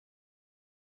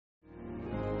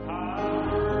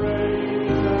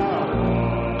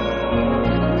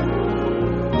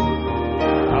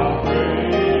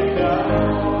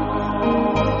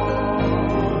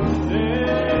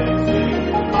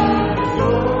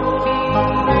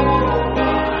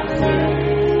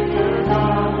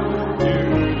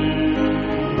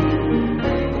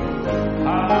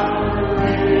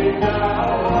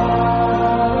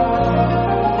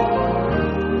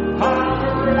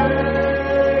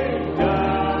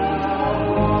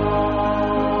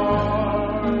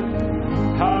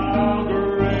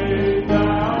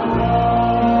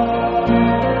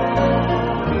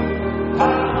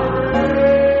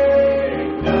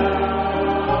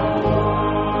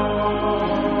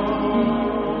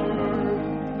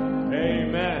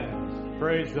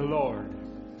Praise the Lord.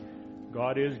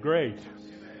 God is great.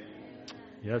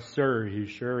 Yes, sir, He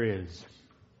sure is.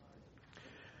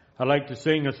 I'd like to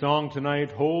sing a song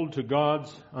tonight, Hold to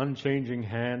God's Unchanging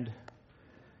Hand.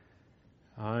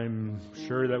 I'm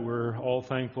sure that we're all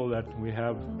thankful that we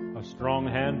have a strong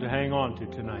hand to hang on to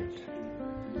tonight.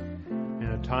 In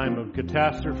a time of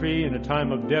catastrophe, in a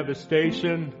time of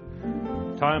devastation,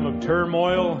 time of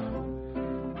turmoil,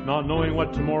 not knowing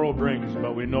what tomorrow brings,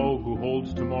 but we know who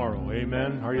holds tomorrow.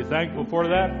 Amen. Are you thankful for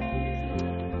that?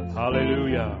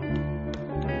 Hallelujah.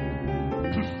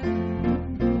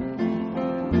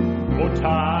 Oh,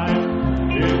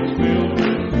 time is filled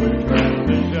with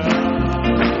transition.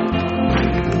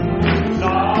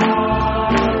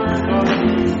 Stars of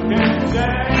who can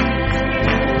stand.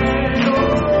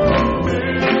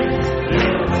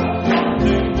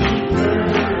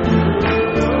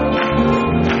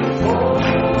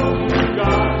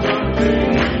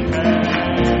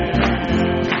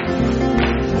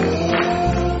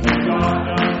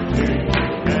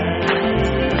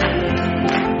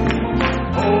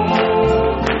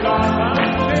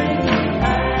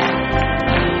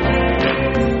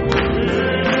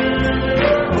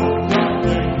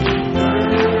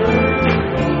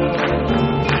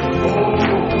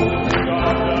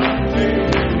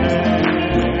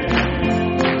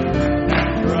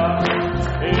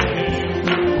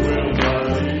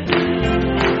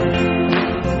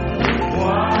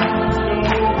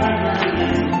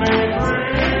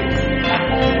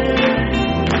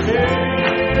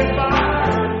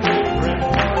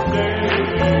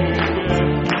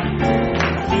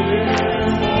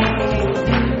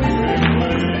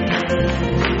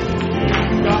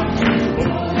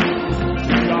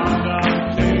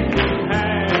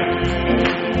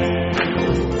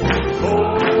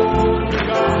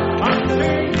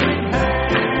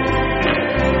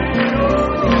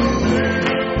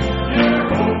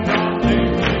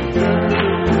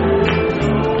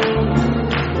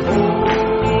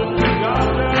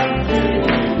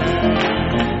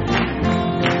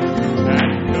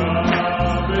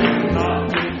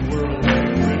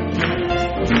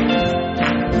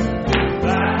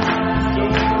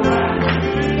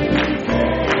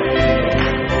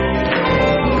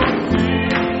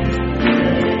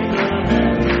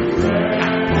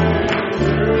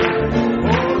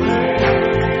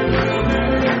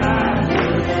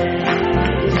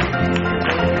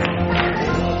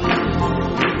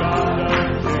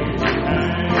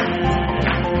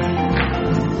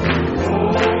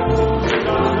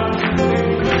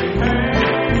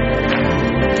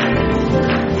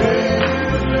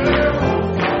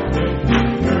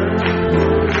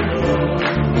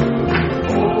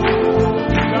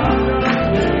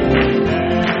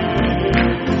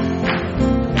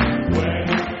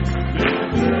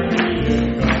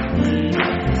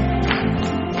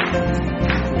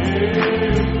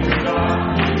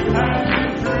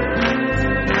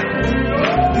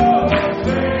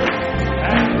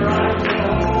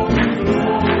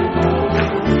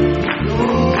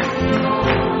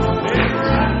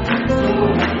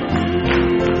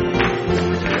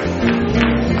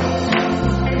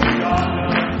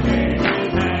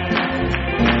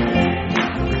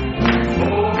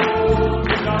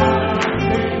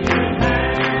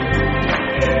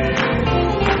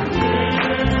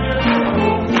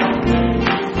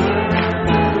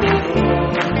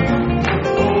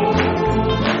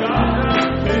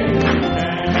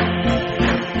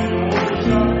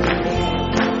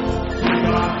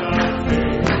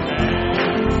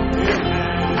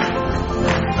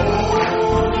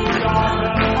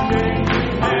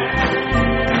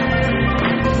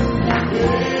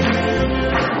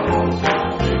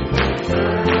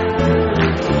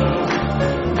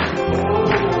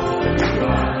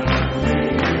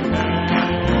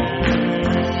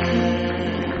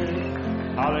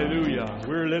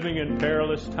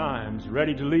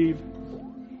 Ready to leave?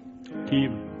 Key.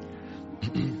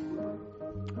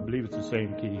 I believe it's the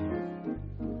same key.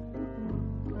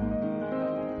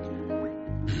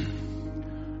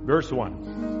 Verse 1.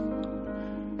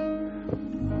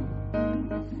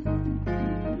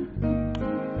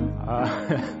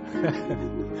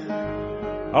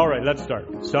 All right, let's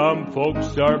start. Some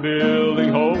folks are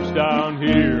building hopes down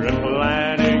here and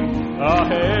planning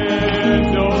ahead.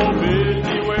 So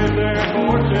busy with their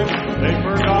fortunes, they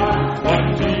forgot what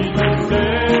Jesus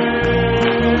said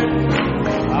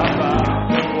about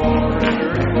the war and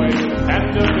earthquake and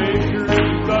the victory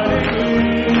suddenly.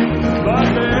 But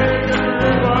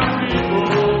there are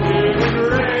people getting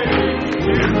ready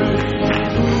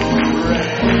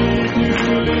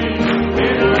to leave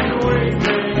in a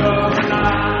twinkling of an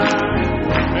eye,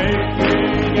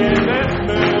 making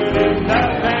investment in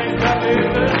that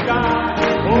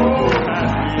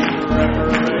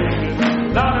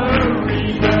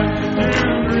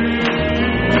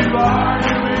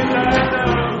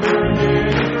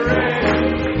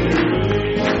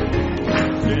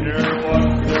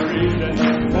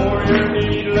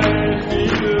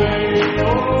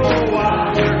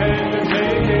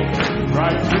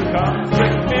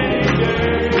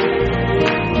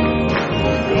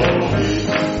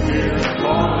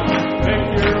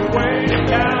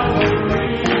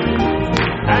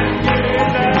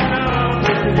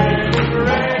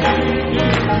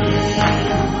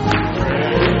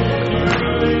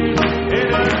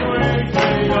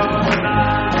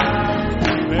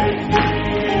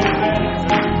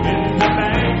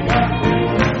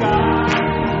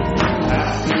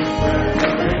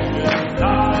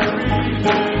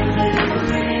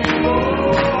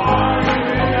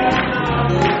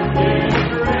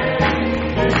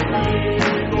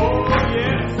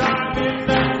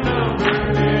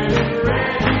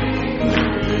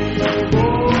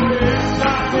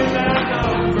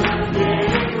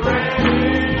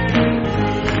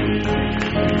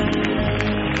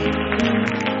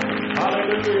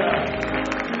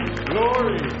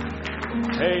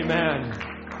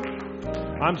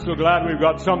I'm so glad we've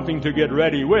got something to get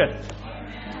ready with.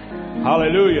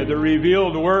 Hallelujah. The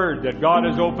revealed word that God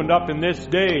has opened up in this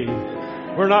day.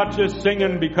 We're not just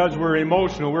singing because we're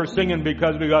emotional. We're singing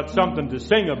because we got something to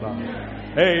sing about.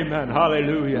 Amen.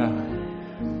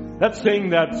 Hallelujah. Let's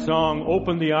sing that song,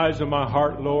 Open the Eyes of My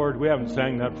Heart, Lord. We haven't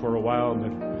sang that for a while,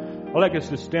 but I'd like us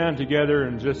to stand together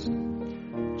and just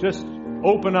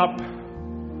open up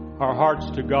our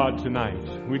hearts to God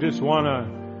tonight. We just want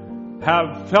to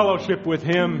have fellowship with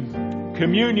Him,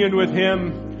 communion with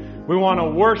Him. We want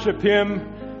to worship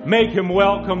Him, make Him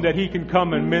welcome that He can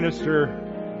come and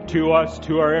minister to us,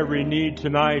 to our every need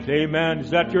tonight. Amen. Is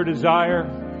that your desire?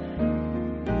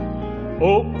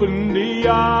 Open the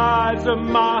eyes of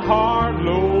my heart,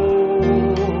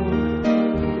 Lord.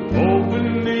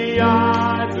 Open the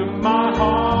eyes of my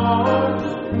heart.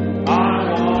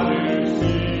 I want to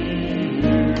see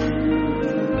you.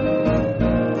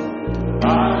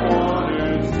 I want to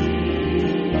see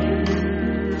you.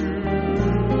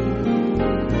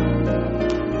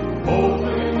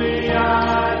 Open the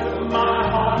eyes of my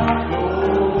heart,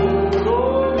 Lord.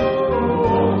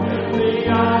 Open the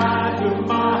eyes of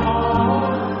my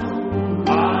heart.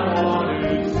 I want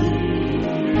to see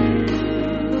you.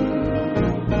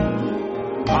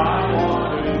 I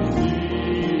want to see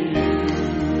you.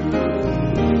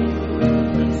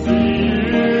 See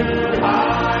you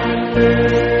high and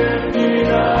lifted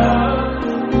up,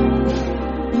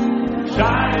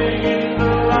 shining in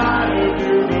the light of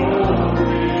your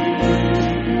glory.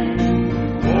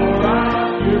 Pour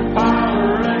out your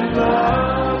power and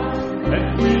love, and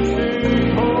we sing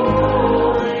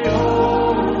holy,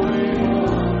 holy,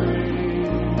 holy.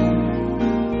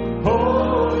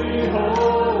 Holy,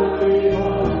 holy,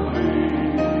 holy.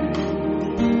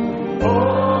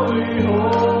 Holy,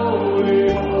 holy,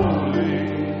 holy.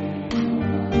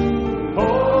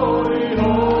 Holy,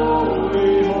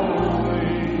 holy,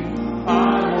 holy. I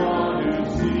want to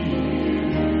see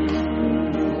you.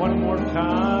 One more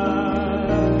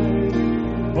time.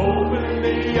 Open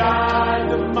the eyes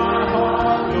of my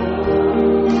heart,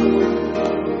 Lord.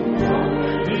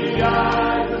 Open the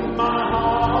eyes of my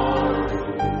heart.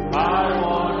 I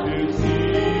want to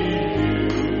see you.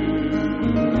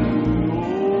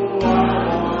 Oh, I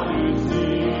want to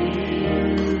see you.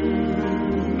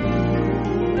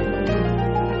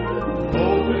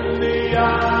 Open the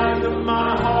eyes of my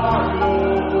heart,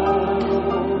 Lord.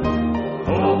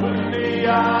 Open the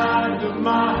eyes of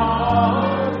my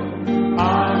heart. I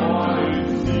want to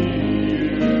see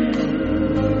you.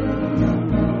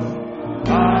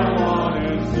 I want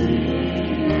to see you.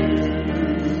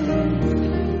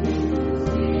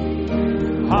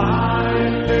 High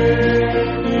and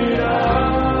lifted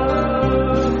up,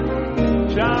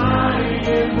 shining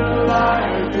in the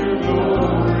light of your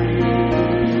glory.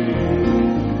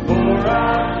 Pour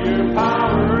out your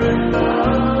power and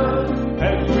love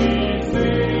as we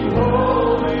sing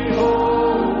holy,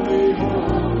 holy,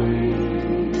 holy.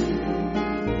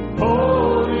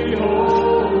 Holy,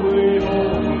 holy,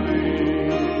 holy.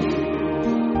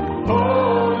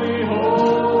 Holy,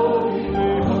 holy,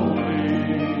 holy.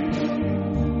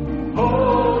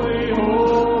 Holy,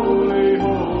 holy,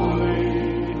 holy.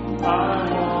 I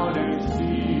want to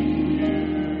see you.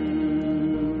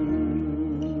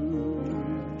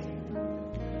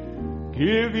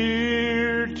 Give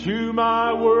ear to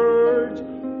my words,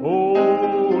 O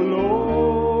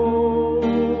Lord.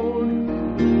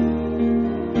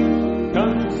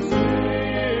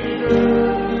 Consider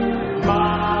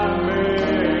my meditation.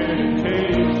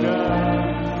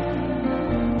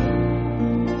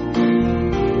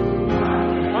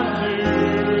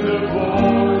 Unto the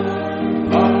voice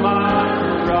of my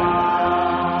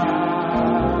cry,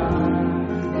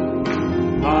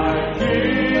 my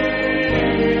King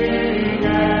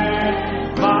and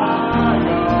my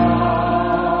God.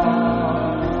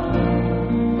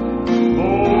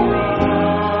 For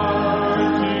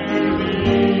unto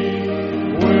thee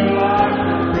will I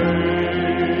pray.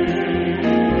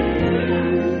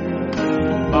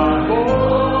 My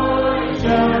voice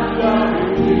shall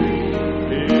shout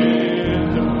in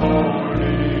the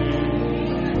morning.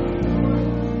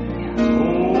 O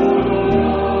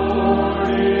Lord,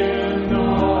 in the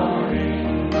morning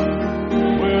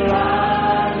will I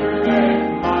direct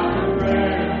my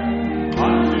prayer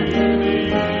unto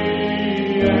thee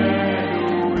and the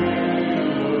will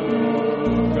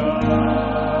of God.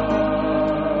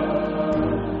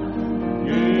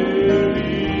 Give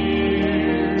ear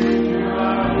to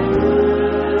my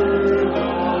words, O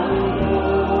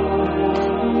Lord.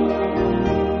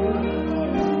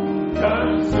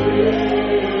 Consider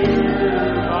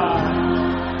my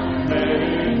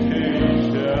meditation.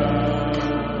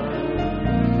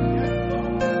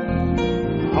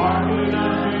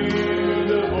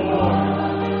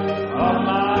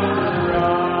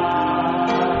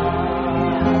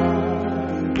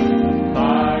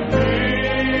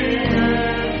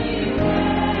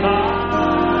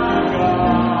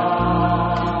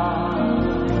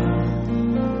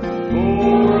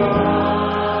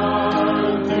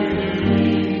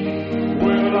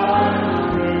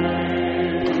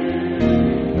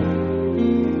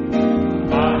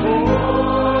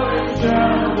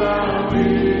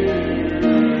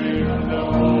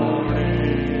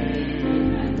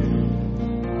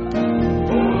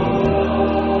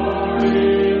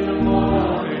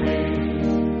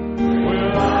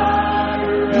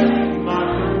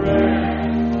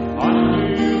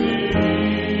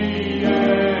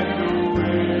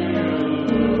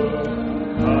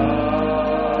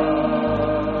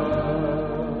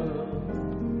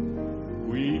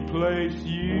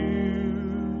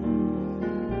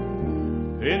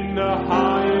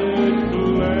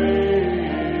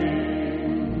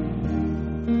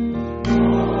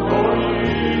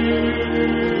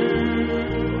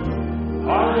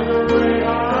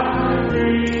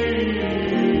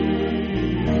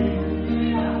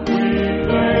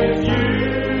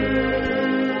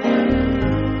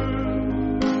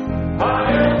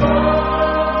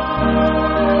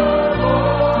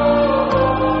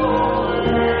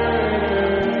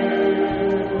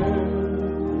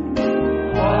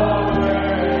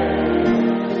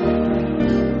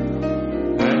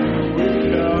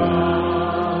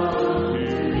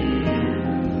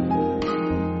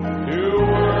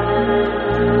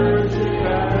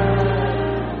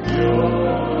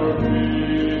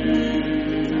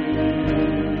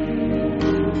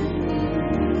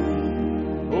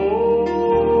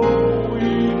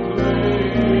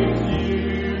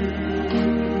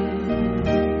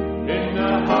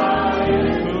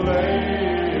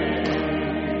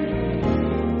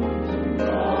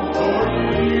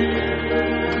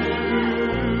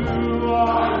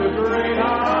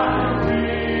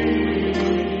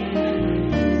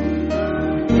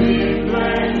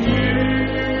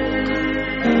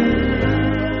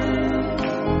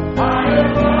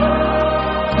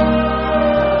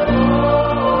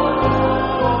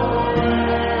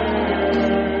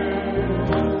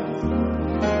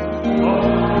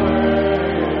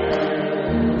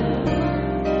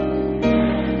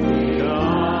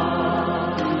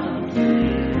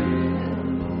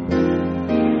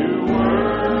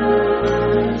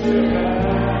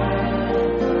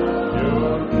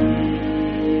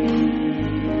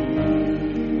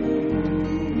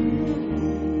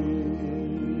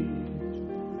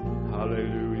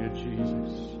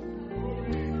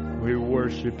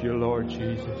 worship you, Lord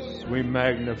Jesus. We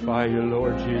magnify you,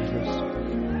 Lord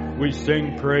Jesus. We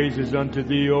sing praises unto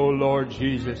thee, O Lord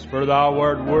Jesus, for thou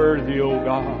art worthy, O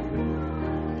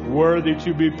God. Worthy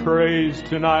to be praised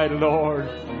tonight, Lord.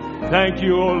 Thank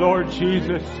you, O Lord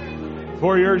Jesus,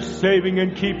 for your saving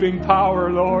and keeping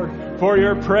power, Lord, for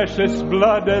your precious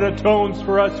blood that atones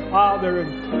for us, Father.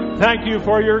 And thank you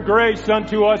for your grace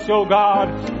unto us, O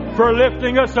God, for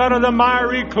lifting us out of the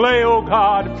miry clay, O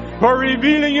God, for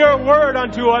revealing your word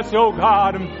unto us, O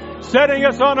God, and setting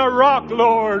us on a rock,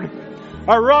 Lord,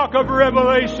 a rock of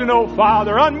revelation, O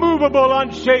Father, unmovable,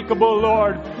 unshakable,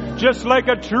 Lord, just like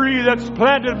a tree that's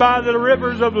planted by the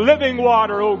rivers of living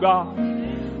water, O God.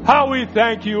 How we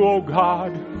thank you, O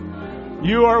God.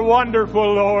 You are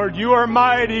wonderful, Lord. You are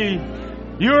mighty.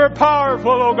 You are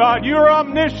powerful, O God. You are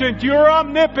omniscient. You are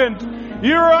omnipotent.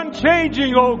 You are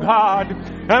unchanging, O God.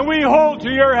 And we hold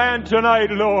to your hand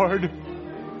tonight, Lord.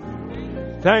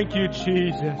 Thank you,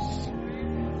 Jesus.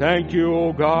 Thank you,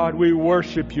 O God. We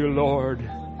worship you, Lord.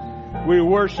 We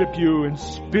worship you in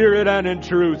spirit and in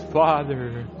truth,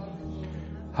 Father.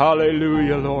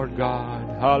 Hallelujah, Lord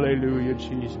God. Hallelujah,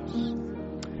 Jesus.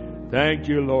 Thank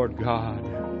you, Lord God.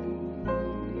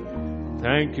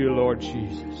 Thank you, Lord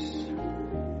Jesus.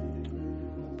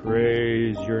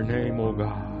 Praise your name, O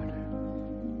God.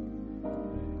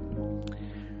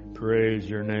 Praise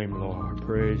your name, Lord.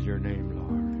 Praise your name, Lord.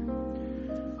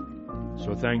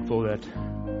 So thankful that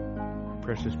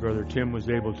precious brother Tim was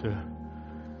able to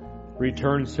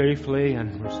return safely,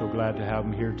 and we're so glad to have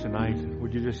him here tonight.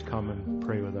 Would you just come and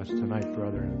pray with us tonight,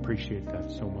 brother? I appreciate that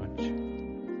so much.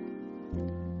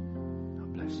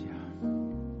 God bless you.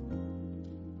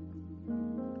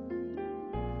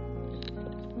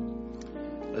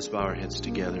 Let's bow our heads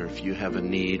together. If you have a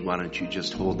need, why don't you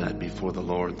just hold that before the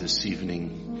Lord this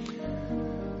evening.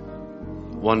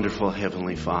 Wonderful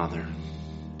Heavenly Father,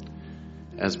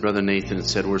 as Brother Nathan had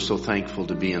said, we're so thankful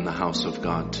to be in the house of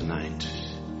God tonight.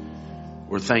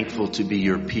 We're thankful to be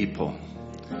your people.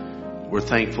 We're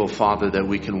thankful, Father, that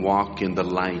we can walk in the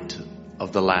light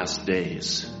of the last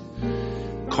days.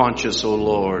 Conscious, O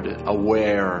Lord,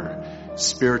 aware,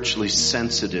 spiritually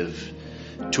sensitive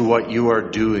to what you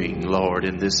are doing, Lord,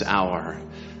 in this hour.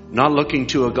 Not looking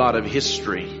to a God of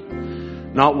history.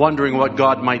 Not wondering what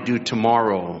God might do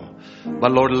tomorrow.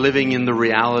 But Lord, living in the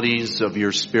realities of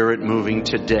your Spirit moving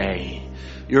today.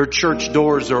 Your church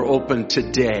doors are open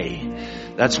today.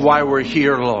 That's why we're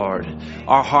here, Lord.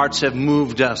 Our hearts have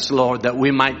moved us, Lord, that we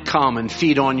might come and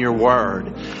feed on your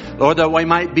word. Lord, that we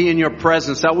might be in your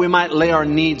presence, that we might lay our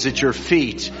needs at your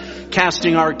feet,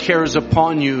 casting our cares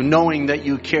upon you, knowing that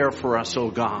you care for us, O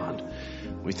God.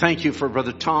 We thank you for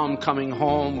Brother Tom coming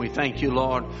home. We thank you,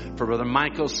 Lord, for Brother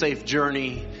Michael's safe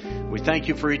journey. We thank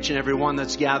you for each and every one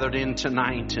that's gathered in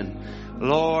tonight. And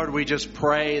Lord, we just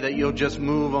pray that you'll just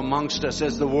move amongst us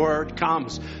as the word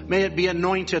comes. May it be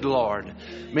anointed, Lord.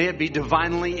 May it be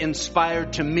divinely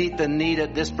inspired to meet the need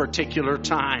at this particular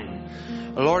time.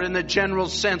 Lord, in the general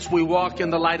sense, we walk in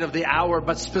the light of the hour,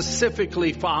 but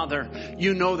specifically, Father,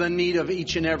 you know the need of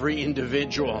each and every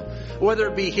individual. Whether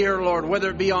it be here, Lord,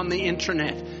 whether it be on the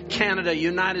internet, Canada,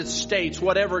 United States,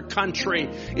 whatever country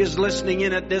is listening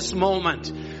in at this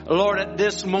moment. Lord, at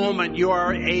this moment, you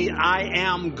are I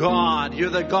am God.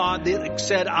 You're the God that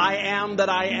said, I am that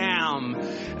I am.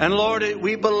 And Lord,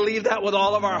 we believe that with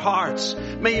all of our hearts.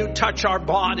 May you touch our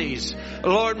bodies.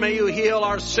 Lord, may you heal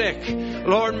our sick.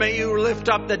 Lord, may you lift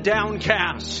up the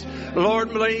downcast.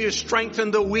 Lord, may you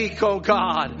strengthen the weak, oh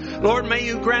God. Lord, may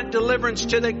you grant deliverance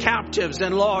to the captives.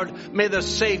 And Lord, may the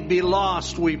saved be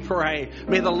lost, we pray.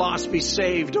 May the lost be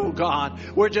saved, oh God.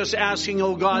 We're just asking,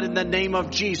 oh God, in the name of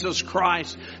Jesus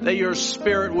Christ, that your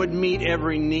Spirit would meet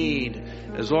every need.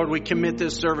 As Lord, we commit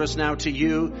this service now to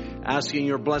you, asking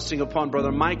your blessing upon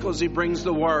Brother Michael as he brings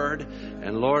the word.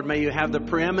 And Lord, may you have the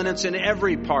preeminence in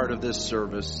every part of this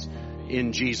service.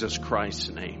 In Jesus Christ's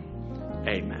name,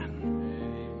 amen.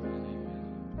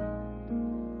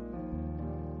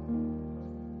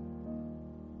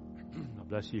 God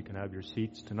bless you. You can have your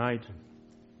seats tonight.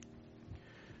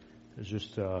 There's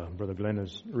just, Brother Glenn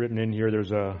has written in here,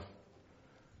 there's a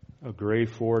gray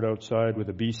Ford outside with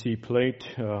a BC plate,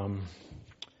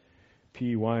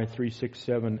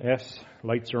 PY367S.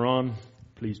 Lights are on.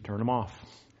 Please turn them off.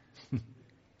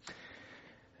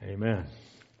 Amen.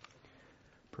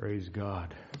 Praise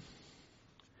God.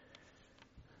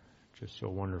 Just so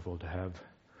wonderful to have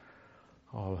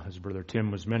all, as Brother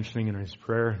Tim was mentioning in his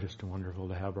prayer, just wonderful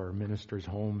to have our ministers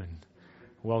home and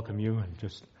welcome you, and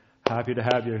just happy to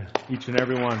have you, each and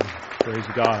every one. Praise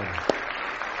God.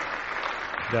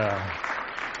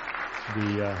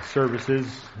 The services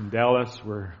in Dallas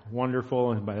were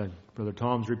wonderful, and by Brother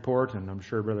Tom's report, and I'm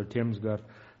sure Brother Tim's got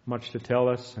much to tell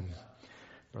us, and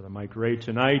Brother Mike Ray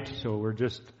tonight. So we're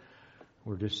just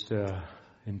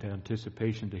in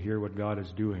anticipation to hear what God is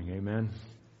doing. Amen.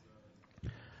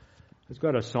 I've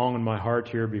got a song in my heart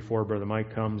here before Brother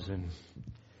Mike comes, and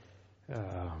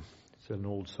it's an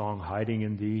old song, "Hiding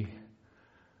in Thee,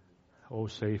 Oh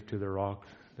Safe to the Rock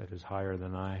that is higher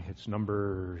than I." It's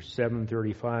number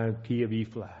 735, key of E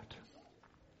flat.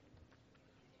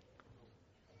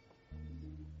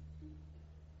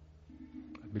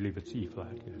 I believe it's E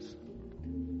flat, yes.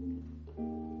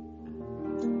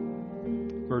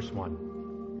 Verse 1.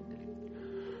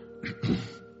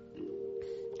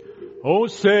 Oh,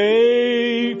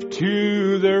 safe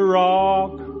to the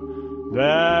rock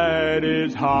that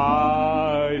is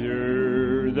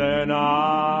higher than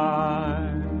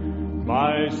I,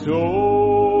 my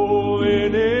soul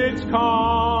in its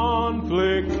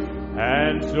conflict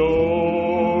and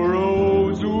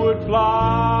sorrows would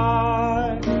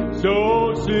fly.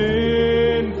 So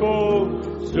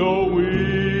sinful, so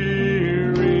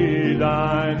weary,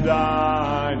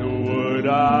 thine would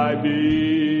I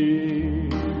be.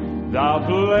 Thou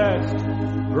blessed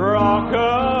rock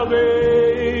of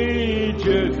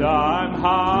ages, I'm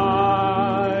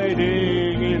hiding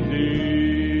in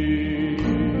Thee.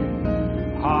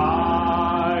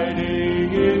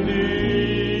 Hiding in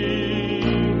Thee.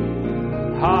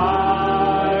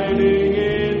 Hiding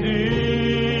in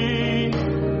Thee.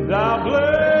 Thou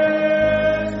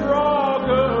blessed rock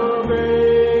of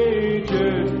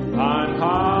ages, I'm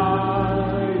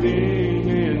hiding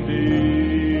in Thee.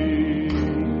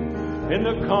 In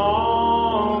the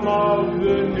calm of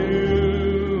the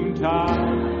noontide,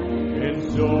 in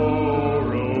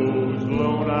sorrows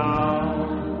blown out,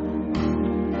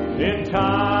 in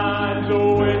times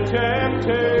when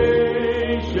temptation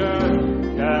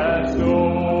casts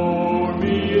o'er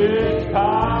me its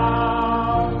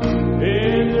power,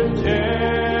 in the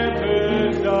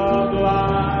tempest of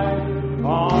life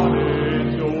on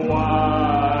its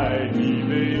wide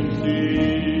heaving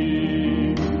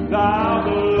sea, Thou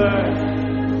blessed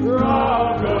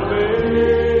rock of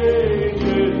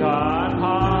ages, I'm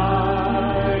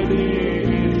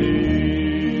hiding in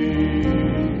Thee.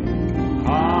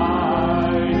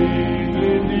 Hiding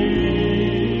in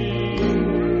Thee.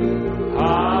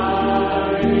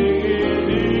 Hiding in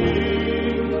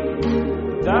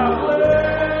Thee. Thou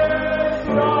blessed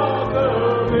rock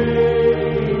of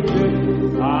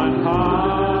ages, I'm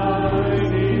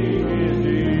hiding in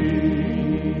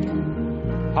Thee.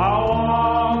 How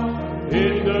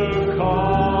in the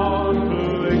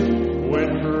conflict, when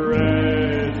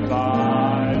pressed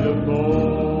by the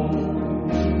foe,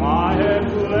 I have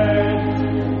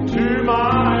fled to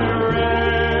my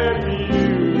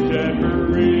refuge and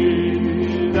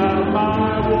breathed out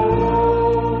my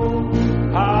woe.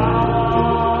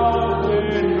 How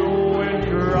often when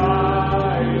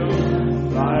trials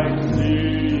like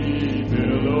sea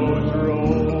billows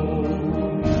roll,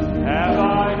 have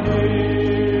I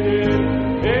hid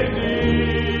in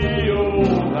Thee, O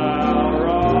Thou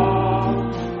rock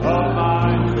of my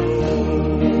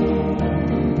soul.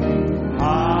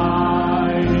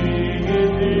 Hiding in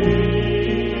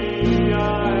Thee,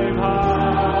 I'm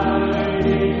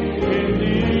hiding in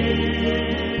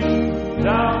Thee.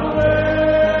 Thou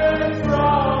blessed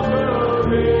rock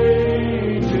of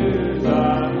ages,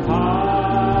 I'm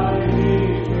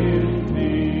hiding in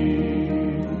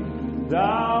Thee.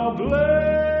 Thou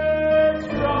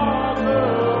blessed rock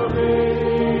of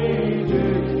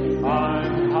ages,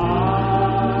 I'm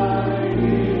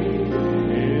hiding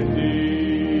in Thee.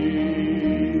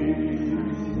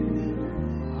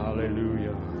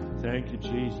 Hallelujah. Thank you,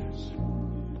 Jesus.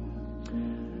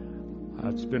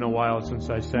 It's been a while since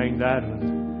I sang that,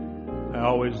 and I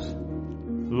always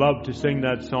love to sing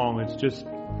that song. It's just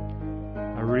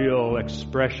a real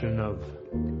expression of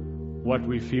what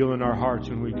we feel in our hearts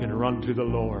when we can run to the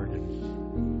Lord.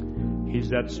 He's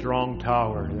that strong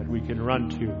tower that we can run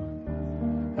to,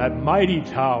 that mighty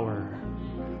tower,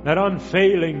 that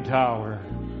unfailing tower.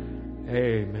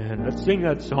 Amen. Let's sing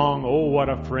that song, "Oh, What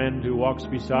a Friend Who Walks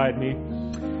Beside Me,"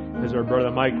 as our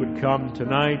Brother Mike would come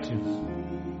tonight.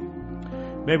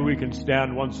 Maybe we can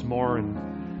stand once more and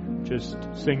just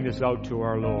sing this out to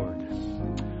our Lord.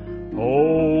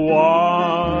 Oh,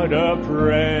 what a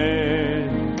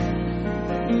friend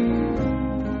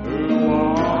who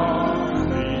walks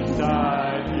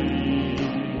beside me,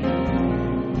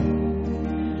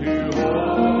 to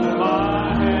hold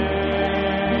my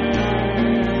hand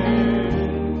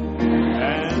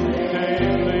and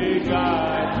safely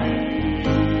guide me.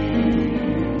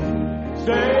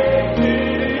 Safety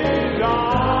is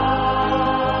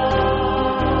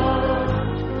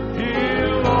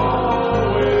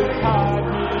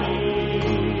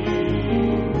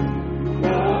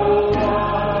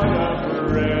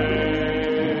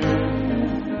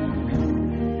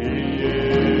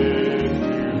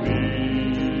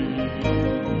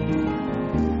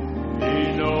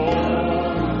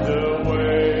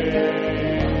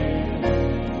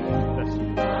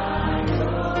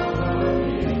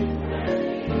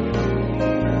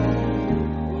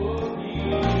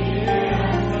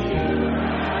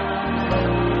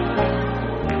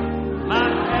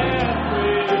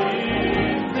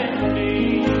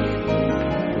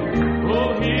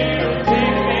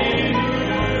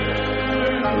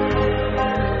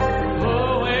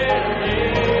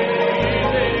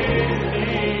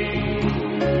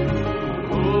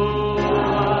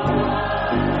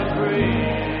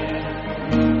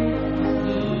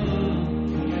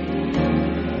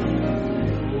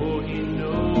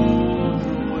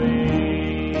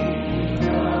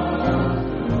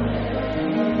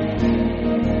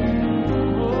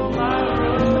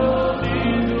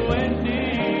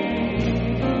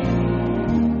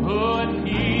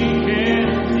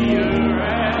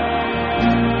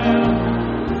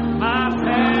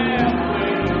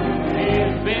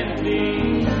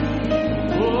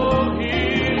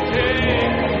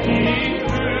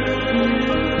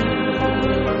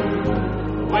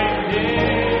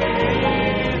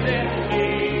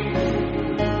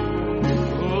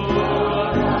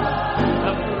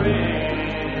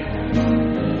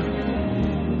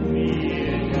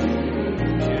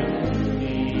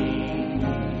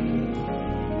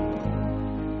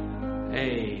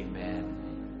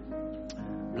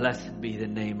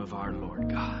name of our Lord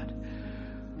God.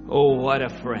 Oh, what a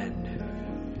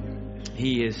friend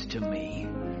He is to me.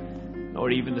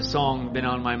 Lord, even the song been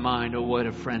on my mind. Oh, what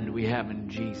a friend we have in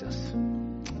Jesus.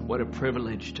 What a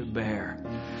privilege to bear.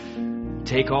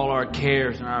 Take all our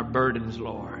cares and our burdens,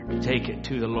 Lord. Take it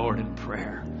to the Lord in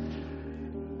prayer.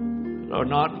 Lord,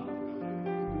 not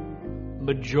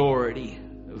majority,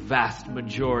 vast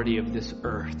majority of this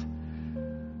earth,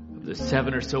 of the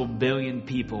 7 or so billion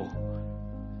people,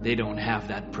 they don't have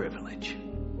that privilege.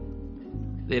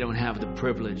 They don't have the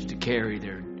privilege to carry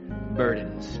their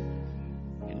burdens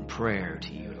in prayer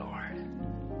to you, Lord.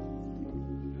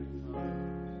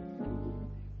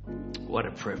 What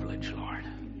a privilege, Lord.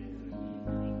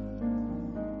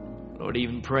 Lord,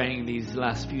 even praying these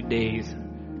last few days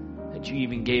that you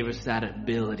even gave us that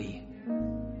ability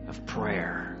of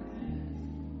prayer.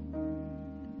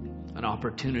 An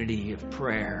opportunity of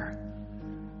prayer.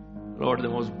 Lord, the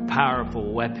most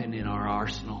powerful weapon in our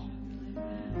arsenal.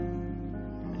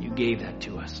 And you gave that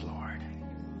to us, Lord.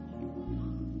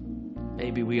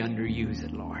 Maybe we underuse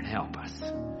it, Lord. Help us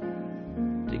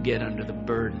to get under the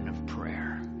burden of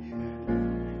prayer.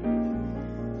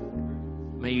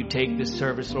 May you take this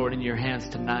service, Lord, in your hands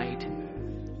tonight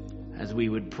as we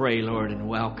would pray, Lord, and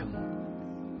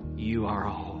welcome you, our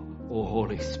all. Oh,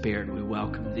 Holy Spirit, we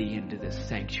welcome thee into this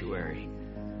sanctuary.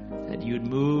 That you'd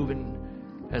move in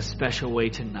a special way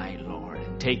tonight, Lord,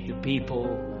 and take the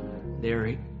people,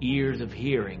 their ears of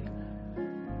hearing.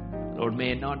 Lord,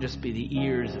 may it not just be the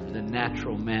ears of the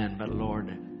natural man, but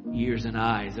Lord, ears and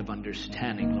eyes of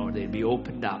understanding, Lord. They'd be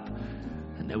opened up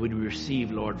and they would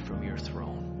receive, Lord, from your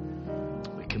throne.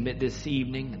 We commit this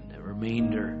evening and the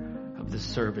remainder of the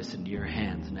service into your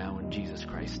hands now in Jesus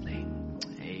Christ's name.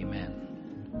 Amen.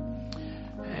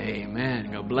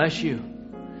 Amen. God bless you.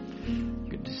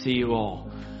 Good to see you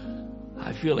all.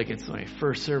 I feel like it's my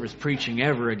first service preaching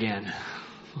ever again.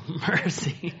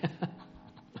 Mercy.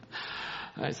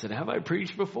 I said, have I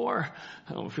preached before?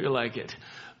 I don't feel like it.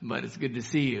 But it's good to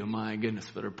see you. My goodness,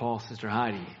 Brother Paul, Sister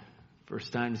Heidi.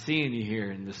 First time seeing you here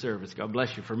in the service. God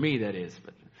bless you. For me, that is.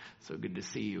 But so good to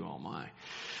see you all.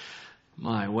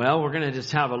 My. Well, we're going to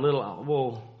just have a little, I don't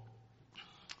know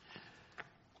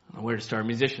where to start.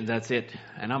 Musicians, that's it.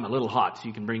 And I'm a little hot, so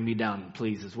you can bring me down,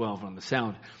 please, as well from the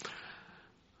sound.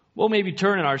 We'll maybe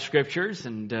turn in our scriptures,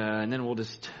 and then we'll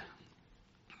just...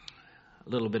 a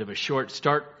little bit of a short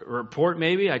start report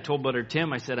maybe. I told Brother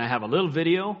Tim, I said I have a little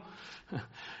video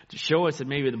to show us,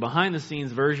 maybe the behind the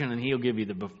scenes version, and he'll give you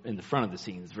the in the front of the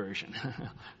scenes version.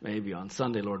 Maybe on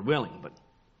Sunday, Lord willing. But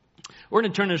we're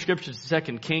going to turn to the scriptures to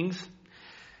 2 Kings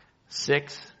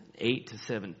 6, 8 to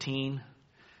 17.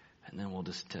 And then we'll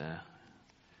just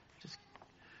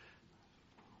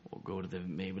we'll go to the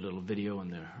maybe little video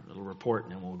and the little report,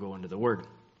 and then we'll go into the word.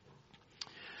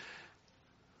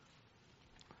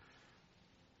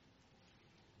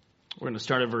 We're going to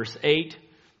start at verse 8.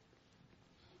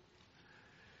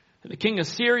 The king of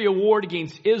Syria warred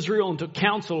against Israel and took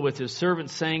counsel with his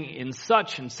servants, saying, in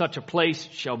such and such a place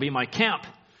shall be my camp.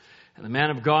 And the man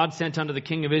of God sent unto the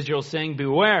king of Israel, saying,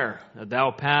 beware that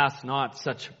thou pass not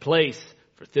such a place,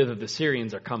 for thither the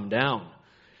Syrians are come down.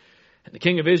 And the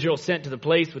king of Israel sent to the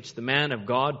place which the man of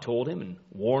God told him and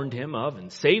warned him of,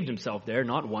 and saved himself there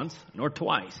not once nor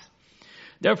twice.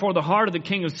 Therefore the heart of the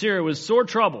king of Syria was sore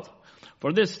troubled.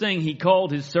 For this thing he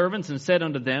called his servants and said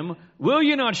unto them, will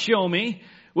you not show me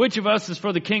which of us is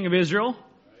for the king of Israel?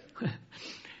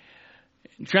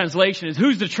 In translation is,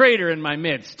 who's the traitor in my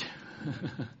midst?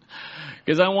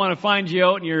 Because I want to find you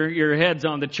out and your head's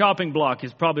on the chopping block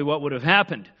is probably what would have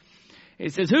happened. He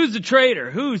says, who's the traitor?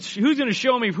 Who's going to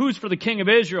show me who's for the king of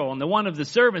Israel? And the one of the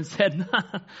servants said,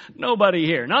 nobody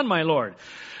here, none, my lord.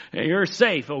 You're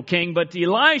safe, O king. But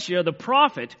Elisha, the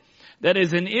prophet, that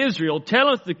is in Israel,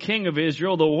 telleth the king of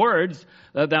Israel the words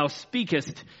that thou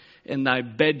speakest in thy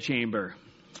bedchamber.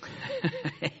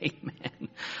 Amen.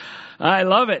 I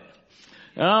love it.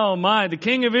 Oh my, the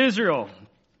king of Israel,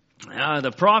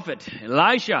 the prophet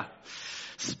Elisha,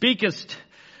 speakest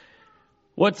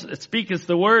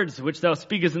the words which thou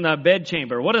speakest in thy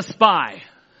bedchamber. What a spy.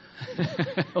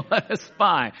 What a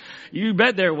spy. You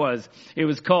bet there was. It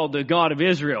was called the God of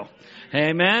Israel.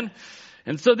 Amen.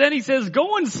 And so then he says,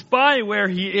 go and spy where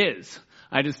he is.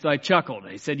 I chuckled.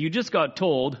 He said, you just got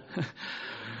told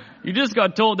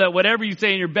that whatever you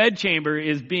say in your bedchamber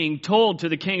is being told to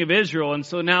the king of Israel. And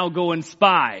so now go and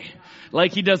spy.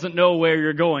 Like he doesn't know where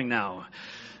you're going now.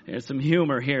 There's some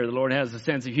humor here. The Lord has a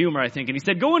sense of humor, I think. And he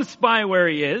said, go and spy where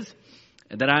he is,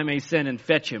 that I may send and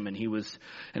fetch him. And it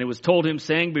was told him,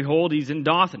 saying, behold, he's in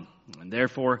Dothan. And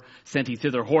therefore sent he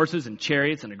thither horses and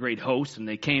chariots and a great host. And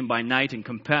they came by night and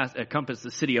compassed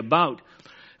the city about.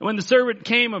 And when the servant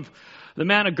came of the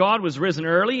man of God was risen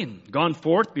early and gone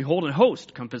forth, behold, an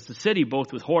host compassed the city,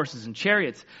 both with horses and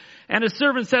chariots. And his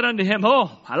servant said unto him,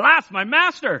 Oh, alas, my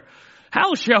master,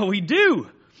 how shall we do?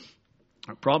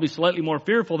 Probably slightly more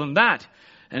fearful than that.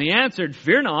 And he answered,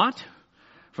 Fear not,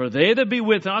 for they that be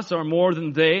with us are more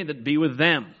than they that be with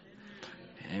them.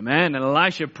 Amen. And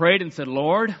Elisha prayed and said,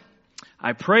 Lord,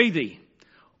 I pray thee,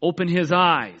 open his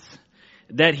eyes,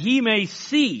 that he may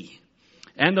see.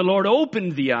 And the Lord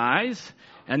opened the eyes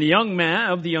and the young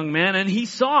man, and he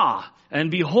saw, and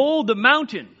behold, the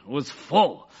mountain was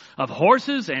full of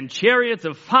horses and chariots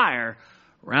of fire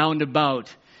round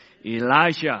about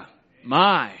Elisha.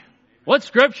 My, what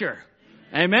scripture?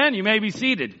 Amen. You may be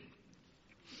seated.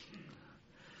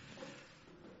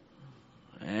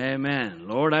 Amen.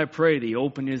 Lord, I pray thee,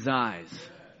 open his eyes.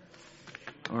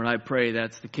 Lord, I pray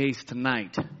that's the case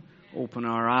tonight. Open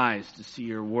our eyes to see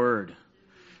your word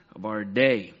of our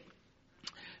day.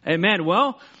 Amen.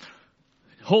 Well,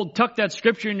 tuck that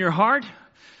scripture in your heart.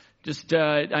 Just,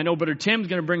 I know Brother Tim's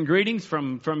going to bring greetings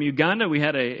from Uganda. We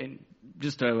had a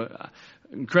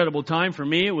incredible time for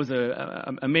me. It was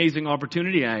an amazing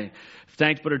opportunity. I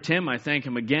thanked Brother Tim. I thank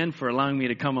him again for allowing me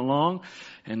to come along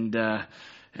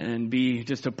and be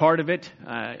just a part of it.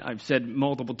 I've said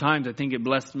multiple times, I think it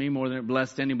blessed me more than it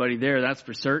blessed anybody there. That's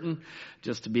for certain.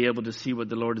 Just to be able to see what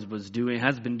the Lord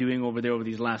has been doing over there over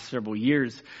these last several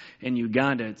years in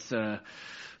Uganda.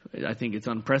 I think it's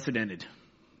unprecedented.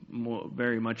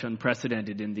 Very much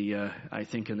unprecedented in I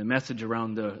think in the message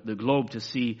around the globe, to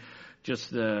see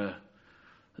just the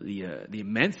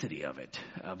immensity of it,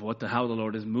 of how the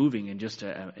Lord is moving and just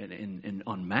in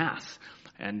en masse.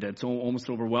 And it's almost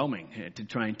overwhelming to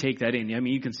try and take that in. I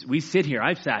mean, we sit here,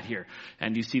 I've sat here,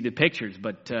 and you see the pictures,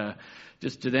 but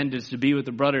just to be with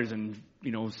the brothers and,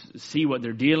 see what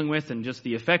they're dealing with and just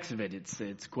the effects of it,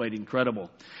 it's quite incredible.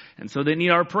 And so they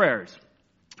need our prayers.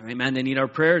 Amen. They need our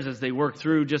prayers as they work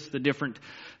through just the different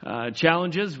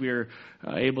challenges. We're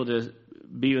able to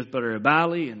be with Brother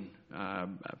Abali and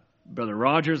Brother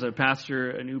Rogers,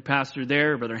 a new pastor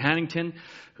there, Brother Hannington,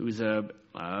 who's a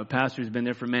pastor who's been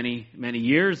there for many, many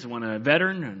years, one a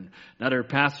veteran, and another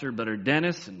pastor, Brother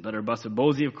Dennis, and Brother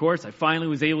Busabozi, of course. I finally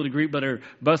was able to greet Brother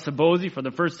Busabozi for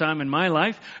the first time in my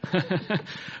life.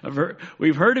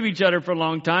 We've heard of each other for a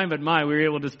long time, but we were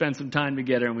able to spend some time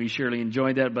together, and we surely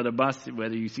enjoyed that. Brother Bus,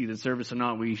 whether you see the service or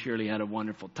not, we surely had a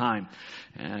wonderful time.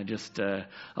 Just a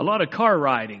lot of car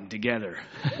riding together.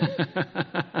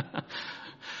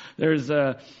 There's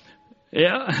a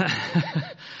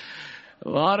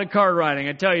lot of car riding.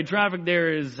 I tell you, traffic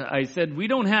there is, I said, we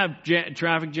don't have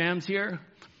traffic jams here.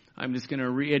 I'm just going to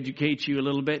re-educate you a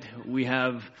little bit. We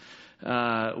have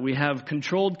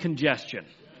controlled congestion.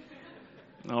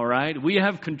 All right. We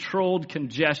have controlled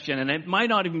congestion, and it might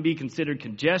not even be considered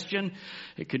congestion.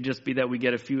 It could just be that we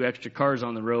get a few extra cars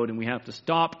on the road and we have to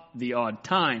stop the odd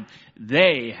time.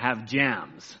 They have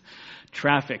jams.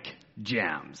 Traffic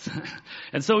jams.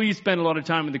 And so you spend a lot of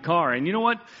time in the car. And you know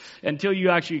what? Until you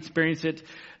actually experience it,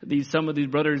 some of these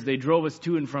brothers, they drove us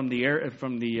to and from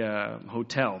the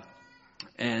hotel.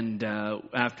 And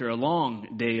after a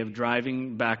long day of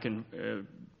driving back and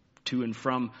to and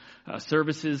from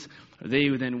services, they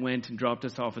then went and dropped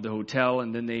us off at the hotel,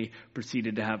 and then they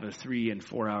proceeded to have a 3 and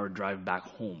 4 hour drive back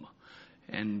home.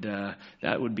 And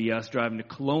that would be us driving to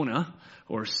Kelowna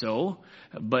or so.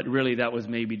 But really that was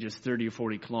maybe just 30 or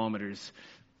 40 kilometers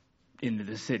into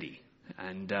the city.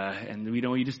 And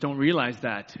you just don't realize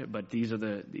that. But these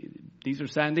are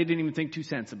sad. They didn't even think 2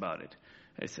 cents about it.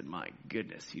 I said, my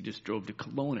goodness, you just drove to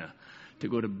Kelowna to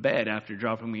go to bed after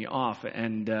dropping me off.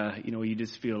 And, you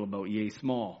just feel about yay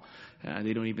small.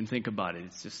 They don't even think about it.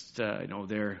 It's just,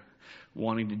 they're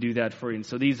wanting to do that for you. And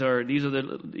so these are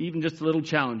even just little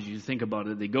challenges you think about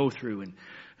it, they go through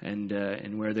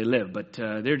and where they live. But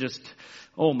they're just,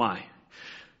 oh my.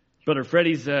 Brother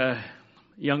Freddie's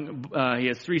young, he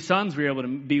has 3 sons. We were able to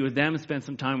be with them, spend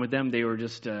some time with them. They were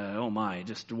just,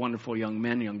 just wonderful young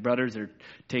men, young brothers. They're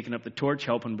taking up the torch,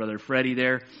 helping Brother Freddie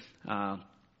there.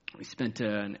 We spent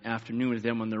an afternoon with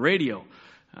them on the radio.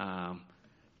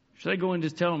 Should I go and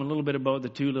just tell them a little bit about the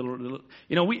 2 little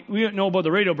we know about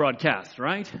the radio broadcast,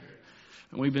 right?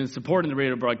 And we've been supporting the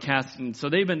radio broadcast, and so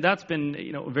that's been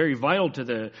very vital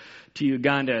to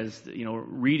Uganda, as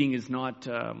reading is not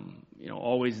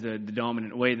always the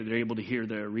dominant way that they're able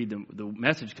to read the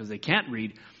message, because they can't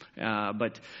read.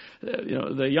 But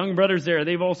the young brothers there,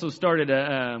 they've also started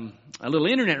a little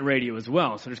internet radio as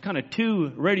well. So there's kind of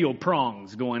 2 radio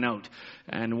prongs going out,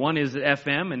 and one is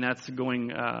FM, and that's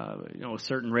going a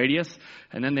certain radius,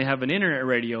 and then they have an internet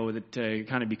radio that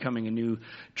kind of becoming a new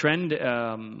trend.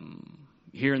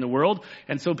 here in the world.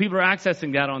 And so people are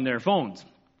accessing that on their phones.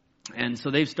 And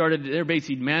so they're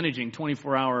basically managing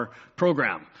 24-hour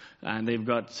program. And they've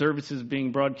got services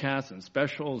being broadcast and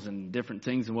specials and different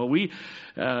things. And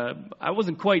I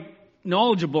wasn't quite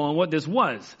knowledgeable on what this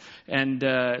was. And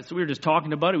so we were just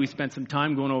talking about it. We spent some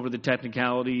time going over the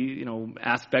technicality,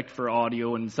 aspect for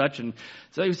audio and such. And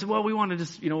so he said, well, we want to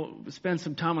just, spend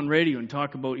some time on radio and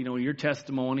talk about, your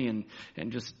testimony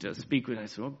and just speak with it. I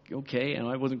said, okay. And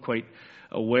I wasn't quite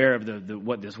aware of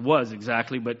what this was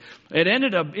exactly, but it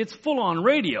ended up, it's full on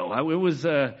radio. We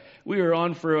were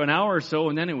on for an hour or so,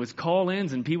 and then it was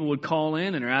call-ins, and people would call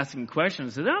in and are asking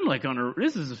questions. So I'm like,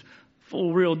 this is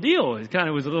full real deal. It kind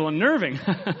of was a little unnerving.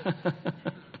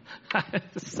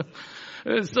 So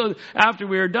after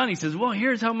we were done, he says, well,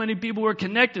 here's how many people were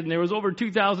connected. And there was over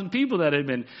 2,000 people that had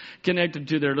been connected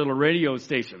to their little radio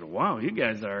station. Wow, you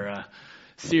guys are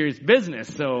serious business.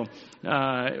 So,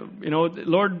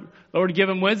 Lord give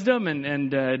them wisdom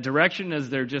and direction as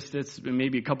it's been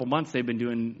maybe a couple months they've been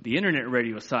doing the internet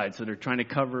radio side. So they're trying to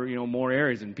cover, more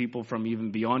areas, and people from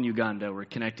even beyond Uganda were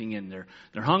connecting in. They're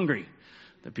hungry.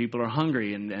 The people are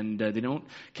hungry and they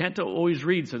can't always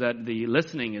read, so that the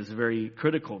listening is very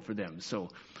critical for them. So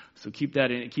keep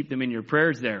them in your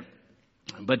prayers there.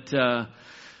 But,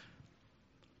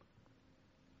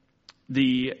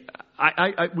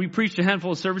 we preached a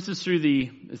handful of services through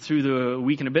the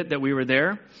week and a bit that we were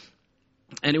there,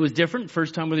 and it was different.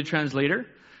 First time with a translator,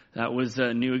 that was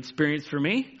a new experience for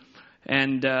me.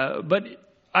 And but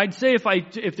I'd say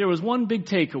if there was one big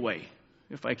takeaway,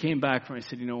 if I came back from, I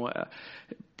said,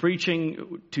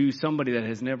 preaching to somebody that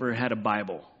has never had a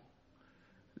Bible,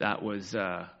 that was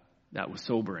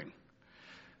sobering,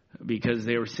 because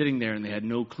they were sitting there and they had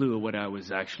no clue of what I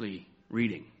was actually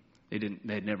reading. They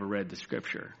had never read the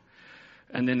scripture.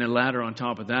 And then the latter on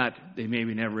top of that, they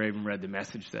maybe never even read the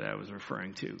message that I was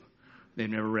referring to. They've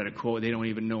never read a quote. They don't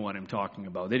even know what I'm talking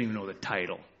about. They don't even know the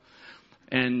title.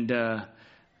 And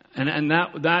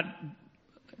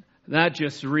that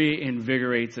just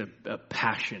reinvigorates a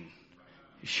passion.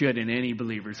 It should in any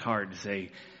believer's heart to say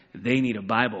they need a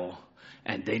Bible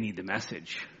and they need the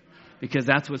message, because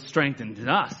that's what strengthens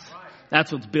us.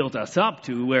 That's what's built us up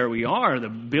to where we are, the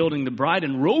building the bride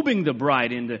and robing the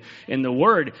bride in the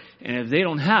Word. And if they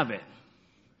don't have it,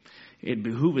 it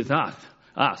behooveth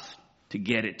us to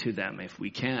get it to them if we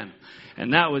can.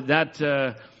 And I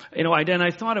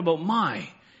thought about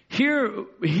here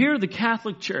the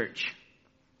Catholic Church,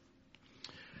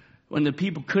 when the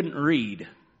people couldn't read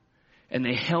and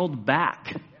they held it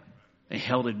back, and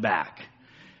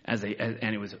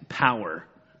it was power.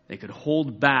 They could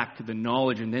hold back the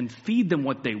knowledge and then feed them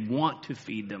what they want to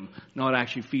feed them, not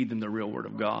actually feed them the real Word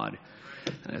of God.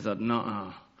 And I thought,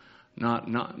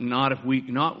 not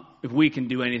if we can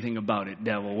do anything about it,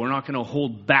 devil. We're not going to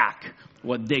hold back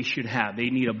what they should have. They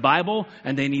need a Bible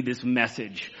and they need this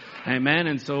message. Amen.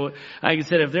 And so, like I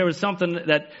said, if there was something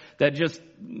that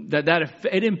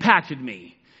it impacted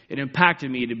me. It impacted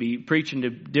me to be preaching to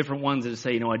different ones that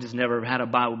say, I just never had a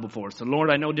Bible before. So Lord,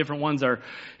 I know different ones are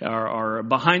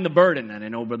behind the burden, and I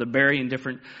know Brother Barry and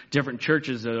different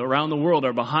churches around the world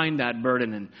are behind that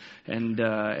burden, and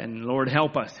Lord,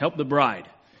 help us, help the bride,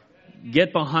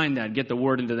 get behind that, get the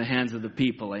word into the hands of the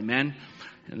people. Amen.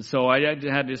 And so I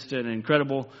had just an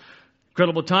incredible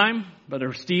time.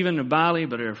 Brother Stephen and Bali,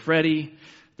 Brother Freddie,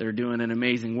 they're doing an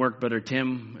amazing work. Brother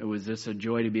Tim, it was just a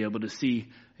joy to be able to see.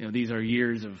 These are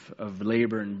years of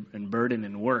labor and burden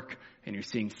and work, and you're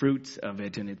seeing fruits of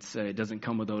it, and it doesn't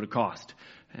come without a cost.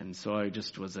 And so I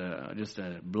just was a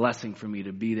blessing for me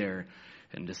to be there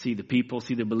and to see the people,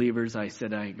 see the believers. I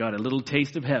said I got a little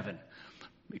taste of heaven,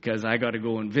 because I got to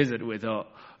go and visit with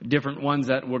different ones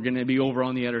that were going to be over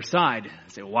on the other side. I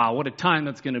say, wow, what a time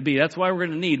that's going to be. That's why we're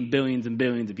going to need billions and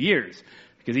billions of years,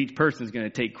 because each person is going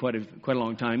to take quite a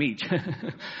long time each.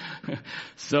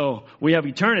 So we have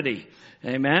eternity.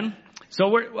 Amen. So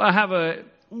we'll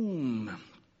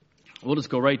just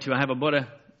go right to, I have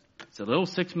it's a little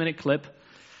 6-minute clip.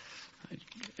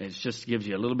 It just gives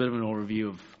you a little bit of an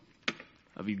overview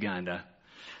of Uganda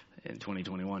in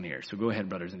 2021 here. So go ahead,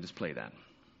 brothers, and just play that.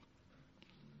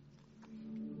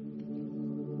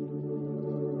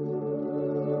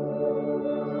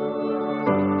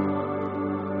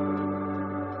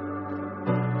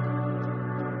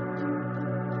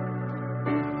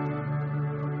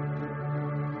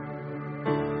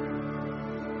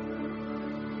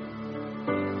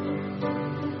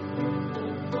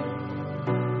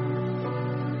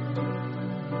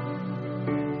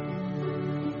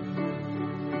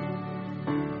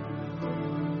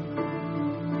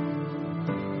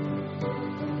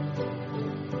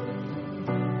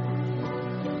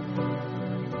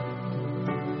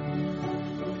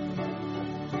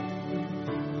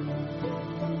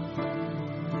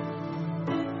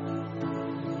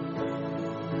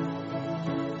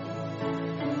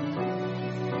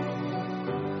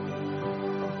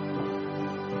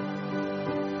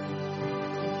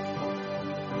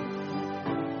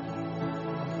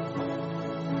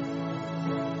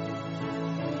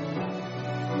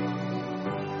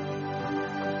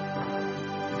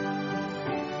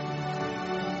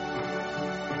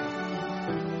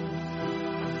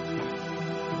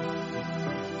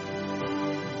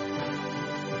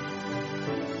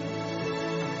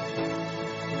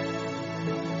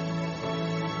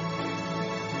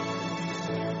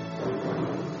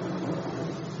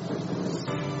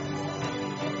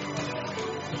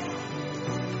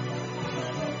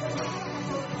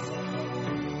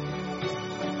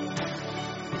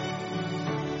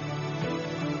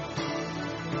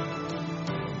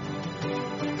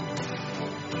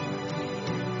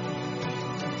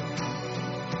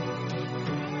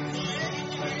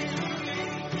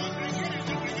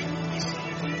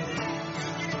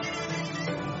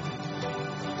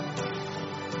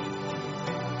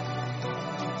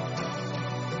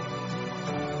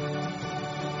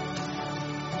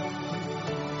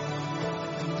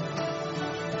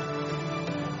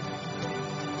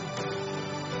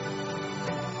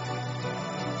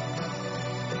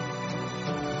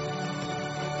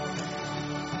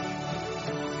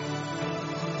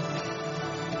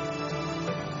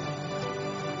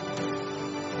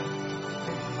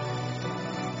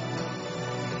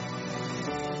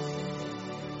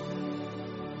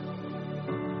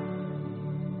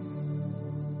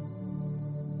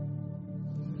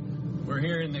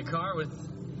 in the car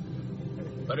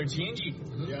with Brother Gingy.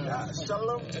 Yeah.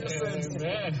 Shalom to you, saints.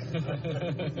 Amen.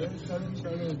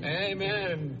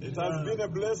 Amen. It has been a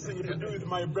blessing to be with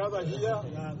my brother here.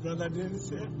 Brother Dennis.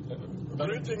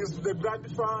 Greetings to the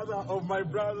grandfather of my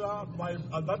brother.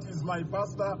 That is my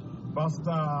pastor,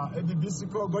 Pastor Eddie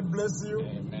Bisico. God bless you.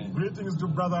 Amen. Greetings to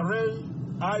Brother Ray.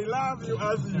 I love you,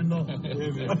 as you know.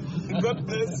 Amen. God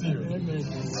bless you. Amen.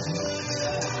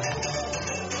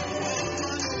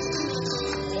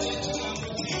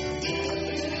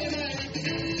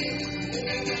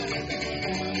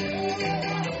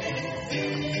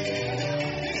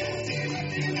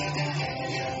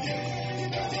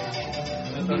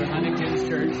 Brother Huntington's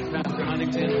church, Pastor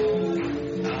Huntington.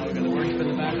 We've got the worship in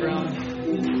the background.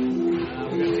 We've got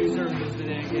 2 services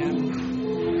today again.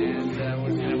 And we're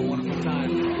going to have a wonderful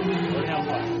time. Lord help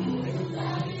us.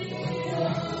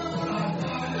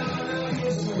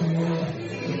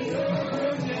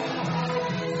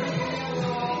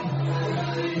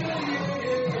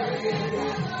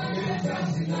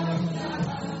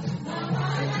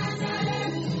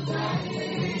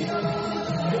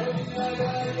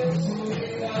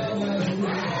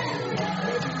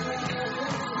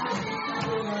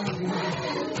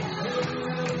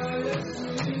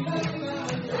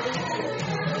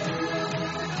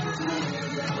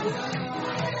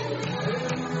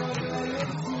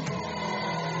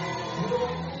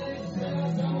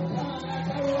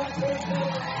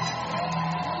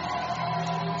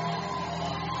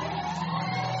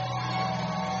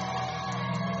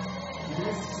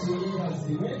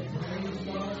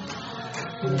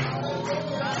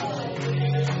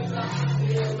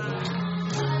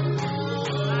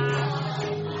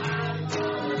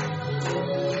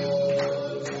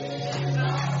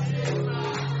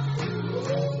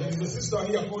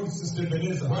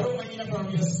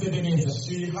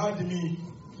 She heard me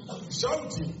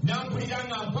shouting.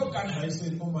 I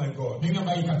said, oh my God.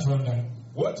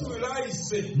 What will I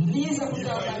say if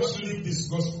I don't live this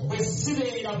gospel?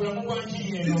 These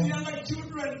younger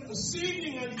children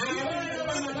singing and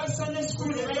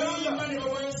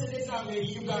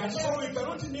so we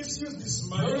cannot excuse this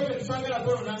man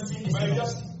by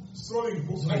just throwing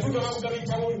books. One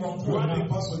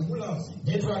person who loves it.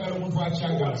 And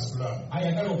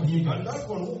that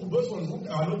one, those ones who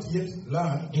are not yet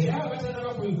learned, you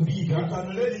can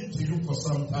let it to you for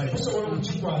some time. And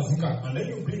then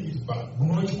you bring it back.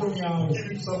 Give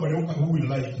it to somebody who will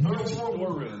like it.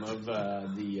 War room of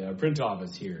the print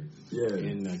office here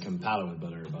in Kampala with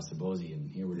Brother Basabosi. And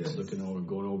here we're just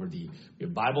going over we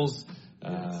have Bibles,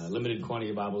 limited quantity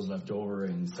of Bibles left over,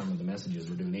 and some of the messages.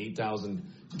 We're doing 8,000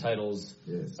 titles.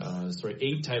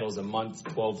 8 titles a month,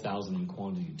 12,000 in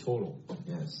quantity total.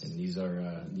 Yes. And these are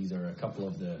a couple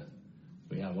of the.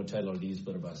 What title are these,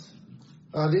 Brother Bas?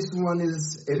 This one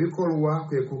is ebikolwa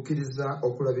kwe kukkiriza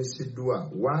okulabisiddwa.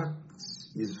 What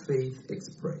is faith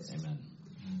expressed? Amen.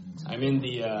 I'm in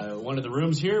the one of the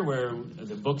rooms here where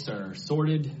the books are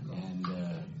sorted and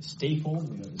stapled.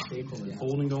 We got the staple and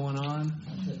folding going on.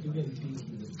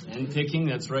 And picking,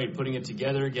 that's right, putting it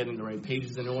together, getting the right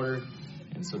pages in order.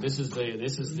 And so this is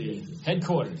the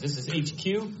headquarters. This is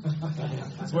HQ.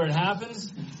 That's where it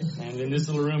happens. And in this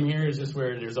little room here is just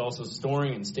where there's also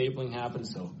storing and stapling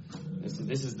happens. So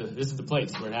this is the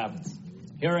place where it happens.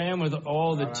 Here I am with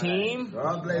all the team.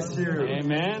 God bless you.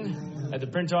 Amen. At the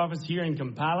print office here in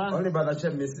Kampala. Only Brother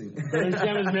Shem missing. Brother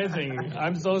Shem is missing.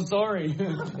 I'm so sorry.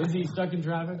 Is he stuck in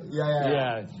traffic?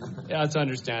 Yeah, it's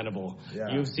understandable. Yeah.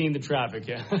 You've seen the traffic,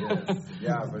 Yes.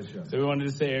 Yeah, for sure. So we wanted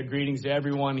to say greetings to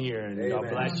everyone here, and Amen. God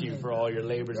bless you for all your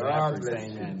labors and God efforts. bless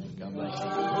Amen. you. God bless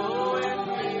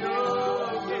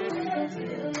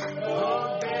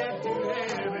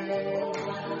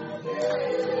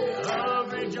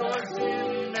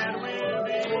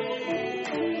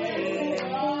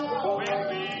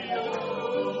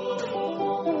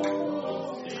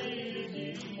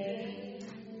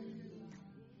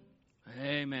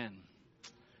Amen.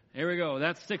 Here we go.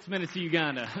 That's 6 minutes to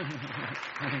Uganda.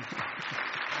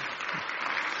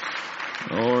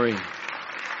 Glory.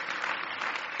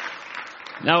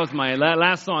 That was my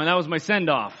last song. That was my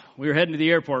send-off. We were heading to the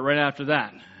airport right after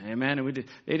that. Amen. And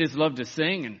they just love to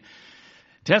sing and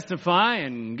testify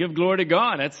and give glory to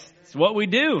God. That's what we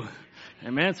do.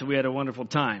 Amen. So we had a wonderful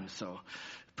time. So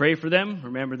pray for them.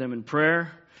 Remember them in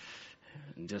prayer.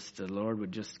 And just the Lord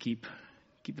would just keep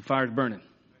the fires burning.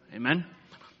 Amen.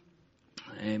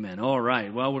 Amen. All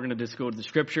right. Well, we're going to just go to the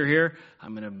scripture here.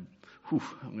 I'm going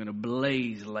to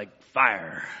blaze like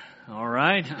fire. All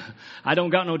right. I don't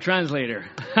got no translator.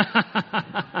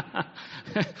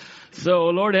 So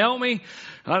Lord help me.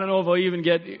 I don't know if I'll even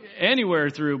get anywhere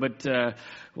through, but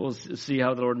we'll see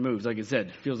how the Lord moves. Like I said,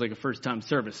 it feels like a first-time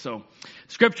service. So,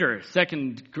 Scripture,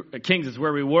 2 Kings is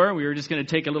where we were. We were just going to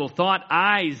take a little thought.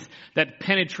 Eyes that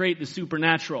penetrate the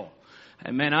supernatural.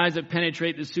 Amen. Eyes that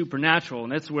penetrate the supernatural.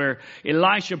 And that's where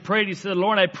Elisha prayed. He said,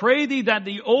 Lord, I pray thee that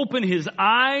thee open his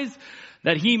eyes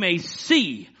that he may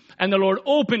see. And the Lord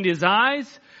opened his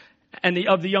eyes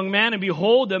of the young man, and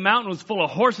behold, the mountain was full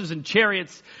of horses and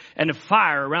chariots and of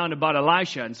fire around about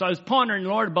Elisha. And so I was pondering,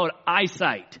 Lord, about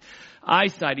eyesight.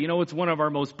 Eyesight, you know, it's one of our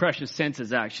most precious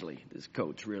senses, actually. This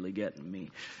coat's really getting me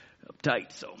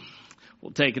uptight, so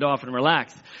we'll take it off and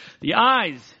relax. The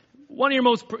eyes, one of your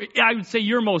most, I would say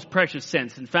your most precious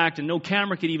sense. In fact, and no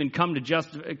camera could even come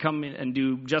and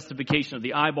do justification of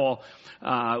the eyeball.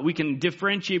 We can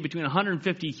differentiate between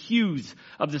 150 hues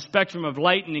of the spectrum of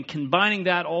light, and in combining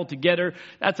that all together,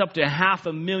 that's up to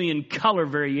 500,000 color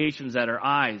variations that our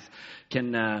eyes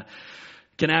can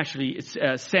actually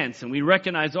sense. And we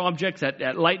recognize objects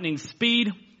at lightning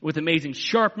speed with amazing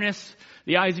sharpness.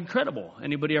 The eye is incredible.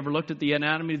 Anybody ever looked at the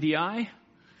anatomy of the eye?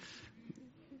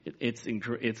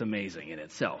 It's amazing in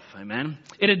itself. Amen.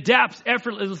 It adapts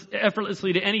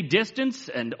effortlessly to any distance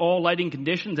and all lighting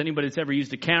conditions. Anybody that's ever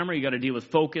used a camera, you got to deal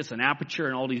with focus and aperture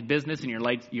and all these business, and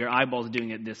your eyeballs doing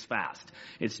it this fast.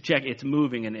 It's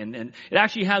moving, and it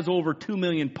actually has over 2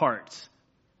 million parts.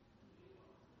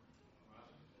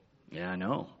 Yeah, I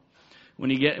know. When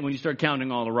you start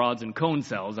counting all the rods and cone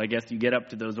cells, I guess you get up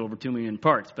to those over 2 million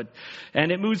parts.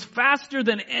 And it moves faster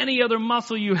than any other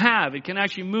muscle you have. It can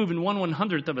actually move in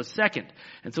 1/100th of a second.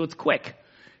 And so it's quick.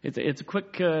 It's a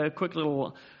quick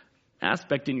little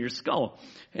aspect in your skull.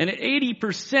 And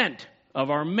 80%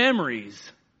 of our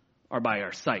memories are by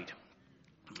our sight.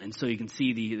 And so you can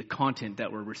see the content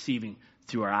that we're receiving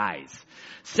through our eyes.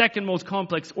 Second most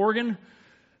complex organ.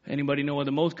 Anybody know what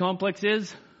the most complex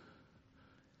is?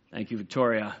 Thank you,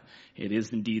 Victoria. It is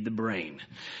indeed the brain.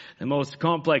 The most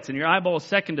complex. And your eyeball is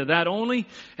second to that only.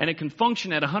 And it can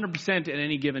function at 100% at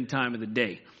any given time of the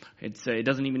day. It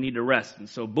doesn't even need to rest. And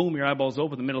so, boom, your eyeball's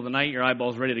open in the middle of the night. Your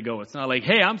eyeball's ready to go. It's not like,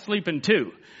 hey, I'm sleeping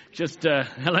too. Just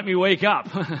let me wake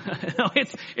up. No,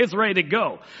 it's ready to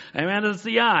go. Amen. It's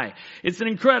the eye. It's an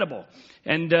incredible.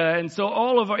 And so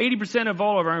 80% of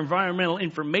all of our environmental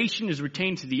information is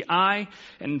retained to the eye.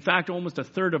 And in fact, almost a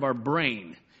third of our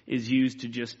brain is used to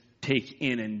just take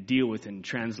in and deal with and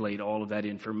translate all of that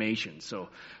information. So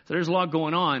there's a lot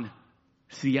going on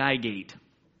through the eye gate.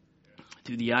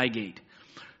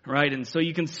 Right? And so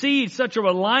you can see such a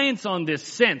reliance on this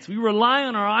sense. We rely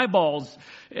on our eyeballs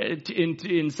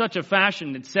in such a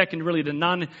fashion that's second really to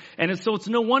none. And so it's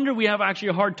no wonder we have actually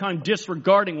a hard time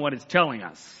disregarding what it's telling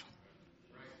us.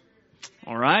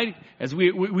 All right? As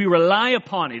we rely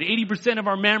upon it. 80% of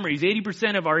our memories,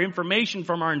 80% of our information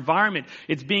from our environment,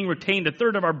 it's being retained. A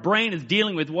third of our brain is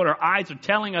dealing with what our eyes are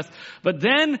telling us. But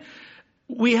then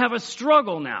we have a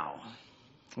struggle now.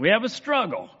 We have a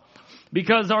struggle.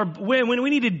 Because when we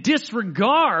need to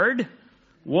disregard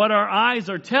what our eyes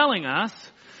are telling us,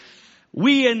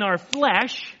 we in our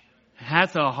flesh,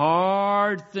 that's a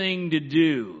hard thing to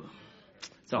do.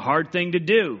 It's a hard thing to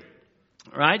do.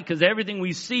 Right? Because everything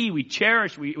we see, we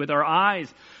cherish with our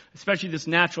eyes, especially this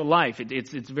natural life.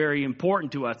 It's very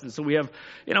important to us. And so we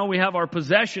have our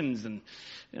possessions and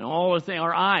all the things,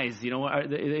 our eyes,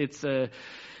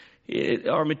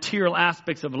 our material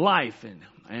aspects of life.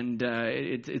 And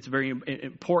it's very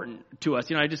important to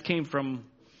us. I just came from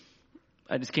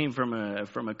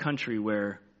a country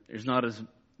where there's not as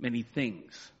many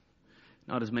things.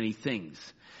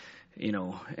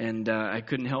 And I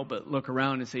couldn't help but look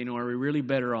around and say, are we really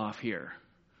better off here?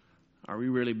 Are we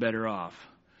really better off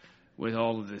with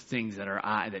all of the things that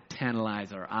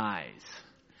tantalize our eyes?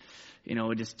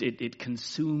 It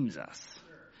consumes us.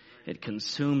 It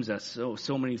consumes us.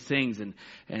 So many things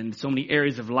and so many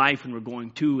areas of life, and we're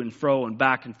going to and fro and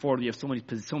back and forth. We have so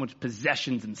much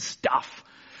possessions and stuff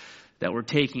that we're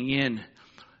taking in.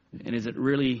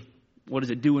 And what is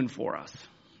it doing for us?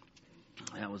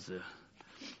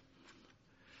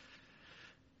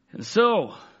 And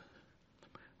so,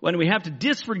 when we have to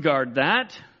disregard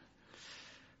that,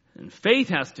 and faith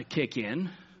has to kick in,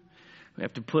 we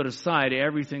have to put aside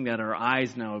everything that our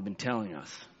eyes now have been telling us.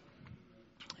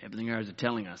 Everything our eyes are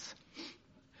telling us.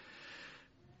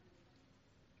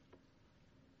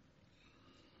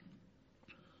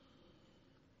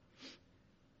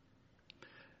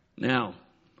 Now,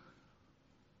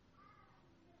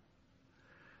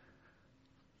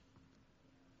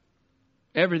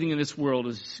 everything in this world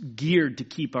is geared to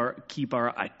keep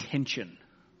our attention,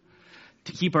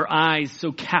 to keep our eyes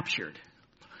so captured,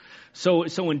 so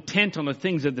intent on the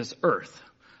things of this earth,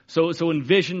 so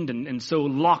envisioned and so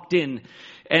locked in.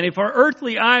 And if our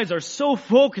earthly eyes are so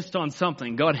focused on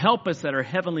something, God help us that our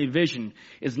heavenly vision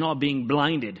is not being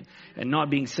blinded and not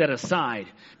being set aside.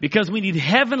 Because we need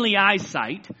heavenly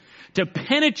eyesight to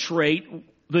penetrate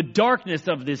the darkness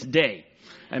of this day.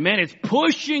 Amen. It's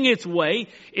pushing its way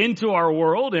into our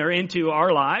world or into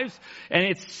our lives, and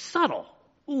it's subtle.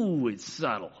 Ooh, it's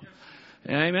subtle.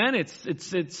 Amen.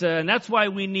 And that's why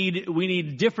we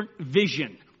need different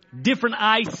vision, different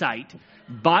eyesight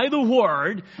by the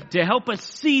Word to help us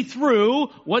see through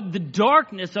what the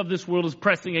darkness of this world is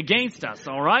pressing against us.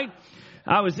 All right.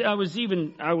 I was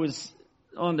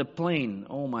on the plane.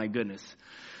 Oh my goodness.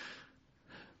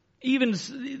 Even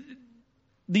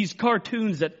these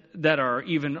cartoons that are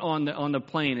even on the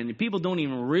plane, and people don't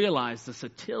even realize the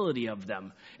subtlety of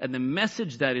them and the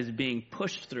message that is being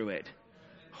pushed through it.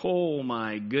 Oh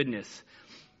my goodness.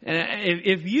 And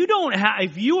if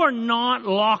you are not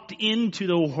locked into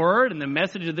the Word and the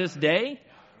message of this day,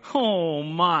 oh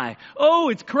my. Oh,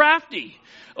 it's crafty.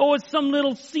 Oh, it's some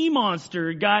little sea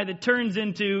monster guy that turns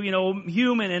into,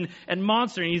 human and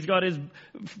monster, and he's got his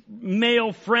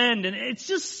male friend, and it's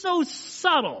just so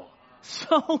subtle.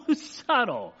 So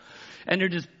subtle. And they're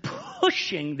just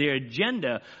pushing their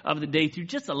agenda of the day through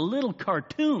just a little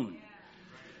cartoon.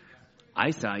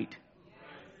 Eyesight.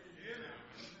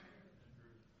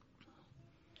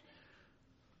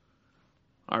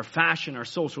 Our fashion, our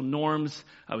social norms.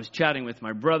 I was chatting with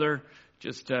my brother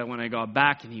just when I got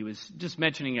back, and he was just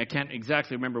mentioning, I can't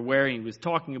exactly remember where, he was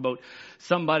talking about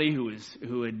somebody who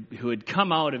had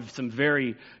come out of some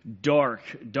very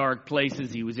dark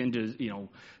places. He was into,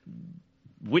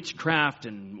 witchcraft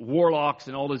and warlocks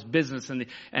and all this business, and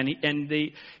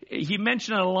he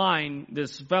mentioned a line,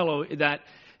 this fellow, that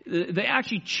they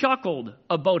actually chuckled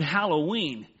about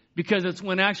Halloween because it's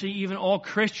when actually even all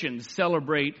Christians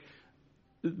celebrate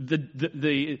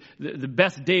the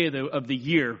best day of the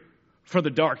year for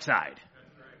the dark side.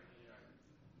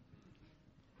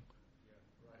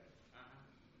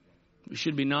 We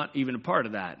should be not even a part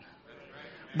of that.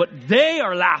 But they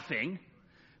are laughing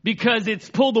because it's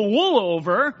pulled the wool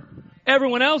over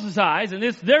everyone else's eyes, and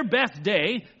it's their best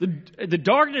day. The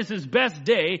darkness is best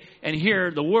day, and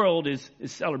here the world is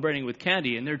celebrating with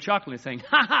candy, and they're chuckling, saying,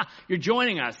 "Ha ha, you're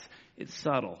joining us." It's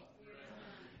subtle.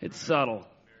 It's subtle.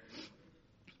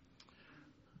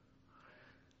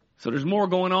 So there's more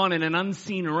going on in an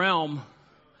unseen realm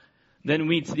than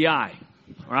meets the eye.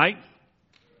 All right?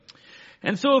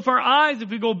 And so if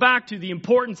we go back to the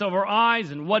importance of our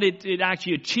eyes and what it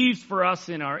actually achieves for us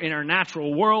in our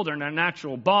natural world, or in our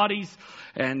natural bodies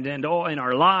and all in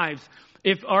our lives,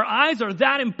 if our eyes are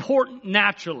that important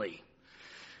naturally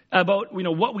about,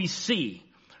 what we see,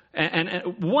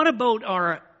 and what about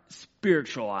our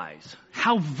spiritual eyes?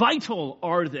 How vital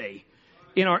are they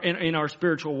in our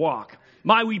spiritual walk?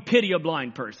 We pity a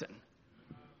blind person.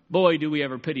 Boy, do we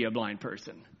ever pity a blind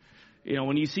person.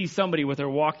 When you see somebody with their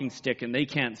walking stick and they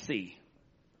can't see,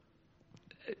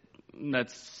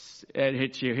 it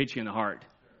hits you in the heart.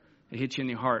 It hits you in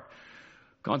the heart.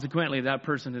 Consequently, that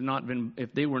person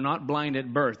if they were not blind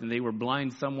at birth and they were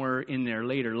blind somewhere in their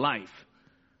later life,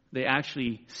 they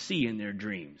actually see in their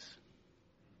dreams.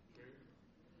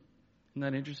 Isn't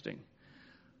that interesting?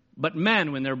 But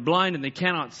men, when they're blind and they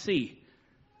cannot see,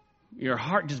 your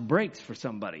heart just breaks for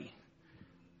somebody.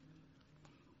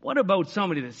 What about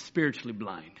somebody that's spiritually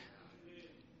blind?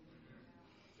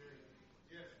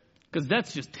 Because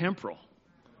that's just temporal,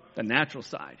 the natural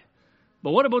side.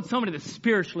 But what about somebody that's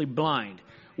spiritually blind?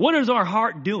 What is our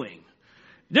heart doing?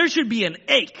 There should be an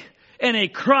ache and a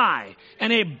cry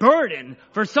and a burden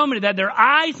for somebody that their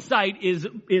eyesight is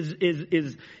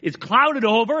clouded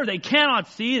over. They cannot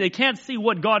see. They can't see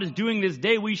what God is doing this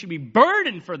day. We should be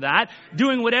burdened for that,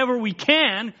 doing whatever we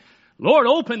can. Lord,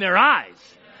 open their eyes.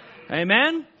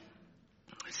 Amen.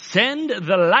 Send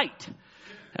the light.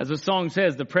 As the song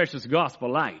says, the precious gospel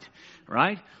light.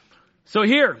 Right? So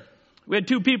here, we had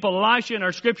two people, Elisha in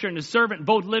our scripture and his servant,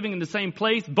 both living in the same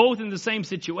place, both in the same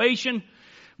situation.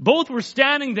 Both were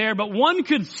standing there, but one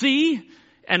could see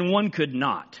and one could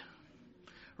not.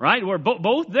 Right? We're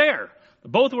both there.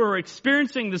 Both were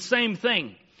experiencing the same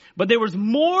thing. But there was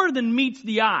more than meets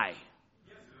the eye.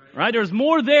 Right? There was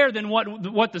more there than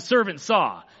what the servant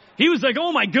saw. He was like,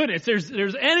 oh my goodness,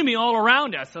 there's enemy all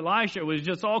around us. Elisha was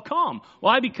just all calm.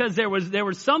 Why? Because there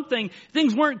was something,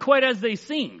 things weren't quite as they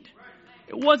seemed.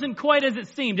 It wasn't quite as it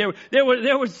seemed.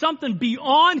 There was something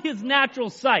beyond his natural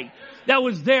sight that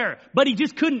was there, but he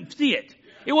just couldn't see it.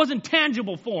 It wasn't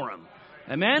tangible for him.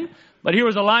 Amen? But here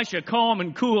was Elisha, calm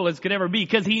and cool as could ever be,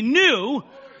 because he knew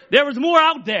there was more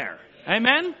out there.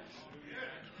 Amen?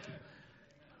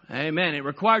 Amen. It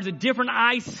requires a different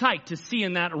eyesight to see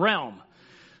in that realm.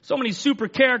 So many super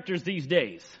characters these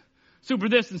days. Super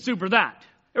this and super that.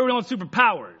 Everyone wants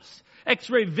superpowers.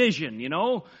 X-ray vision, you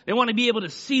know. They want to be able to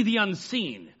see the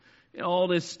unseen. You know, all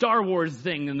this Star Wars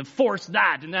thing and the Force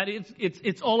that and that.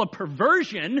 It's all a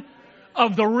perversion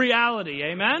of the reality.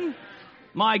 Amen?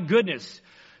 My goodness.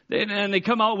 And they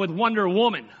come out with Wonder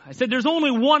Woman. I said, there's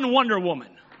only one Wonder Woman.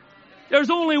 There's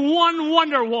only one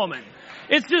Wonder Woman.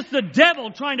 It's just the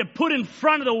devil trying to put in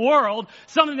front of the world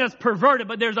something that's perverted.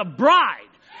 But there's a bride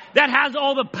that has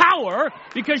all the power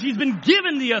because she's been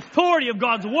given the authority of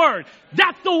God's word.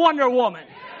 That's the Wonder Woman.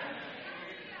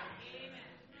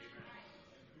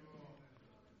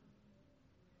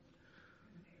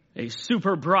 A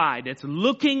super bride that's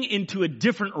looking into a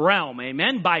different realm.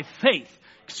 Amen. By faith.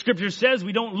 Scripture says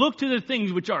we don't look to the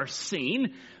things which are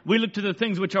seen. We look to the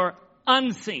things which are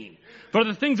unseen. For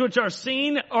the things which are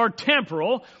seen are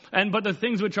temporal, but the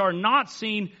things which are not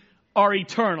seen are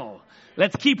eternal.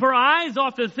 Let's keep our eyes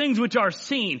off the things which are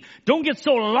seen. Don't get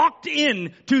so locked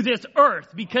in to this earth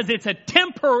because it's a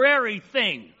temporary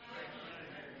thing.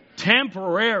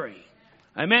 Temporary.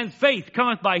 Amen. Faith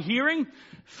cometh by hearing.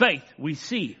 Faith we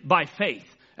see by faith.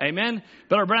 Amen.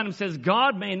 Brother Branham says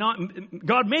God may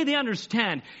they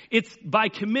understand it's by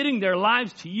committing their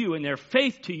lives to you and their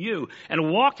faith to you and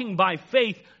walking by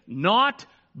faith, not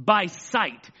by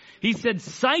sight. He said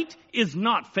sight is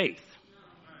not faith.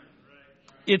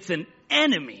 It's an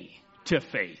enemy to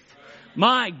faith.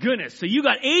 My goodness. So you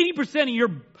got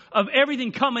 80% of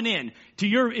everything coming into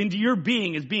your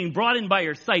being is being brought in by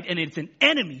your sight, and it's an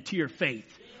enemy to your faith.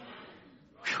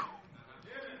 Whew.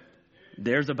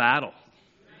 There's a battle.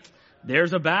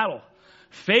 There's a battle.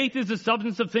 Faith is the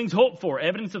substance of things hoped for,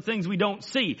 evidence of things we don't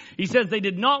see. He says they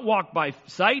did not walk by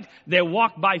sight, they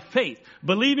walked by faith,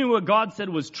 believing what God said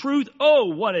was truth.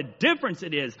 Oh, what a difference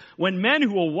it is when men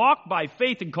who will walk by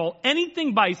faith and call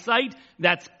anything by sight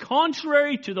that's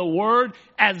contrary to the word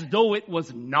as though it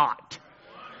was not.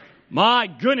 My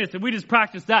goodness, if we just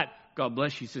practice that, God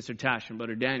bless you, Sister Tash and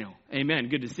Brother Daniel. Amen.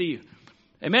 Good to see you.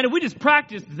 Amen. If we just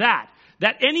practice that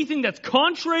anything that's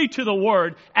contrary to the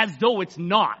word as though it's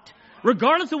not.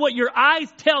 Regardless of what your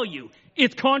eyes tell you,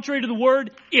 it's contrary to the word,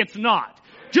 it's not.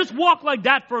 Just walk like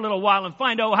that for a little while and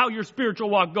find out how your spiritual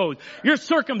walk goes. Your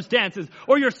circumstances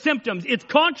or your symptoms. It's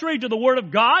contrary to the word of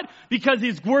God because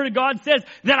his word of God says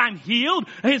that I'm healed.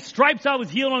 His stripes I was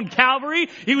healed on Calvary.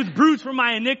 He was bruised for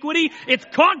my iniquity. It's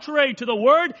contrary to the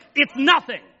word. It's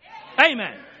nothing.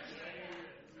 Amen.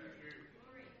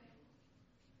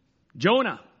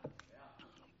 Jonah.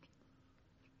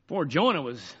 Poor Jonah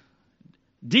was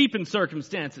deep in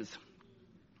circumstances.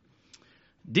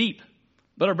 Deep.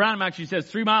 Brother Branham actually says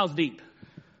 3 miles deep.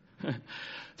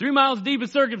 3 miles deep in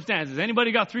circumstances.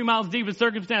 Anybody got 3 miles deep in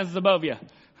circumstances above you?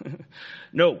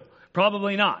 No,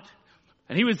 probably not.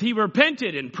 And he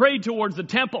repented and prayed towards the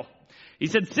temple. He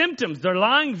said symptoms, they're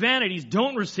lying vanities.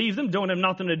 Don't receive them. Don't have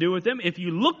nothing to do with them. If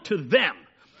you look to them,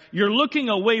 you're looking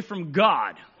away from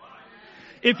God.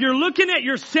 If you're looking at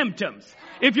your symptoms,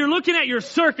 if you're looking at your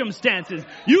circumstances,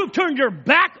 you have turned your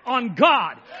back on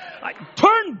God.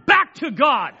 Turn back to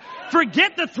God.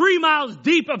 Forget the 3 miles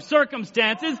deep of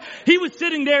circumstances. He was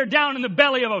sitting there down in the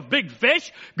belly of a big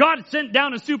fish. God sent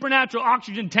down a supernatural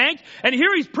oxygen tank. And here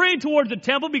he's praying towards the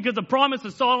temple because the promise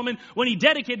of Solomon when he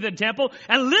dedicated the temple.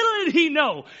 And little did he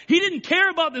know, he didn't care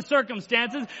about the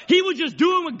circumstances. He was just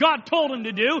doing what God told him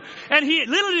to do. And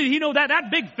little did he know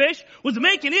that big fish was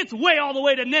making its way all the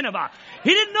way to Nineveh. He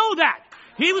didn't know that.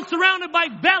 He was surrounded by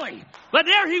belly. But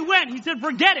there he went. He said,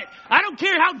 forget it. I don't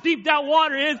care how deep that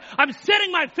water is. I'm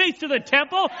setting my face to the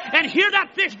temple, and here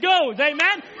that fish goes.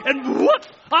 Amen? And whoop,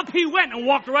 up he went and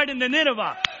walked right into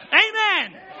Nineveh.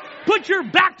 Amen. Put your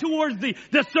back towards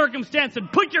the circumstance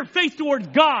and put your face towards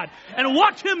God and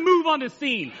watch him move on the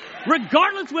scene.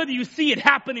 Regardless whether you see it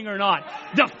happening or not,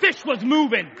 the fish was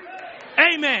moving.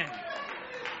 Amen.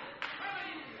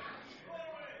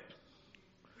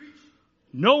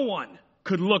 No one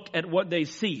could look at what they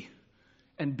see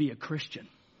and be a Christian.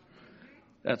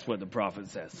 That's what the prophet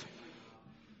says.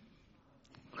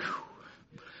 Whew.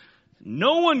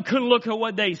 No one can look at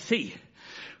what they see,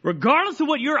 regardless of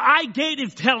what your eye gate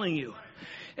is telling you.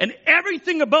 And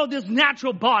everything about this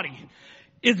natural body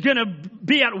is going to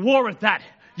be at war with that.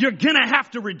 You're going to have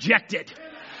to reject it.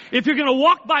 If you're going to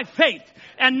walk by faith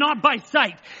and not by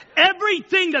sight,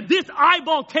 everything that this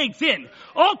eyeball takes in,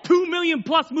 all 2 million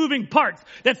plus moving parts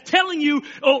that's telling you,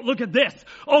 oh, look at this.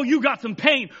 Oh, you got some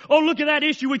pain. Oh, look at that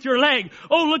issue with your leg.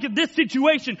 Oh, look at this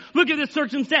situation. Look at this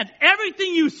circumstance.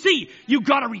 Everything you see, you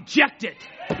got to reject it.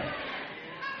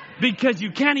 Because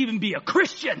you can't even be a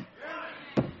Christian.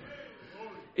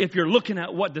 if you're looking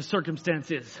at what the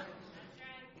circumstance is.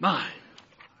 My.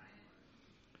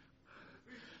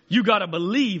 You got to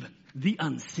believe the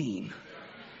unseen.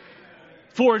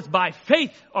 For it's by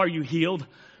faith are you healed,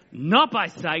 not by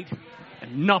sight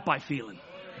and not by feeling.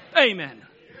 Amen.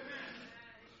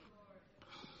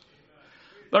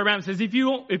 Brother Branham says, if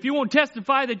you won't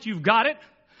testify that you've got it,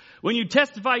 when you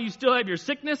testify you still have your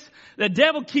sickness, the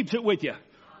devil keeps it with you.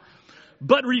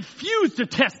 But refuse to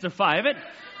testify of it,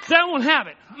 so I won't have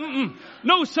it.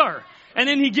 No, sir. And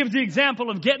then he gives the example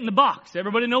of getting the box.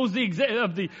 Everybody knows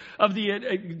the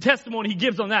testimony he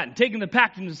gives on that, and taking the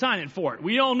package and signing for it.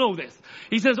 We all know this.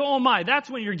 He says, oh my, that's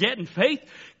when you're getting faith.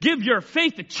 Give your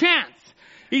faith a chance.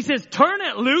 He says, turn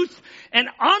it loose and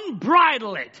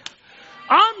unbridle it.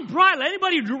 Unbridle.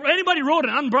 Anybody rode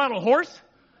an unbridled horse?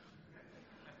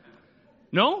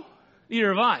 No?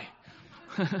 Neither have I.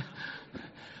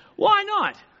 Why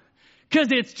not? Because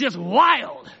it's just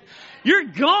wild. You're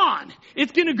gone.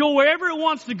 It's going to go wherever it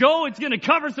wants to go. It's going to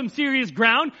cover some serious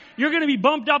ground. You're going to be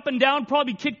bumped up and down,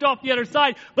 probably kicked off the other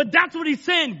side. But that's what he's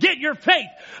saying. Get your faith.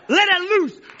 Let it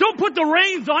loose. Don't put the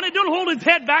reins on it. Don't hold his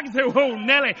head back and say, whoa,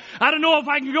 Nelly, I don't know if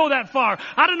I can go that far.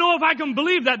 I don't know if I can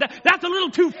believe that. That's a little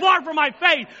too far for my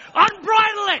faith.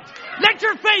 Unbridle it. Let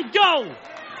your faith go.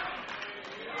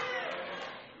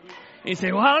 And you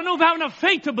say, well, I don't know if I have enough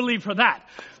faith to believe for that.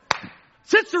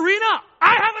 Sister Rena,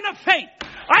 I have enough faith.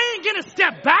 I ain't going to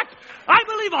step back. I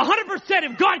believe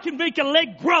 100% if God can make a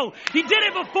leg grow. He did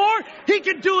it before. He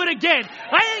can do it again.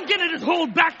 I ain't going to just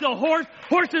hold back the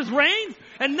horse's reins,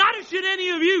 and neither should any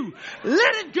of you.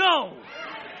 Let it go.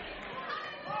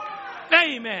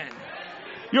 Amen.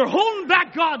 You're holding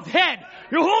back God's head.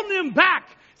 You're holding him back,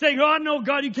 saying, oh, no,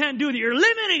 God, you can't do it. You're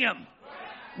limiting him.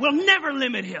 We'll never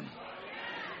limit him.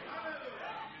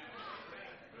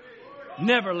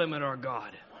 Never limit our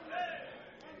God.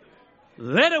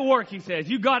 Let it work, he says.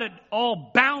 You got it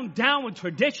all bound down with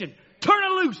tradition. Turn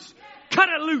it loose. Cut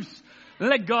it loose.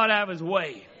 Let God have his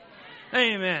way.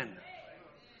 Amen.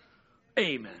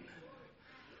 Amen.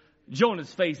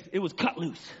 Jonah's face, it was cut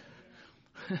loose.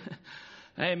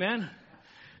 Amen. And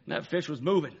that fish was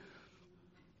moving.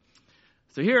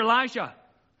 So here Elisha.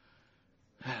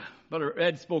 Brother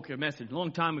Ed spoke a message a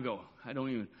long time ago. I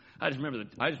just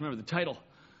remember the title.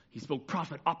 He spoke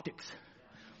prophet optics.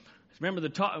 Remember the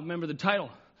title?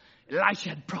 Elisha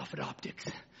had prophet optics.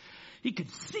 He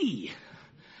could see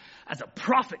as a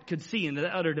prophet could see into the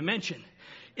other dimension,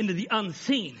 into the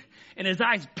unseen. And his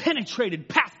eyes penetrated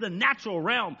past the natural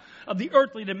realm of the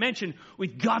earthly dimension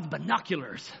with God's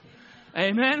binoculars.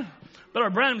 Amen. But our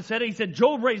Branham said, he said,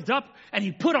 Job raised up and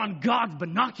he put on God's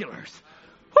binoculars.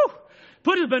 Whew.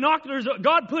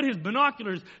 God put his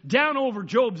binoculars down over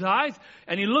Job's eyes,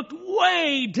 and he looked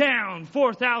way down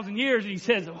 4,000 years, and he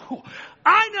says, oh,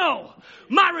 I know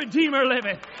my Redeemer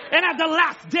liveth, and at the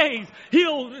last days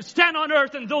he'll stand on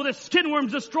earth, and though the skin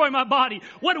worms destroy my body.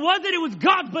 What was it? It was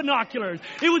God's binoculars.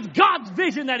 It was God's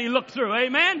vision that he looked through.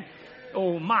 Amen?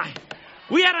 Oh my.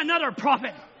 We had another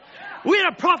prophet. We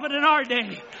had a prophet in our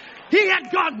day. He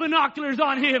had God's binoculars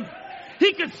on him.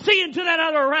 He could see into that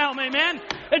other realm, amen?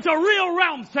 It's a real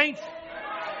realm, saints.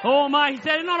 Oh my, he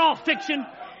said, it's not all fiction.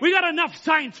 We got enough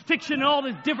science fiction and all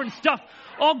this different stuff,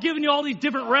 all giving you all these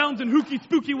different realms and hooky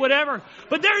spooky whatever.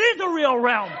 But there is a real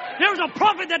realm. There's a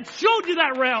prophet that showed you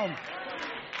that realm.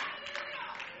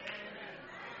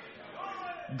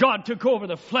 God took over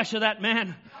the flesh of that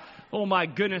man. Oh my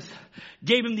goodness.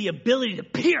 Gave him the ability to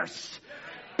pierce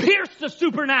the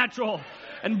supernatural.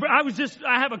 And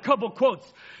I have a couple quotes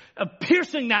of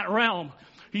piercing that realm.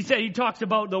 He talks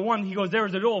about the one, he goes, there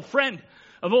was an old friend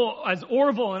as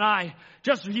Orville and I,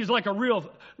 he's like a real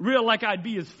like I'd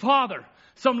be his father.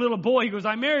 Some little boy, he goes,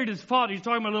 I married his father. He's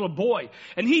talking about a little boy.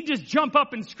 And he'd just jump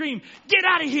up and scream, get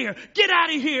out of here, get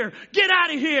out of here, get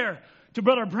out of here, to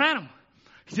Brother Branham.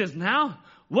 He says, now,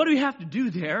 what we have to do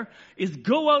there is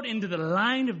go out into the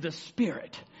line of the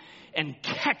Spirit and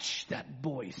catch that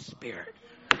boy's spirit.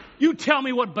 You tell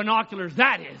me what binoculars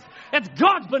that is. That's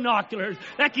God's binoculars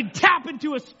that can tap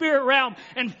into a spirit realm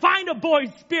and find a boy's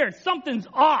spirit. Something's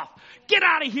off. Get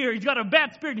out of here. He's got a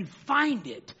bad spirit. And find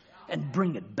it and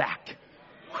bring it back.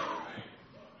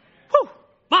 Whew.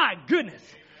 My goodness.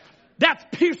 That's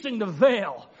piercing the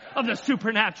veil of the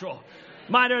supernatural.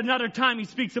 Another time he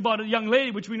speaks about a young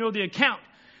lady, which we know the account.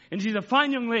 And she's a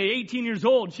fine young lady, 18 years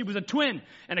old. She was a twin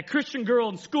and a Christian girl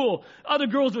in school. Other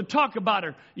girls would talk about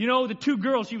her. You know, the two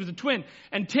girls, she was a twin.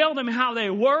 And tell them how they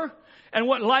were and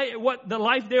what the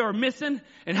life they were missing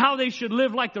and how they should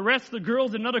live like the rest of the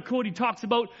girls. Another quote, he talks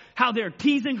about how they're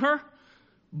teasing her,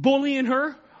 bullying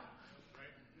her.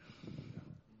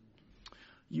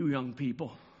 You young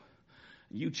people,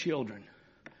 you children,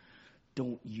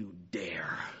 Don't you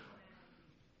dare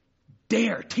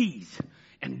tease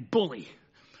and bully.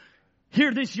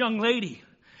 Here, this young lady,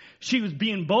 she was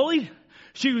being bullied.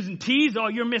 She was in tease. Oh,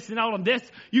 you're missing out on this.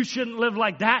 You shouldn't live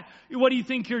like that. What do you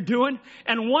think you're doing?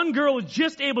 And one girl was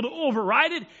just able to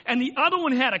override it, and the other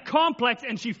one had a complex,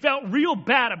 and she felt real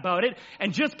bad about it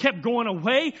and just kept going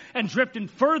away and drifting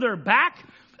further back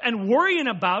and worrying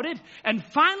about it. And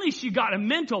finally, she got a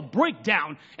mental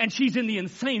breakdown, and she's in the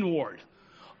insane ward.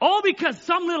 All because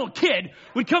some little kid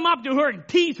would come up to her and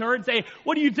tease her and say,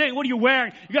 what do you think? What are you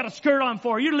wearing? You got a skirt on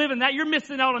for. You're living that. You're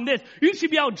missing out on this. You should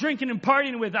be out drinking and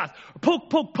partying with us. Poke,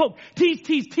 poke, poke. Tease,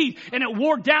 tease, tease. And it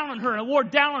wore down on her. And it wore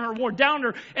down on her. Wore down on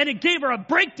her. And it gave her a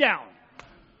breakdown.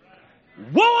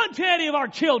 Woe unto any of our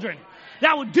children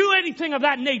that would do anything of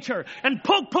that nature. And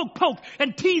poke, poke, poke.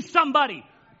 And tease somebody.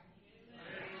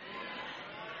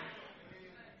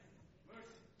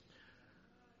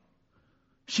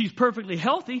 She's perfectly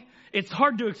healthy. It's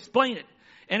hard to explain it.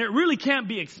 And it really can't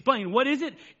be explained. What is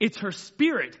it? It's her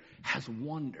spirit has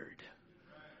wandered.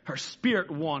 Her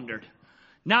spirit wandered.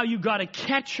 Now you got to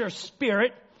catch her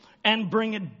spirit and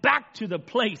bring it back to the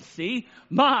place. See?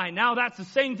 Now that's the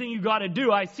same thing you got to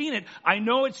do. I've seen it. I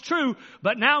know it's true.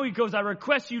 But now he goes, I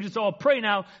request you to all pray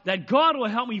now that God will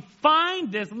help me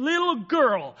find this little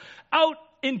girl out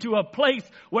into a place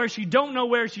where she don't know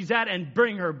where she's at and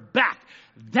bring her back.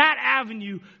 That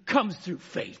avenue comes through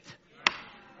faith.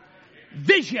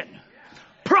 Vision.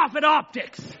 Prophet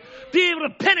optics. Be able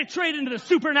to penetrate into the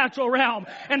supernatural realm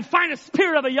and find a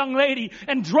spirit of a young lady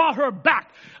and draw her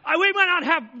back. We might not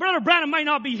have, Brother Branham might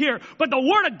not be here, but the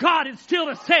Word of God is still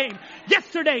the same.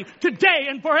 Yesterday, today,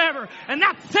 and forever. And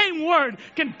that same Word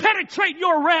can penetrate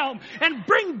your realm and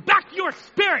bring back your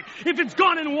spirit if it's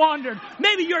gone and wandered.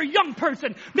 Maybe you're a young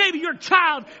person. Maybe your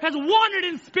child has wandered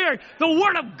in spirit. The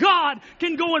Word of God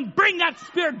can go and bring that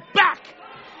spirit back.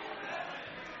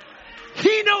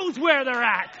 He knows where they're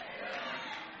at.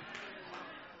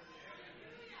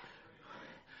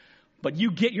 But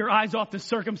you get your eyes off the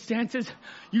circumstances.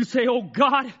 You say, oh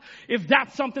God, if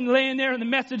that's something laying there in the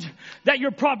message that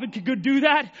your prophet could do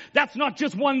that, that's not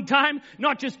just one time,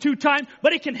 not just 2 times,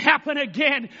 but it can happen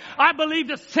again. I believe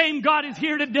the same God is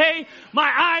here today.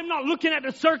 I'm not looking at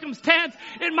the circumstance.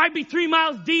 It might be 3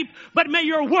 miles deep, but may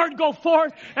your word go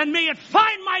forth and may it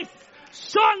find my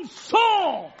son's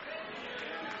soul.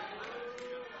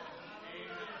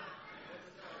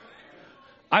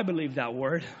 I believe that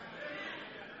word.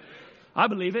 I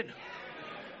believe it.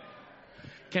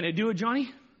 Can it do it,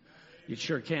 Johnny? It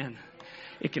sure can.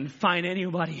 It can find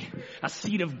anybody a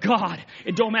seed of God.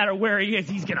 It don't matter where he is.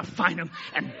 He's going to find him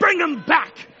and bring him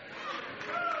back.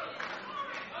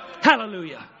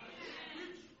 Hallelujah.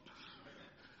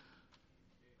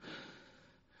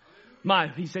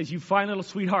 He says, you fine little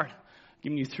sweetheart.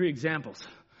 Giving you 3 examples.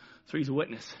 3's a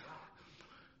witness.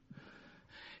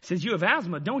 He says, you have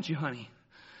asthma, don't you, honey?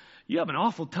 You have an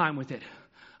awful time with it.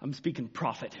 I'm speaking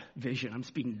prophet vision. I'm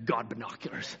speaking God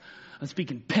binoculars. I'm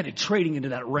speaking penetrating into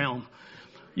that realm.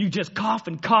 You just cough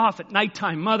and cough at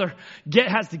nighttime. Mother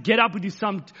has to get up with you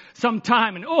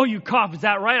sometime. And oh, you cough. Is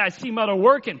that right? I see Mother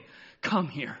working. Come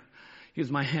here.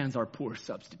 Because my hands are poor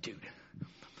substitute.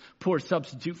 Poor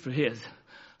substitute for his.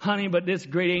 Honey, but this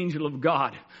great angel of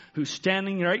God who's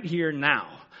standing right here now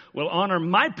will honor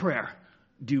my prayer.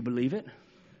 Do you believe it?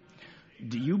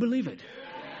 Do you believe it?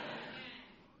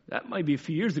 That might be a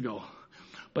few years ago.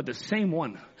 But the same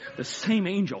one, the same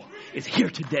angel is here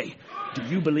today. Do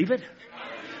you believe it?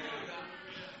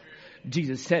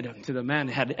 Jesus said to the man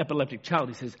who had an epileptic child,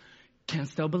 he says,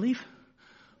 canst thou believe?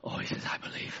 Oh, he says, I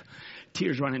believe.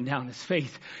 Tears running down his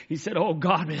face. He said, oh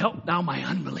God, help thou my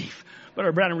unbelief. But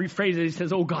our brother rephrased it. He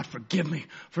says, oh God, forgive me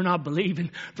for not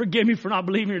believing. Forgive me for not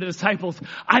believing your disciples.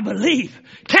 I believe.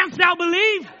 Canst thou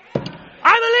believe?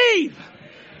 I believe.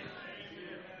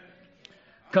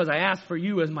 Because I asked for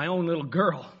you as my own little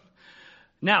girl.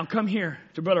 Now come here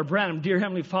to Brother Branham. Dear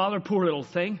Heavenly Father, poor little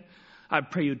thing. I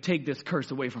pray you take this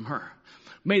curse away from her.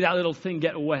 May that little thing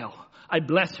get well. I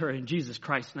bless her in Jesus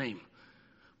Christ's name.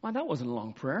 Well, that wasn't a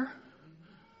long prayer.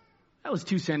 That was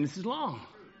 2 sentences long.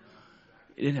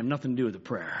 It didn't have nothing to do with the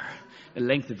prayer. The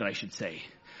length of it, I should say.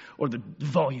 Or the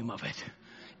volume of it.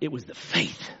 It was the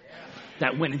faith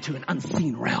that went into an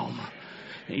unseen realm.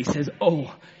 And he says,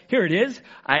 oh, here it is.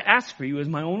 I ask for you as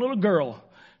my own little girl.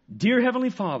 Dear Heavenly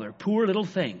Father, poor little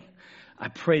thing. I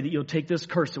pray that you'll take this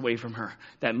curse away from her.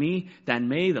 That may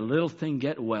the little thing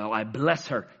get well. I bless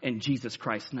her in Jesus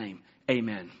Christ's name.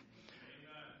 Amen.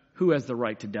 Who has the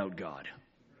right to doubt God?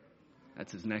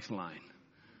 That's his next line.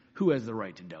 Who has the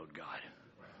right to doubt God?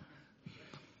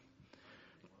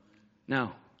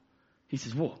 Now, he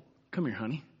says, whoa, come here,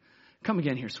 honey. come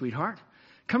again here, sweetheart.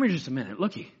 Come here just a minute.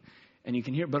 Looky. And you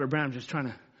can hear Brother Branham just trying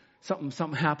to,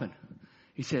 something happen.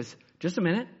 He says, just a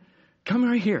minute. Come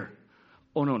right here.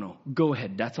 Oh, no. Go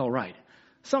ahead. That's all right.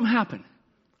 Something happened.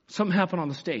 Something happened on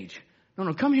the stage.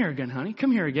 No, come here again, honey.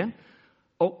 Come here again.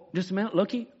 Oh, just a minute.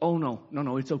 Looky. Oh,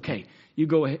 no, it's okay. You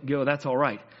go ahead. Go. That's all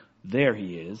right. There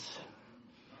he is.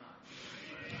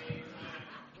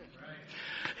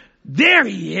 There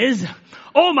he is.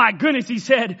 Oh my goodness, he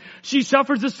said, she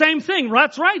suffers the same thing.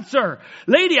 That's right, sir.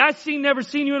 Lady, never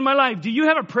seen you in my life. Do you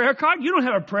have a prayer card? You don't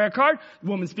have a prayer card. The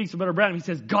woman speaks to Brother Branham. He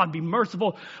says, God be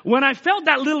merciful. When I felt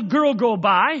that little girl go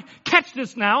by, catch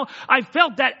this now, I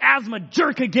felt that asthma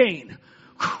jerk again.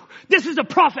 This is a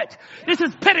prophet. This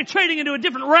is penetrating into a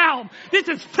different realm. This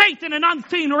is faith in an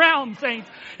unseen realm, saints.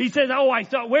 He says, I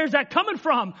thought, where's that coming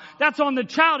from? That's on the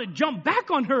child. It jumped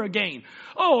back on her again.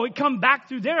 Oh, it come back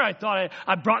through there. I thought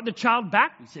I brought the child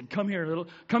back. He said, come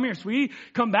here, sweetie.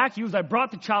 Come back. I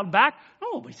brought the child back.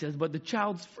 No, he says, but the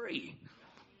child's free.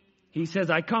 He says,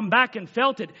 I come back and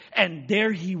felt it, and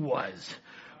there he was.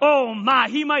 Oh my,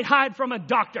 he might hide from a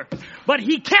doctor, but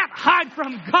he can't hide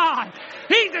from God.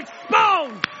 He's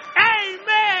exposed.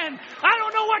 Amen. I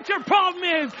don't know what your problem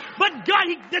is, but God,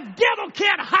 the devil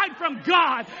can't hide from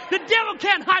God. The devil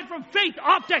can't hide from faith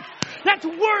optics. That's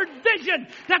word vision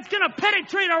that's going to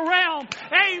penetrate a realm.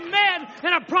 Amen.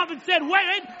 And a prophet said,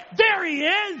 wait, there he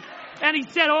is. And he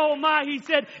said, oh my, he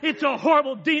said, it's a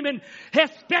horrible demon.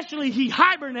 Especially he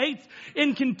hibernates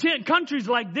in countries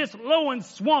like this, low and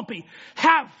swampy.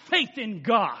 Have faith in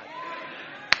God.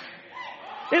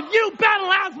 If you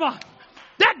battle asthma,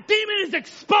 that demon is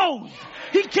exposed.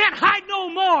 He can't hide no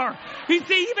more. He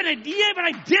even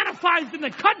identifies in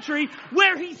the country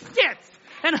where he sits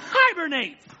and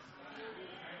hibernates.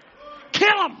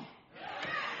 Kill him.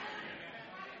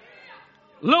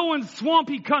 Low and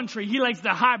swampy country, he likes to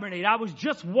hibernate. I was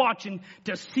just watching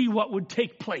to see what would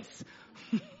take place.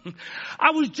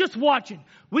 I was just watching.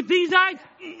 With these eyes,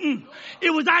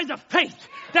 it was eyes of faith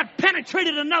that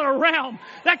penetrated another realm,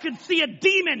 that could see a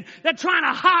demon that's trying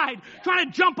to hide, trying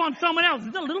to jump on someone else. Is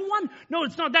it a little one? No,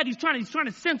 it's not that. He's trying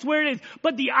to sense where it is.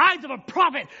 But the eyes of a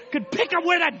prophet could pick up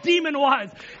where that demon was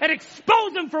and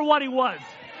expose him for what he was.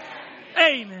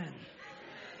 Amen.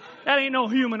 That ain't no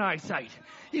human eyesight.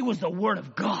 It was the Word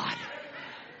of God.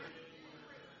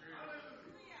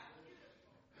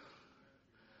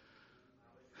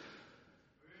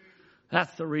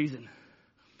 That's the reason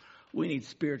we need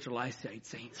spiritual eyesight,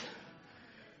 saints.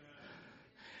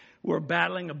 We're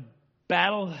battling a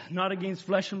battle not against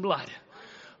flesh and blood,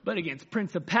 but against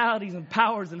principalities and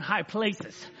powers in high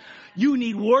places. You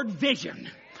need word vision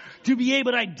to be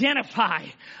able to identify,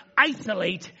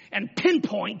 isolate, and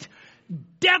pinpoint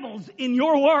devils in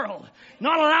your world,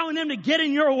 not allowing them to get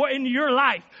into your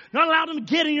life, not allowing them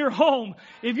to get in your home.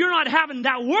 If you're not having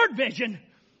that word vision,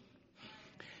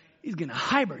 he's going to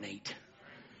hibernate.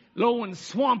 Low and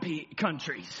swampy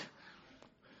countries.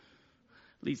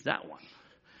 At least that one.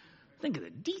 Think of the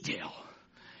detail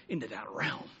into that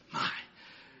realm. My.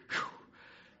 Whew.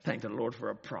 Thank the Lord for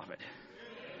a prophet.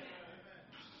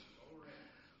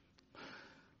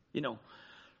 You know,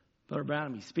 Brother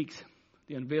Branham, he speaks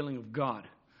the unveiling of God.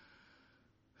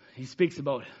 He speaks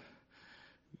about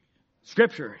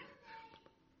Scripture.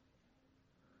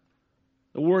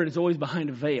 The Word is always behind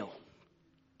a veil.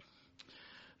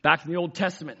 Back in the Old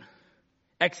Testament,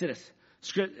 Exodus,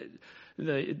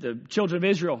 the children of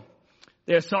Israel,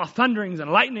 they saw thunderings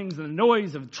and lightnings and the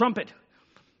noise of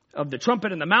the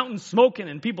trumpet in the mountains smoking,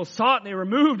 and people saw it and they were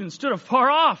moved and stood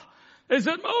afar off. They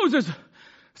said, Moses,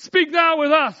 speak thou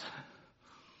with us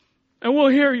and we'll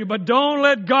hear you, but don't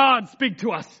let God speak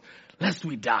to us lest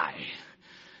we die.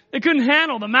 They couldn't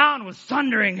handle the mountain was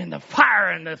thundering and the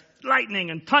fire and the lightning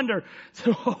and thunder.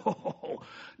 So,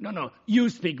 no, you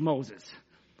speak, Moses.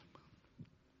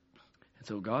 And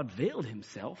so God veiled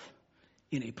himself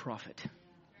in a prophet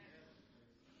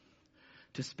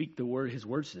to speak his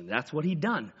words to them. That's what he'd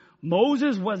done.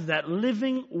 Moses was that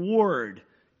living word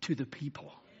to the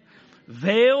people.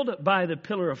 Veiled by the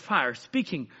pillar of fire,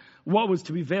 speaking what was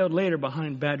to be veiled later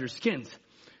behind badger skins.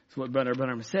 That's what Brother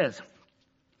Branham says.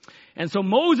 And so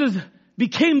Moses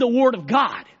became the word of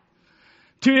God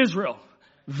to Israel.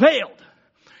 Veiled.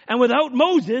 And without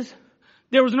Moses,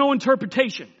 there was no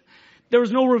interpretation. There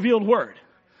was no revealed word.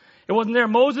 It wasn't there.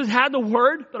 Moses had the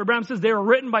word. But Abraham says they were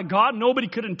written by God. Nobody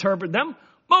could interpret them.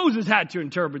 Moses had to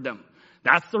interpret them.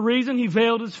 That's the reason he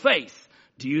veiled his face.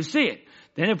 Do you see it?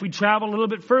 Then if we travel a little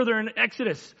bit further in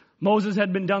Exodus, Moses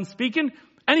had been done speaking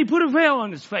and he put a veil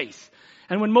on his face.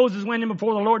 And when Moses went in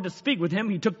before the Lord to speak with him,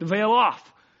 he took the veil off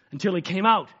until he came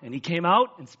out. And he came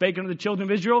out and spake unto the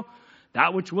children of Israel.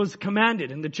 that which was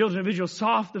commanded. And the children of Israel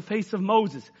saw the face of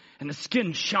Moses, and the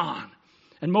skin shone.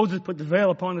 And Moses put the veil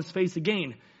upon his face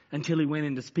again until he went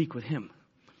in to speak with him.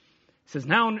 He says,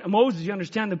 now Moses, you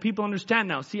understand, the people understand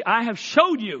now. See, I have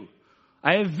showed you.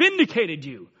 I have vindicated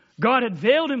you. God had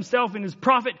veiled himself in his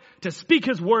prophet to speak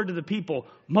his word to the people.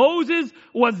 Moses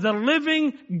was the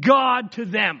living God to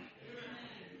them.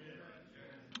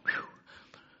 Whew.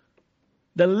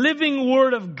 The living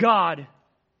word of God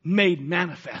made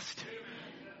manifest.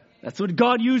 That's what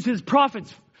God used his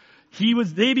prophets.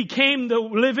 They became the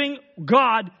living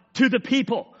God to the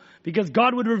people, because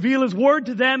God would reveal his word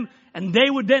to them and they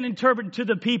would then interpret to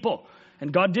the people.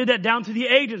 And God did that down to the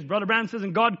ages. Brother Branham says,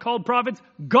 and God called prophets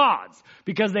gods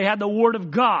because they had the word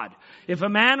of God. If a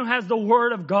man who has the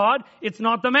word of God, it's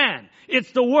not the man.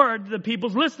 It's the word the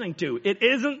people's listening to. It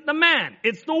isn't the man.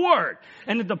 It's the word.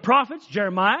 And the prophets,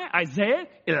 Jeremiah, Isaiah,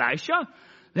 Elisha,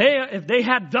 if they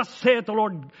had thus saith the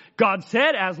Lord God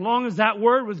said, as long as that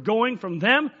word was going from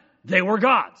them, they were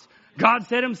gods. God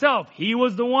said himself, he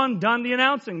was the one done the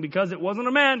announcing because it wasn't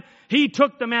a man. He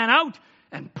took the man out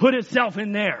and put himself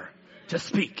in there to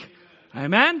speak.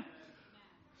 Amen?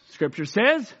 Scripture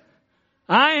says,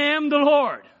 I am the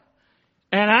Lord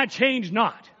and I change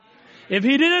not. If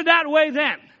he did it that way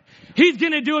then, he's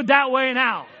going to do it that way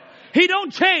now. He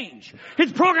don't change.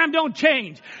 His program don't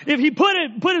change. If he put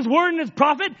his word in his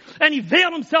prophet and he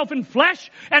veiled himself in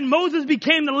flesh and Moses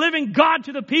became the living God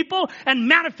to the people and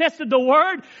manifested the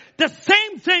word, the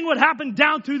same thing would happen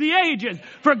down through the ages.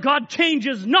 For God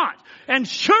changes not. And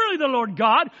surely the Lord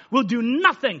God will do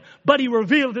nothing but he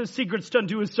revealed his secrets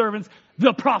unto his servants,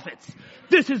 the prophets.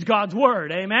 This is God's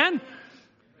word. Amen.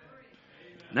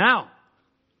 Now,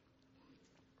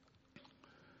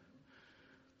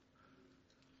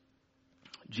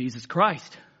 Jesus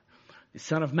Christ, the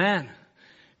Son of Man,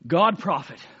 God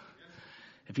prophet.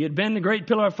 If he had been the great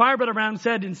pillar of fire, Brother Branham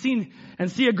said, and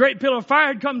see a great pillar of fire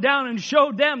had come down and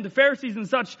showed them, the Pharisees and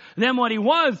such, them what he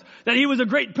was, that he was a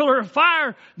great pillar of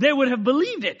fire, they would have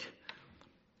believed it.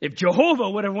 If Jehovah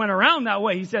would have went around that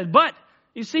way, he said, but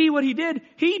you see what he did?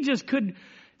 He just could,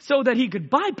 so that he could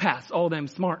bypass all them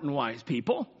smart and wise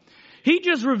people. He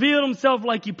just revealed himself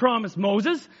like he promised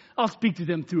Moses. I'll speak to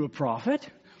them through a prophet.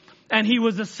 And he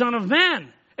was the Son of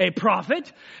Man, a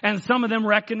prophet, and some of them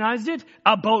recognized it.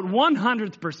 About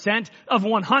 100% of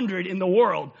 100 in the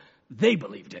world, they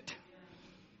believed it.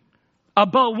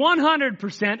 About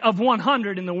 100% of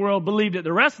 100 in the world believed it.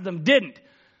 The rest of them didn't.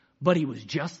 But he was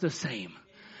just the same.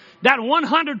 That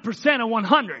 100% of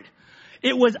 100,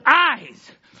 it was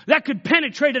eyes that could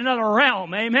penetrate another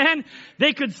realm. Amen?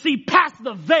 They could see past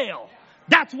the veil.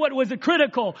 That's what was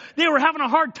critical. They were having a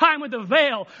hard time with the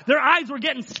veil. Their eyes were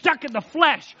getting stuck in the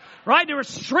flesh, right? They were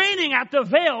straining at the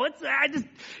veil.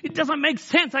 It doesn't make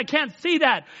sense. I can't see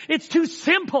that. It's too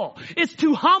simple. It's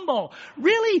too humble.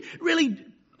 Really,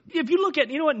 if you look at,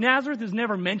 what Nazareth is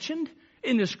never mentioned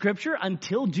in the scripture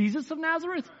until Jesus of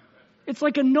Nazareth. It's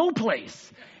like a no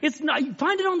place. It's not, you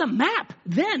find it on the map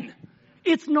then.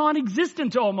 It's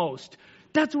non-existent almost.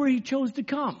 That's where he chose to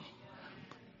come.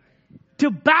 To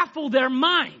baffle their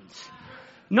minds.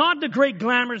 Not the great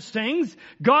glamorous things.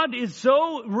 God is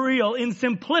so real in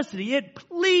simplicity. It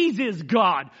pleases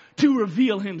God to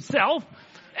reveal himself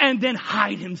and then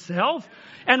hide himself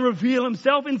and reveal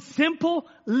himself in simple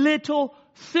little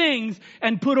things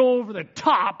and put over the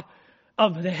top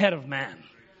of the head of man.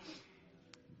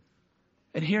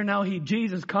 And here now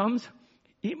Jesus comes.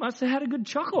 He must have had a good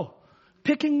chuckle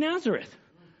picking Nazareth.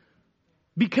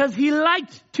 Because he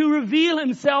liked to reveal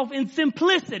himself in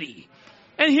simplicity.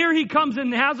 And here he comes in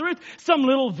Nazareth, some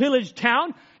little village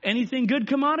town. Anything good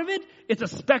come out of it? It's a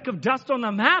speck of dust on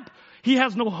the map. He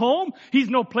has no home. He's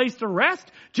no place to rest.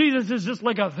 Jesus is just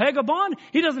like a vagabond.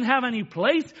 He doesn't have any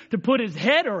place to put his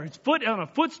head or his foot on a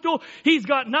footstool. He's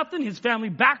got nothing. His family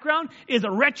background is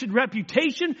a wretched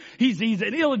reputation. He's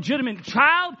an illegitimate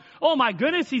child. Oh my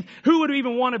goodness. Who would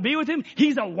even want to be with him?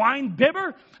 He's a wine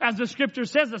bibber. As the scripture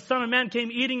says, the Son of Man came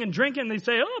eating and drinking. They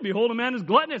say, oh, behold, a man is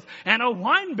gluttonous and a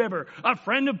wine bibber, a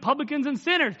friend of publicans and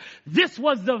sinners. This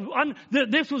was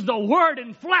the word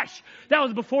in flesh that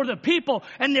was before the people,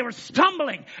 and they were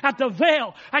stumbling at the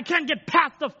veil. I can't get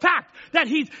past the fact that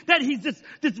he's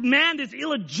this man, this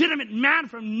illegitimate man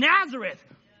from Nazareth.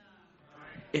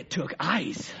 It took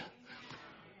eyes,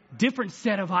 different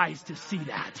set of eyes to see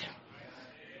that.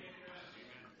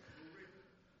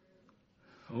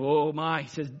 Oh my, he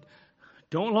says,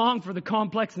 don't long for the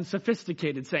complex and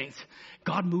sophisticated, saints.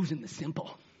 God moves in the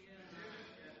simple.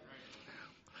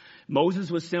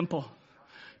 Moses was simple.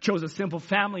 chose a simple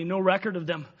family, no record of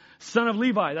them. Son of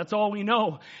Levi, that's all we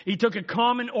know. He took a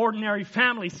common, ordinary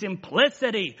family,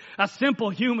 simplicity, a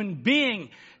simple human being.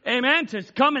 Amen. To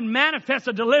come and manifest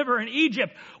a deliverer in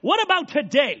Egypt. What about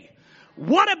today?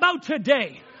 What about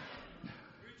today?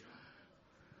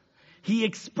 He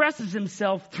expresses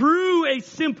himself through a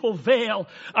simple veil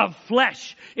of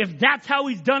flesh. If that's how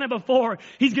he's done it before,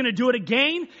 he's going to do it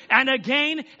again and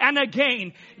again and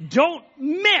again. Don't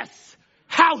miss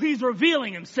how he's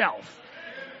revealing himself.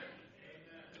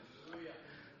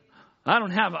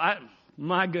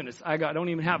 My goodness, I don't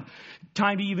even have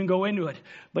time to even go into it.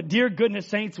 But dear goodness,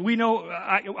 saints, we know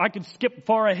I could skip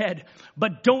far ahead,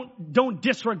 but don't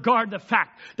disregard the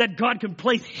fact that God can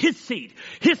place His seed,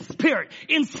 His Spirit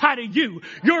inside of you,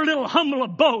 your little humble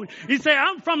abode. You say,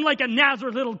 I'm from like a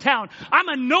Nazareth little town. I'm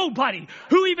a nobody.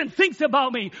 Who even thinks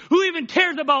about me? Who even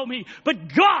cares about me?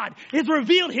 But God has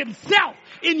revealed Himself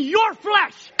in your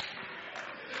flesh.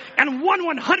 And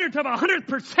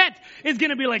 1/100% is going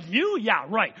to be like, you? Yeah,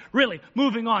 right. Really.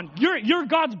 Moving on. You're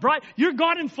God's bride. You're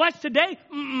God in flesh today?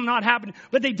 Not happening.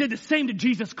 But they did the same to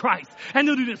Jesus Christ. And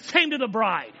they'll do the same to the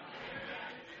bride.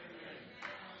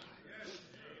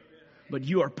 But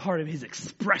you are part of His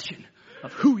expression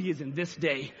of who He is in this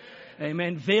day.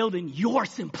 Amen. Veiled in your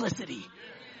simplicity.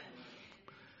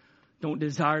 Don't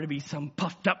desire to be some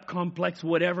puffed up, complex,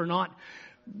 whatever not.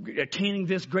 Attaining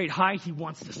this great height, He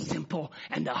wants the simple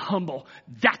and the humble.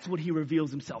 That's what He reveals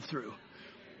Himself through.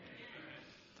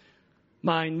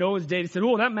 Mine Noah's day said,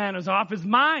 oh, that man is off his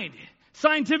mind.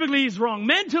 Scientifically, he's wrong.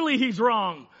 Mentally, he's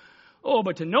wrong. Oh,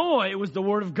 but to Noah, it was the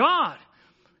word of God.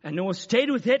 And Noah stayed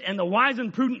with it, and the wise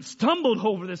and prudent stumbled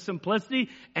over this simplicity,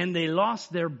 and they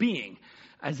lost their being,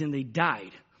 as in they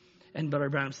died. And Brother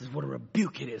Branham says, what a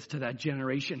rebuke it is to that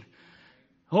generation.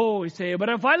 Oh, we say, but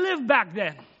if I lived back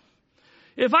then,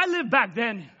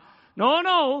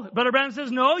 no. Brother Branham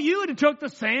says, no, you would have took the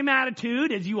same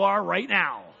attitude as you are right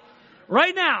now.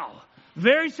 Right now.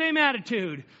 Very same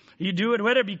attitude. You do it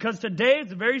with it because today it's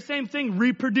the very same thing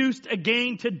reproduced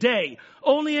again today.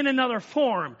 Only in another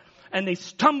form. And they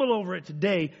stumble over it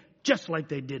today just like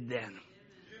they did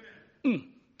then.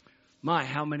 My,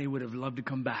 how many would have loved to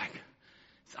come back?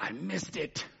 I missed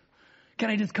it. Can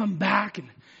I just come back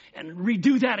and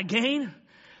redo that again?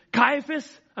 Caiaphas,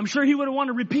 I'm sure he would have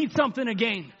wanted to repeat something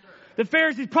again. The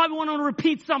Pharisees probably wanted to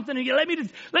repeat something again. Let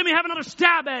me have another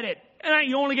stab at it. And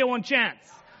you only get one chance.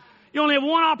 You only have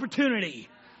one opportunity.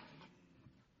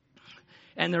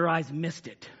 And their eyes missed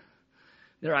it.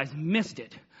 Their eyes missed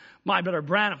it. My Brother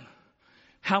Branham,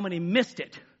 how many missed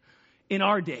it in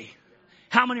our day?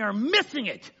 How many are missing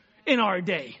it in our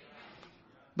day?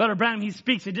 Brother Branham, he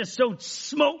speaks, it just so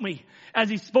smote me as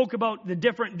he spoke about the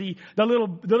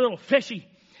little fishy.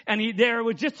 And there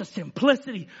was just a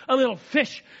simplicity, a little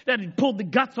fish that had pulled the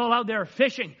guts all out there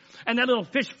fishing. And that little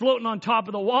fish floating on top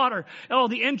of the water. And all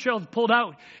the entrails pulled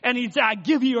out. And he said, I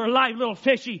give you your life, little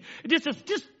fishy. Just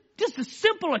a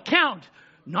simple account.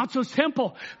 Not so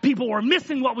simple. People were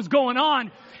missing what was going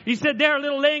on. He said there, a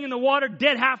little laying in the water,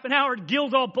 dead half an hour,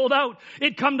 gills all pulled out.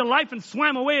 It come to life and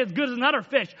swam away as good as another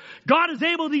fish. God is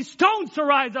able these stones to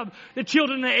rise up, the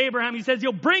children of Abraham. He says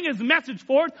He'll bring His message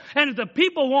forth, and if the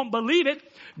people won't believe it,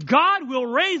 God will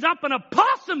raise up an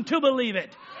opossum to believe it.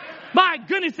 My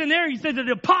goodness, in there he says that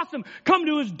the opossum come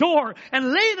to his door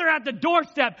and lay there at the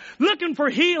doorstep looking for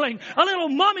healing. A little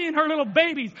mummy and her little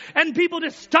babies. And people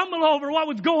just stumble over what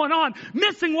was going on,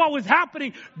 missing what was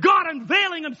happening. God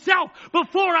unveiling Himself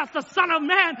before us, the Son of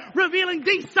Man, revealing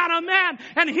the Son of Man.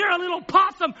 And here a little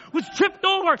possum was tripped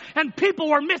over and people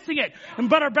were missing it. And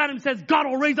Brother Branham says God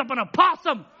will raise up an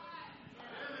opossum.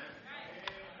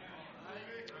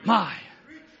 My.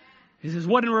 He says,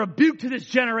 what a rebuke to this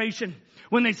generation.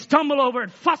 When they stumble over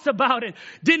it, fuss about it,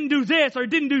 didn't do this or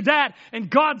didn't do that, and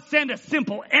God sent a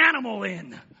simple animal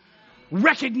in,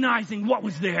 recognizing what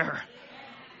was there.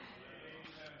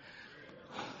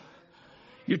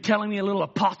 You're telling me a little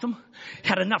opossum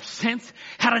had enough sense,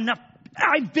 had enough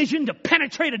eye vision to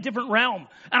penetrate a different realm?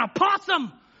 An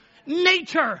opossum,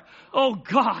 nature, oh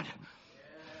God.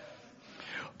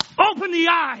 Open the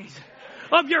eyes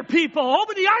of your people.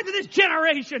 Open the eyes of this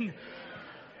generation.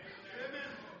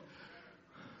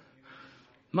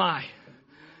 My.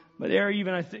 But there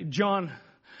even, I think,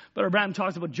 Brother Branham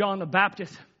talks about John the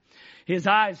Baptist. His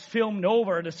eyes filmed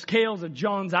over the scales of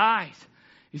John's eyes.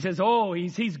 He says, oh,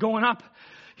 he's going up.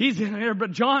 He's in there,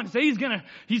 but John said he's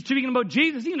speaking about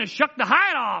Jesus. He's going to shuck the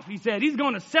hide off. He said he's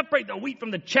going to separate the wheat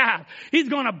from the chaff. He's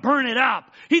going to burn it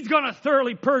up. He's going to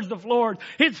thoroughly purge the floors.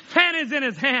 His fan is in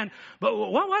his hand. But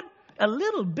what? A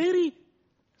little bitty.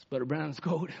 That's Brother Branham's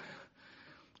code.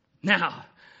 Now,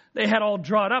 They had all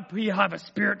drawn up. He'll have a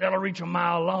spirit that'll reach a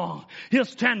mile long. He'll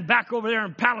stand back over there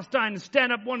in Palestine and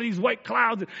stand up one of these white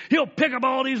clouds. He'll pick up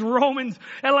all these Romans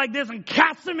and like this and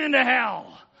cast them into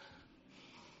hell.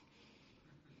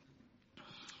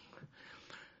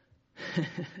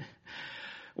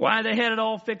 Why they had it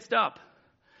all fixed up?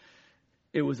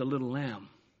 It was a little lamb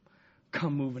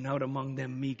come moving out among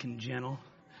them meek and gentle,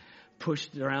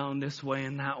 pushed around this way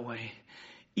and that way.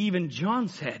 Even John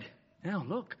said, now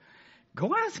look,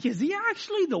 go ask, is he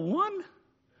actually the one?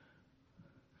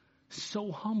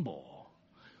 So humble.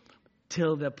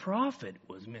 Till the prophet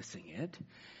was missing it.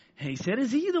 And he said,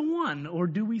 is he the one or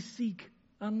do we seek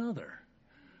another?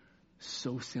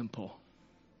 So simple.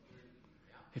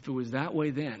 If it was that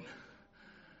way then,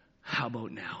 how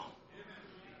about now?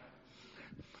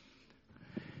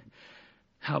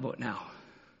 How about now?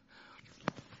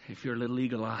 If your little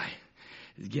eagle eye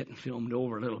is getting filmed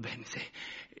over a little bit and say,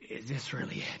 is this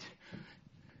really it?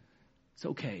 It's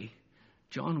okay.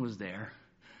 John was there.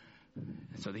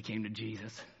 So they came to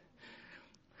Jesus.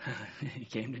 He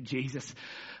came to Jesus.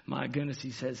 My goodness,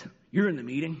 he says, you're in the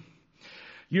meeting.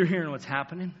 You're hearing what's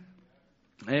happening.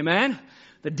 Amen.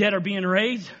 The dead are being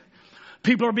raised.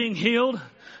 People are being healed.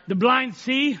 The blind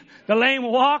see. The lame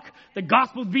walk. The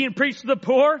gospel is being preached to the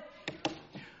poor.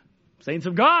 Saints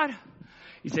of God.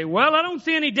 You say, well, I don't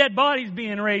see any dead bodies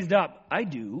being raised up. I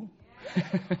do.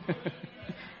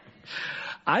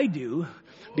 I do.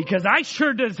 Because I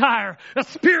sure desire a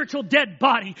spiritual dead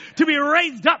body to be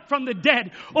raised up from the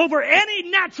dead over any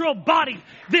natural body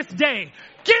this day.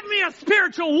 Give me a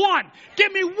spiritual one. Give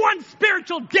me one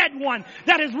spiritual dead one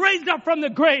that is raised up from the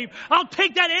grave. I'll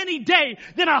take that any day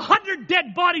than 100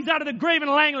 dead bodies out of the grave in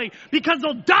Langley because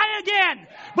they'll die again.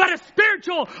 But a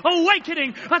spiritual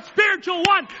awakening, a spiritual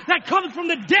one that comes from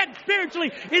the dead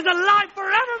spiritually is alive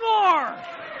forevermore.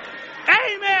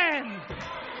 Amen.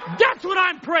 That's what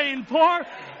I'm praying for.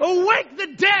 Awake the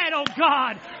dead, oh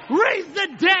God. Raise the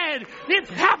dead. It's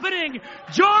happening.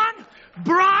 John,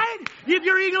 bride, if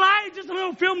your eagle eye is just a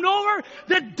little filmed over,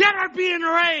 the dead are being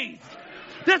raised.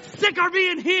 The sick are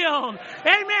being healed.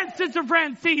 Amen, Sister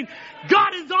Francine.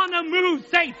 God is on the move,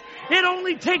 saints. It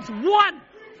only takes one.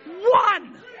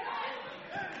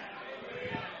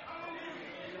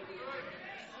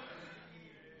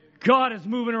 God is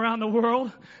moving around the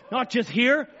world, not just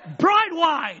here,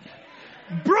 bride-wide.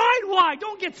 Bride-wide.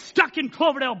 Don't get stuck in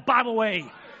Cloverdale Bible Way.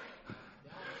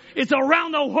 It's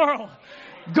around the world.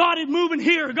 God is moving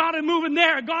here. God is moving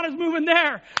there. God is moving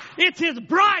there. It's His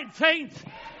bride, saints.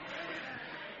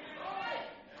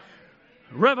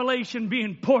 Revelation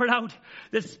being poured out.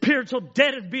 The spiritual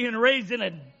dead is being raised in a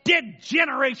dead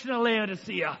generation of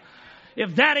Laodicea.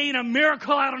 If that ain't a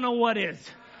miracle, I don't know what is.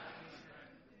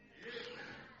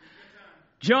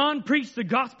 John preached the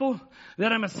gospel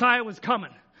that a Messiah was coming.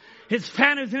 His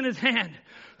fan is in his hand.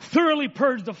 Thoroughly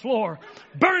purged the floor.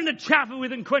 Burned the chaff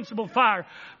with unquenchable fire.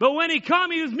 But when he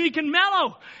come, he was meek and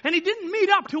mellow. And he didn't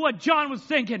meet up to what John was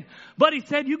thinking. But he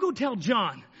said, you go tell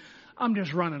John, I'm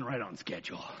just running right on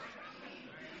schedule.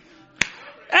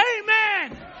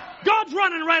 Amen. God's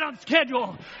running right on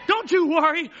schedule. Don't you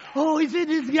worry. Oh, is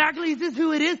this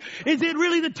who it is? Is it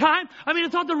really the time? I mean, I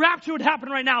thought the rapture would happen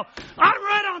right now. I'm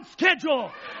right on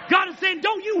schedule. God is saying,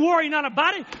 don't you worry none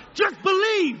about it. Just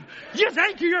believe. Just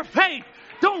anchor your faith.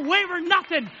 Don't waver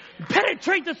nothing.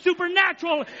 Penetrate the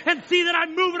supernatural and see that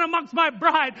I'm moving amongst my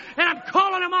bride and I'm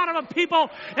calling them out of a people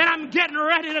and I'm getting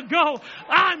ready to go.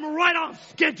 I'm right on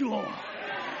schedule.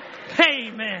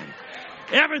 Amen.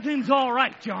 Everything's all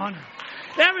right, John.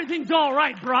 Everything's all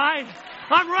right, bride.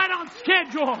 I'm right on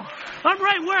schedule. I'm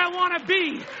right where I want to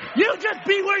be. You just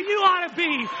be where you ought to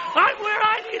be. I'm where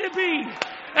I need to be.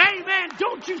 Amen.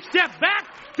 Don't you step back.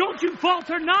 Don't you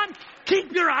falter none.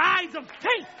 Keep your eyes of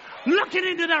faith looking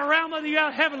into the realm of the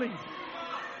heavenly.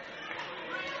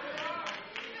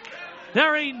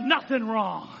 There ain't nothing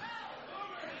wrong.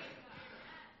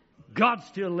 God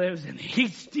still lives and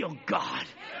He's still God.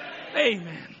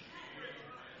 Amen.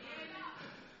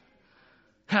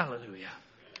 Hallelujah.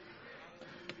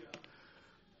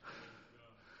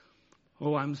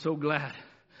 Oh, I'm so glad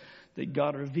that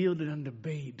God revealed it unto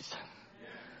babes,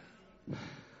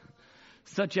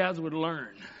 such as would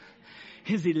learn,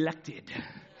 His elected.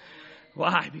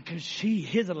 Why? Because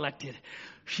His elected,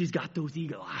 she's got those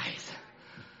eagle eyes.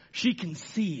 She can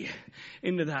see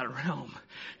into that realm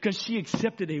because she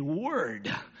accepted a word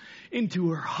into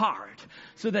her heart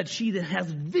so that she then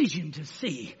has vision to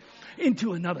see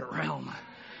into another realm.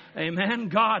 Amen.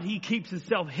 God, He keeps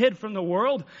Himself hid from the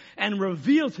world and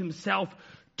reveals Himself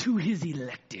to His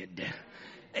elected.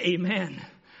 Amen.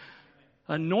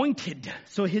 Anointed.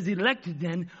 So His elected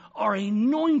then are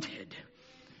anointed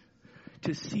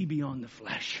to see beyond the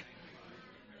flesh.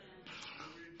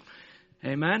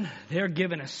 Amen. They're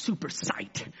given a super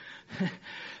sight.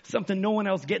 Something no one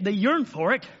else gets. They yearn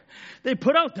for it. They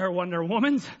put out their Wonder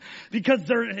Womans because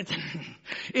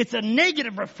it's a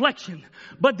negative reflection.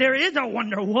 But there is a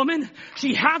Wonder Woman.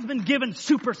 She has been given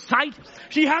super sight.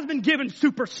 She has been given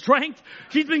super strength.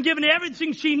 She's been given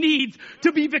everything she needs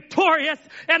to be victorious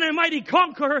and a mighty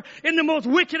conqueror in the most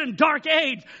wicked and dark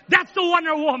age. That's the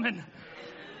Wonder Woman.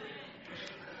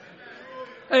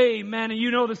 Amen. And you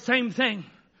know the same thing.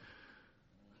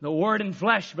 The Word in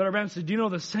flesh, Brother Branham said, do you know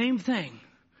the same thing?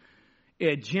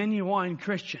 A genuine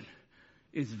Christian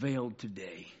is veiled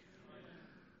today.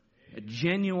 A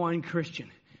genuine Christian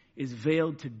is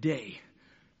veiled today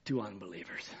to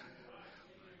unbelievers.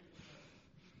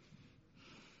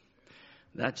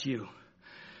 That's you.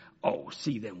 Oh,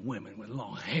 see them women with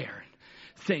long hair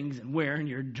and things and wearing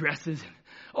your dresses.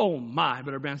 Oh my,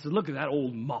 Brother Branham said, look at that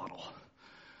old model.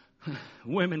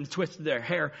 Women twisted their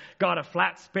hair, got a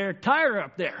flat spare tire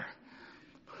up there.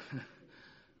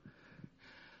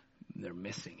 They're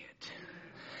missing it.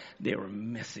 They were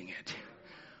missing it.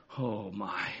 Oh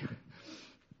my.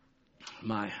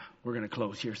 We're going to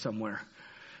close here somewhere.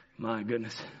 My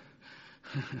goodness.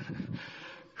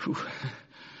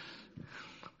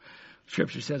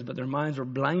 Scripture says, but their minds were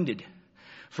blinded.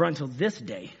 For until this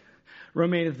day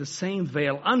remaineth the same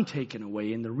veil untaken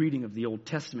away in the reading of the Old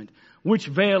Testament, which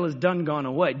veil is done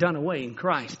away in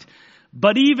Christ.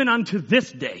 But even unto this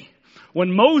day,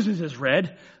 when Moses is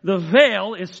read, the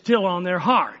veil is still on their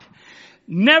heart.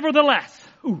 Nevertheless,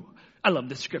 I love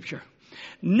this scripture.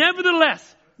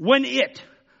 Nevertheless, when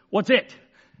what's it?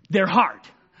 Their heart.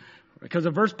 Because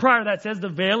the verse prior that says the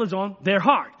veil is on their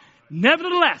heart.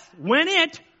 Nevertheless, when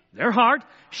their heart,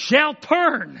 shall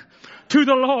turn to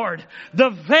the Lord, the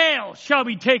veil shall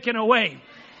be taken away.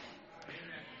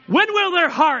 When will their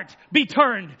heart be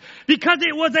turned? Because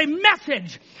it was a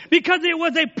message. Because it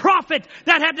was a prophet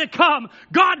that had to come.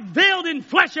 God veiled in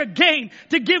flesh again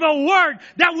to give a word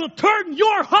that will turn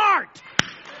your heart.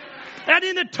 And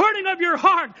in the turning of your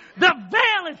heart, the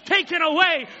veil is taken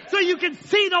away so you can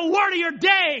see the word of your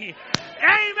day.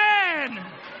 Amen.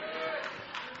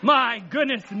 My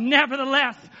goodness,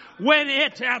 nevertheless, when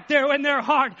out there in their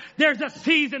heart, there's a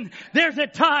season, there's a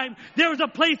time, there was a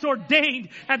place ordained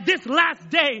at this last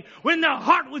day when the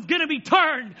heart was going to be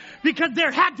turned, because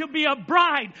there had to be a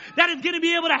bride that is going to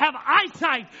be able to have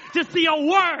eyesight to see a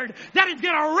word that is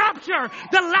going to rapture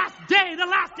the last day, the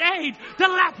last age, the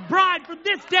last bride for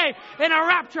this day in a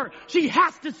rapture. She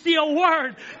has to see a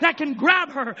word that can grab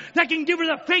her, that can give her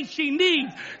the faith she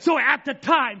needs. So at the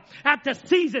time, at the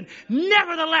season,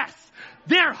 nevertheless,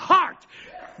 their heart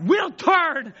will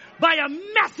turn by a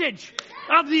message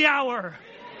of the hour.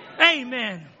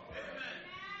 Amen.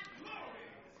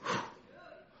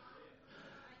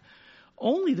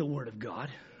 Only the Word of God,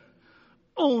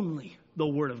 only the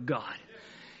Word of God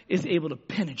is able to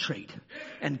penetrate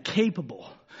and capable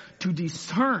to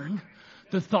discern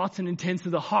the thoughts and intents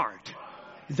of the heart.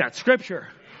 Is that Scripture?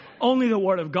 Only the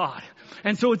Word of God.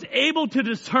 And so it's able to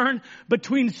discern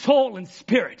between soul and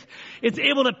spirit. It's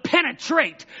able to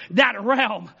penetrate that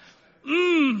realm.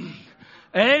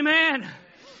 Amen.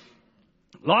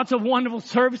 Lots of wonderful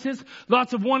services,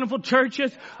 lots of wonderful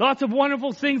churches, lots of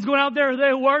wonderful things going out there.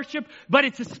 They worship, but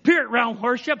it's a spirit realm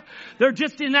worship. They're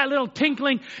just in that little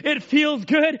tinkling. It feels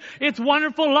good. It's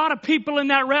wonderful. A lot of people in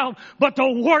that realm, but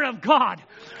the Word of God.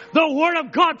 The Word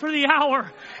of God for the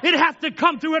hour. It has to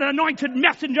come through an anointed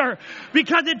messenger,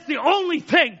 because it's the only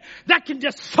thing that can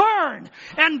discern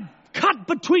and cut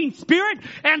between spirit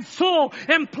and soul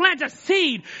and plant a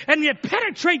seed, and you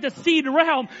penetrate the seed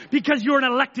realm because you're an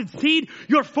elected seed.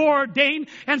 You're foreordained,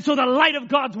 and so the light of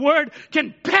God's Word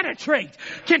can penetrate,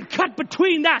 can cut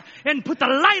between that and put the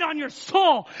light on your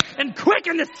soul and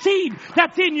quicken the seed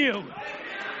that's in you.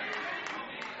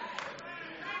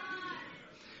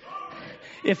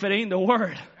 If it ain't the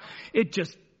Word, it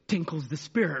just tinkles the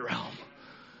spirit realm.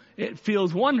 It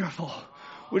feels wonderful.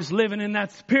 We're just living in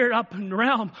that spirit up and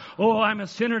realm. Oh, I'm a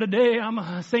sinner today. I'm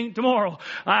a saint tomorrow.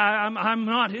 I'm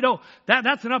not,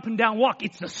 that's an up and down walk.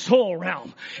 It's the soul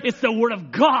realm. It's the Word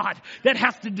of God that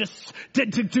has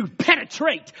to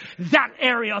penetrate that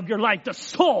area of your life, the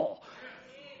soul.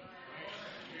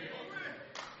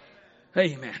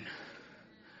 Amen.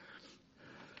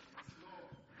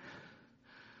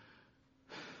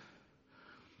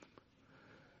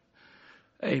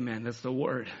 Amen. That's the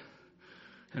Word.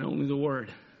 And only the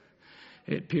Word.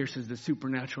 It pierces the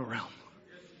supernatural realm.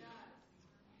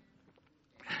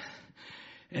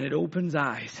 And it opens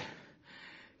eyes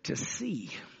to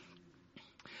see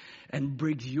and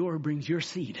brings your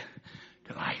seed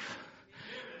to life.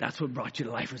 That's what brought you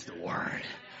to life, was the Word.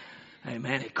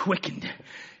 Amen. It quickened.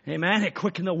 Amen. It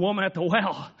quickened the woman at the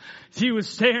well. She was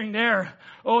staring there.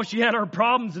 Oh, she had her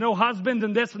problems, no husband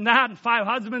and this and that and 5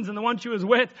 husbands and the one she was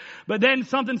with. But then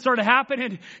something started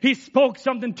happening. He spoke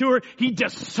something to her. He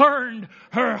discerned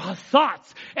her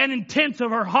thoughts and intents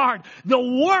of her heart. The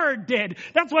Word did.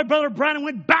 That's why Brother Brandon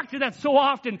went back to that so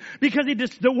often, because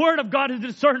the Word of God is a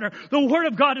discerner. The Word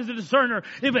of God is a discerner.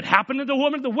 If it happened to the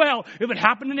woman at the well, if it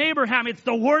happened to Abraham, it's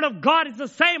the Word of God. It's the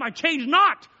same. I change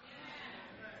not.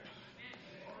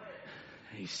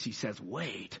 She says,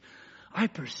 wait, I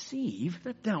perceive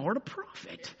that thou art a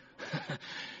prophet.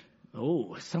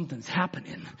 Oh, something's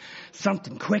happening.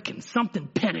 Something quickened. Something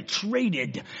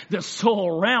penetrated the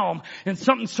soul realm. And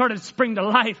something started to spring to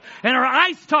life. And her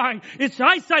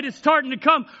eyesight is starting to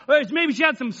come. Maybe she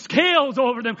had some scales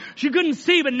over them. She couldn't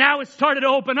see, but now it started to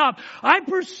open up. I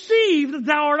perceive that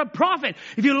thou art a prophet.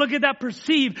 If you look at that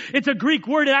perceive, it's a Greek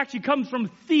word. It actually comes from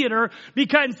theater.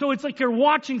 So it's like you're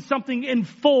watching something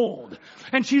unfold.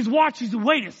 And she's watching,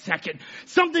 wait a second.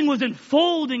 Something was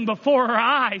unfolding before her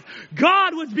eyes.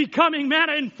 God was becoming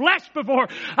manna in flesh before.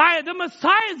 The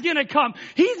Messiah's going to come.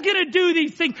 He's going to do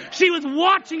these things. She was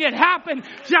watching it happen.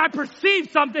 I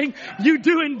perceive something. You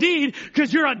do indeed,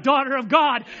 because you're a daughter of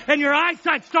God. And your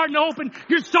eyesight's starting to open.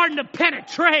 You're starting to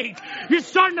penetrate. You're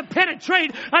starting to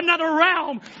penetrate another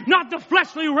realm. Not the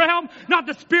fleshly realm, not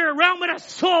the spirit realm, but a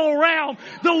soul realm.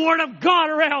 The Word of God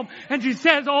realm. And she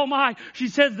says, oh my, she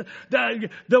says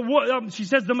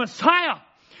the Messiah.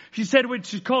 She said,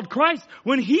 which is called Christ,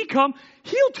 when He come,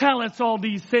 He'll tell us all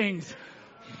these things.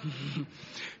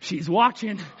 She's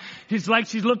watching. It's like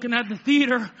she's looking at the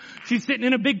theater. She's sitting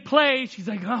in a big play. She's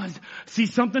like, oh, I see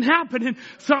something happening.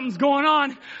 Something's going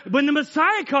on. When the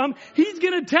Messiah come, He's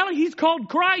going to tell, He's called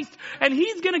Christ, and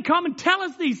He's going to come and tell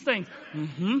us these things.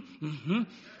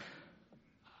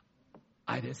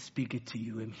 I that speak it to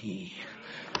you am He.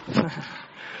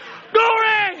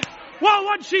 Glory! Well,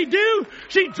 what'd she do?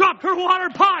 She dropped her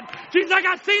water pot. She's like,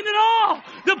 I've seen it all.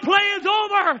 The play is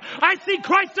over. I see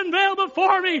Christ unveiled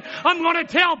before me. I'm going to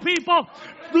tell people,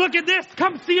 look at this.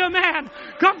 Come see a man.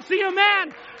 Come see a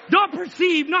man. Don't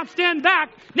perceive, not stand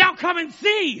back. Now come and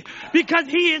see, because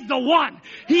He is the one.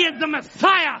 He is the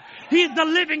Messiah. He is the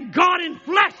living God in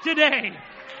flesh today.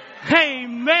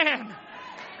 Amen.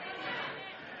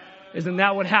 Isn't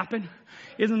that what happened?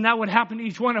 Isn't that what happened to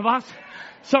each one of us?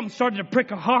 Something started to prick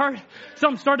a heart.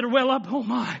 Something started to well up. Oh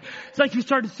my. It's like you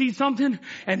started to see something,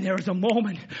 and there was a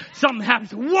moment. Something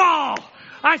happens. Whoa!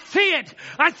 I see it.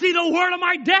 I see the word of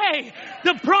my day.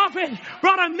 The prophet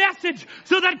brought a message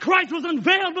so that Christ was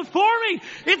unveiled before me.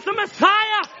 It's the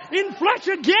Messiah in flesh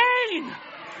again.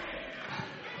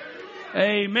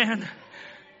 Amen.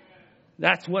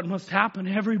 That's what must happen.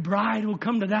 Every bride will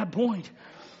come to that point.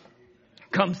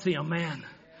 Come see a man.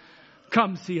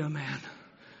 Come see a man.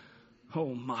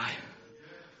 Oh my.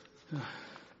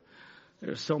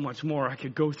 There's so much more I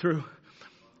could go through.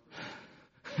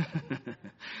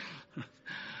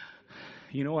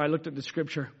 You know, I looked at the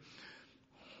scripture.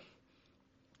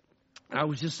 I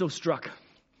was just so struck.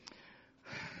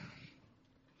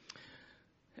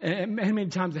 And many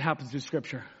times it happens through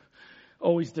scripture.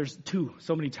 Always there's two.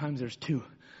 So many times there's two.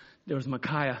 There was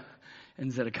Micaiah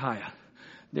and Zedekiah.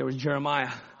 There was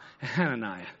Jeremiah and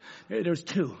Hananiah. There's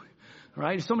two.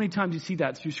 Right? So many times you see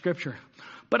that through scripture.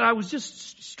 But I was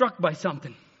just struck by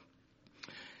something.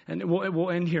 And we'll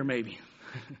end here maybe.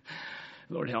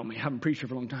 Lord help me. I haven't preached here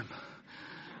for a long time.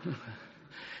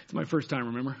 It's my first time,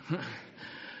 remember?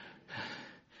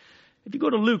 If you go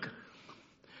to Luke,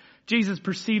 Jesus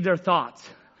perceived their thoughts.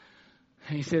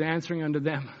 And He said, answering unto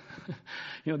them.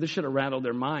 You know, this should have rattled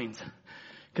their minds.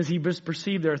 Because He just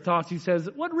perceived their thoughts. He says,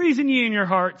 what reason ye in your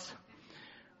hearts?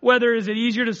 Whether is it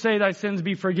easier to say thy sins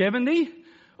be forgiven thee,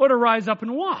 or to rise up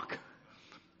and walk?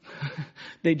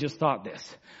 They just thought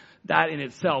this. That in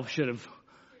itself should have,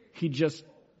 He just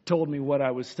told me what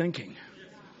I was thinking.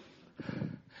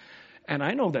 And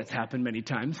I know that's happened many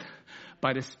times.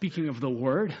 By the speaking of the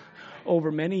word,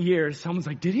 over many years, someone's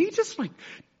like, did he just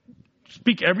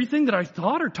speak everything that I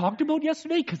thought or talked about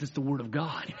yesterday? Because it's the Word of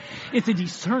God. It's a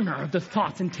discerner of the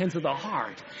thoughts, intents of the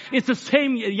heart. It's the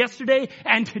same yesterday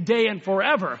and today and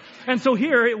forever. And so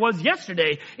here it was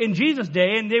yesterday in Jesus'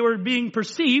 day, and they were being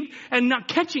perceived and not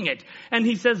catching it. And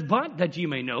He says, but that ye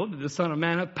may know that the Son of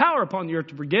Man hath power upon the earth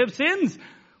to forgive sins.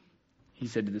 He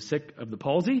said to the sick of the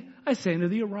palsy, I say unto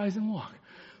thee, arise and walk.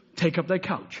 Take up thy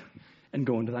couch and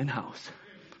go into thine house.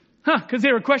 Because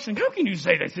they were questioning, how can you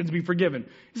say thy sins be forgiven?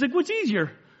 He's like, what's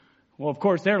easier? Well, of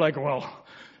course, they're like, well,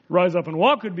 rise up and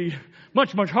walk would be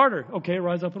much, much harder. Okay,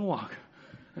 rise up and walk.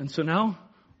 And so now,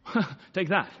 take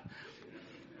that.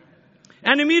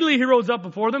 And immediately he rose up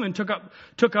before them and took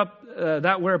up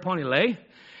that whereupon he lay.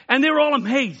 And they were all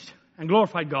amazed and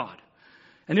glorified God.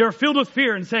 And they were filled with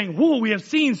fear and saying, "Whoa, we have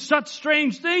seen such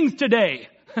strange things today."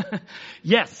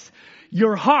 Yes,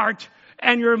 your heart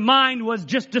and your mind was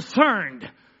just discerned.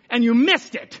 And you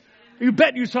missed it. You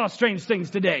bet you saw strange things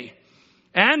today.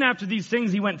 And after these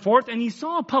things he went forth and he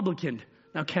saw a publican.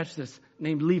 Now catch this,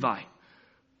 named Levi.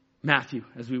 Matthew,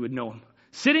 as we would know him.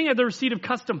 Sitting at the receipt of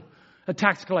custom. A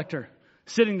tax collector.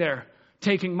 Sitting there,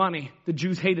 taking money. The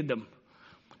Jews hated them.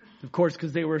 Of course,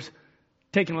 because they were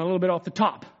taking a little bit off the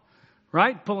top.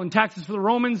 Right? Pulling taxes for the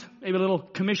Romans. Maybe a little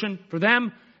commission for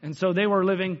them. And so they were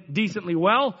living decently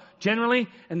well, generally.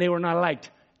 And they were not liked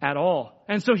at all.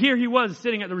 And so here he was,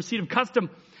 sitting at the receipt of custom.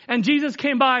 And Jesus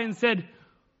came by and said,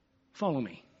 "Follow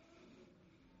me."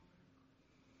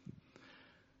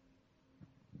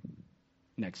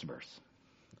 Next verse.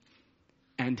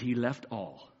 And he left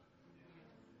all,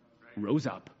 rose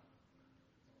up,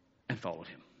 and followed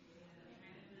him.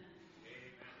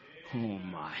 Oh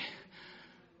my.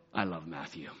 I love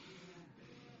Matthew.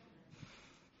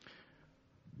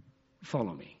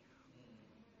 Follow me.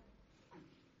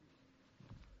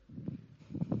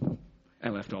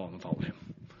 And left all and followed him.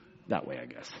 That way, I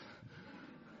guess.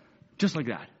 Just like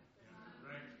that.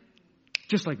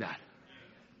 Just like that.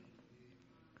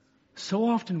 So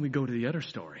often we go to the other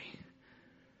story.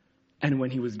 And when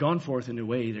he was gone forth in a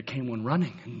way, there came one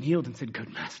running and kneeled and said,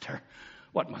 "Good master,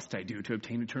 what must I do to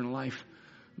obtain eternal life?"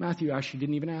 Matthew actually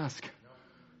didn't even ask.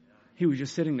 He was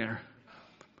just sitting there.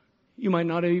 You might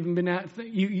not have even been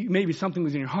maybe something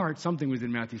was in your heart. Something was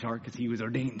in Matthew's heart because he was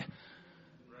ordained.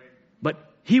 But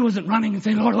he wasn't running and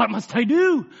saying, "Lord, what must I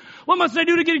do? What must I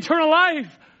do to get eternal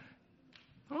life?"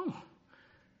 Oh.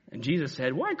 And Jesus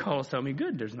said, "Why callest thou me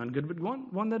good? There's none good but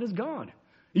one that is God."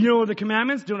 You know the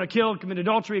commandments: do not kill, commit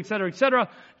adultery, etc.,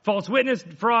 false witness,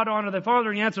 fraud, honor thy father.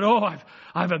 And he answered, "Oh,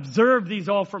 I've observed these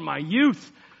all from my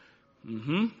youth."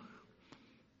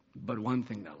 But one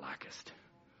thing thou lackest.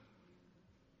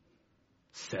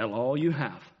 Sell all you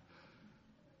have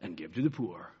and give to the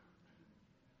poor.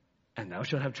 And thou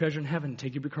shalt have treasure in heaven.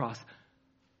 Take up your cross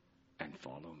and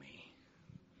follow me.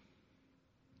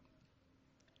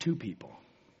 Two people.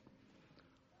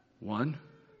 One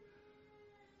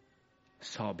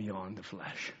saw beyond the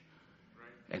flesh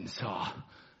and saw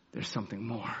there's something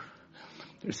more.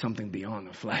 There's something beyond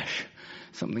the flesh.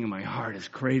 Something in my heart is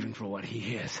craving for what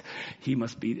he is. He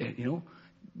must be,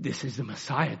 this is the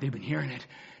Messiah. They've been hearing it.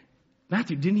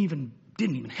 Matthew didn't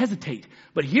even hesitate.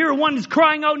 But here one is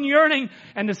crying out and yearning,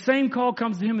 and the same call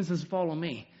comes to him and says, "Follow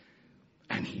me."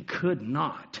 And he could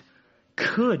not.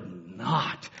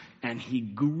 And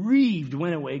he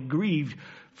went away grieved,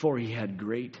 for he had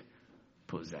great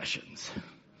possessions.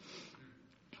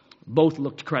 Both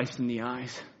looked Christ in the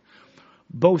eyes.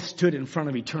 Both stood in front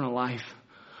of eternal life.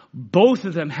 Both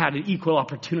of them had an equal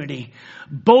opportunity.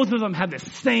 Both of them had the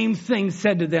same thing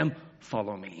said to them: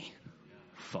 "Follow me.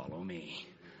 Follow me."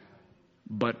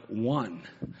 But one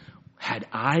had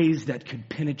eyes that could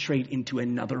penetrate into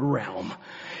another realm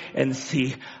and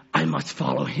see, I must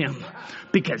follow him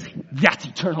because that's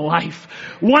eternal life.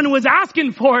 One was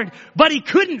asking for it, but he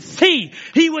couldn't see.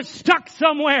 He was stuck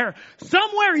somewhere.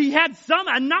 Somewhere he had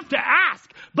enough to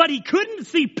ask, but he couldn't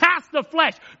see past the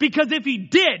flesh, because if he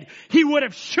did, he would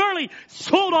have surely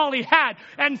sold all he had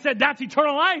and said, "That's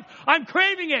eternal life. I'm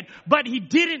craving it." But he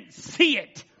didn't see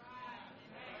it.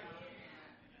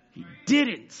 He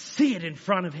didn't see it in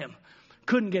front of him.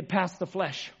 Couldn't get past the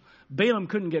flesh. Balaam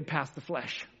couldn't get past the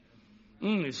flesh.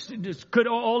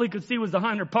 All he could see was the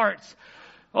hinder parts.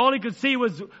 All he could see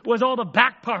was all the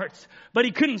back parts. But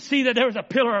he couldn't see that there was a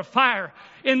pillar of fire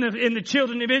in the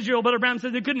children of Israel. But Abraham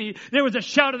said there was a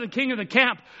shout of the king of the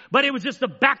camp. But it was just the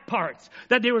back parts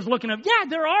that they was looking at. Yeah,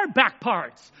 there are back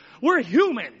parts. We're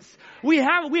humans. We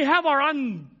have our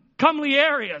uncomely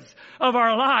areas of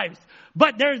our lives.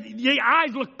 But the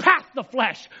eyes look past the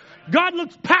flesh. God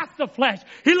looks past the flesh.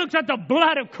 He looks at the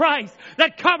blood of Christ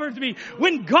that covers me.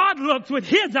 When God looks with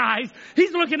his eyes,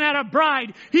 he's looking at a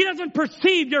bride. He doesn't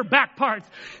perceive your back parts.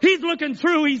 He's looking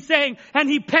through, he's saying, and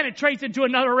he penetrates into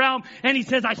another realm, and he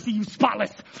says, "I see you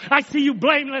spotless. I see you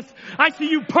blameless. I see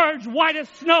you purged white as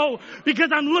snow,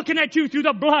 because I'm looking at you through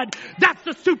the blood." That's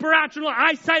the supernatural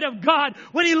eyesight of God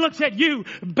when he looks at you.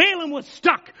 Balaam was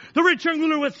stuck. The rich young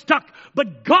ruler was stuck.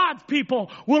 But God's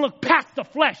people will look past the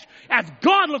flesh as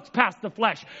God looks past the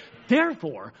flesh.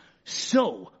 Therefore,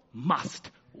 so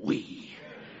must we.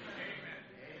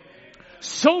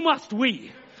 So must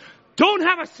we. Don't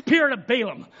have a spirit of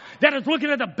Balaam that is looking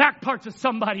at the back parts of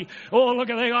somebody. "Oh, look,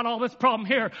 they got all this problem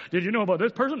here. Did you know about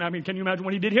this person? I mean, can you imagine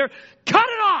what he did here?" Cut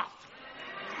it off.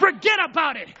 Forget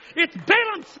about it. It's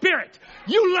Balaam's spirit.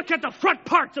 You look at the front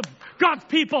parts of God's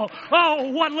people.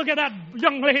 Oh, what? Look at that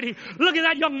young lady. Look at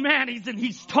that young man.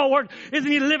 He's toward.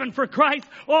 Isn't he living for Christ?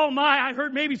 Oh my, I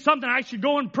heard maybe something. I should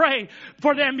go and pray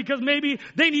for them because maybe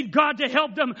they need God to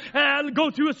help them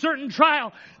go through a certain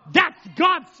trial. That's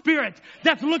God's spirit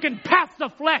that's looking past the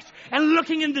flesh and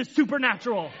looking into the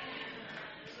supernatural.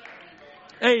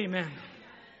 Amen.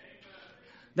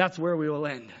 That's where we will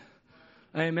end.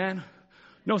 Amen.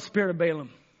 No spirit of Balaam.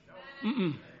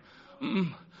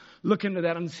 Look into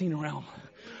that unseen realm.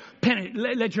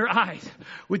 Let your eyes,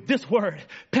 with this word,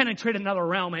 penetrate another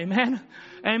realm. Amen.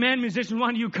 Amen. Musicians, why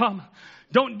don't you come?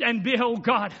 Oh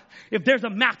God, if there's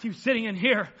a Matthew sitting in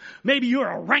here, maybe you're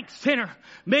a rank sinner.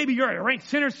 Maybe you're a rank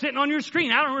sinner sitting on your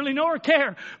screen. I don't really know or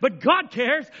care, but God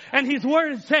cares, and His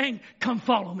word is saying, come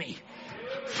follow me.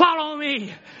 Follow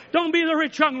me. Don't be the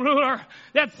rich young ruler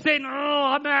that's saying,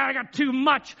 oh, I got too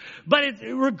much. But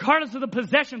regardless of the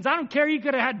possessions, I don't care. He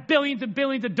could have had billions and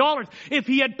billions of dollars. If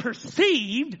he had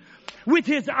perceived with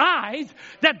his eyes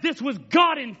that this was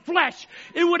God in flesh,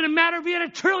 it wouldn't matter if he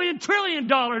had $1 trillion.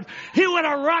 He would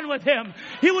have run with him.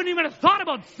 He wouldn't even have thought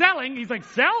about selling. He's like,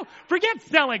 sell? Forget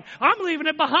selling. I'm leaving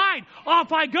it behind.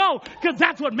 Off I go. Because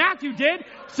that's what Matthew did.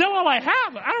 Sell all I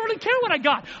have. I don't really care what I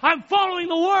got. I'm following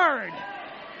the word.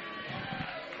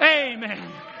 Amen.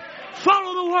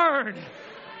 Follow the word.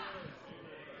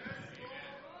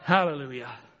 Hallelujah.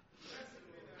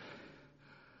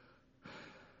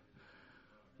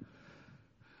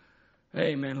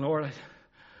 Amen, Lord.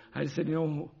 I just said,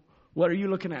 what are you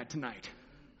looking at tonight?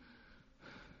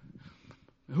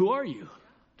 Who are you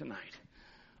tonight?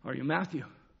 Are you Matthew?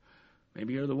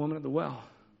 Maybe you're the woman at the well.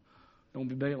 Don't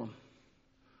be Balaam.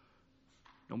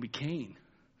 Don't be Cain.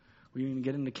 We didn't even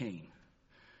get into Cain.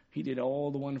 He did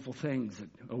all the wonderful things that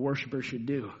a worshiper should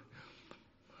do.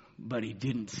 But he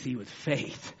didn't see with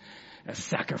faith a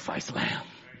sacrifice lamb.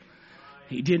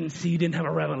 He didn't have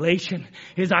a revelation.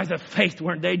 His eyes of faith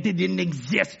they didn't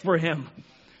exist for him.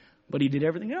 But he did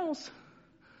everything else.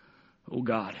 Oh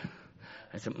God.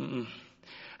 I said,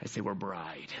 we're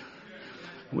bride.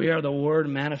 We are the word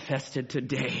manifested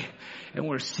today. And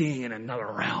we're seeing in another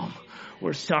realm.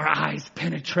 Where our eyes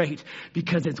penetrate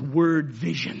because it's word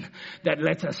vision that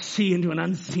lets us see into an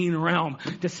unseen realm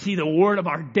to see the word of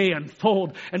our day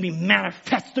unfold and be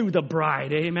manifest through the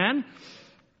bride. Amen.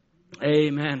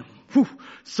 Amen. Whew,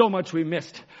 so much we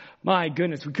missed. My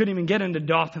goodness, we couldn't even get into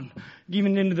Dothan,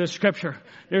 even into the scripture.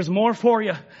 There's more for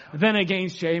you than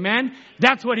against you. Amen.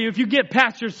 That's what if you get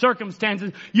past your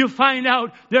circumstances, you find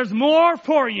out there's more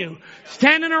for you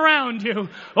standing around you.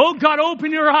 Oh God,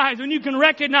 open your eyes when you can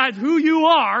recognize who you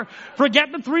are.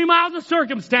 Forget the 3 miles of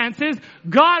circumstances.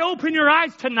 God, open your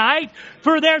eyes tonight,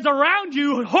 for there's around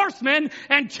you horsemen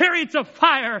and chariots of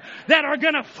fire that are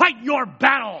going to fight your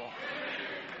battle.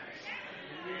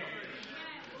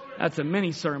 That's a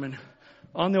mini sermon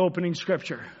on the opening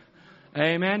scripture.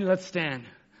 Amen. Let's stand.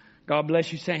 God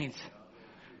bless you, saints.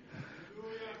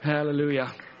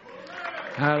 Hallelujah.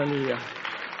 Hallelujah.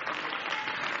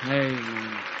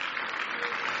 Amen.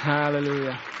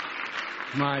 Hallelujah.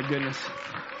 My goodness.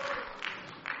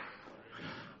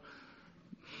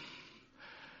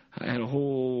 I had a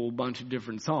whole bunch of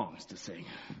different songs to sing.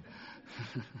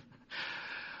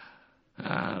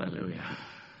 Hallelujah.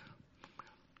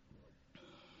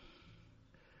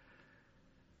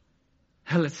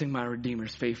 Let's sing My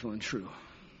Redeemer's Faithful and True.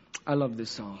 I love this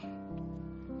song.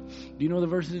 Do you know the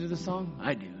verses of the song?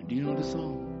 I do. Do you know the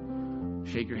song?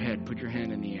 Shake your head. Put your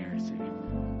hand in the air. Say,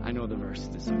 I know the verse.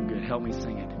 It's so good. Help me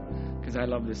sing it. Because I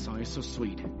love this song. It's so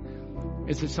sweet.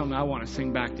 It's just something I want to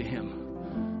sing back to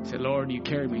Him. Say, Lord, you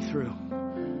carried me through.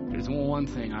 There's one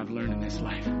thing I've learned in this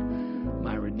life.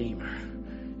 My Redeemer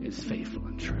is faithful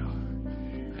and true.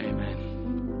 Amen.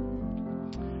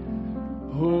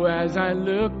 Oh, as I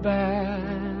look back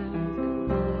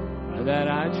that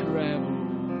I traveled,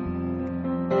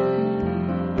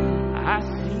 I've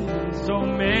seen Him so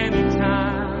many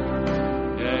times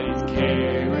that He's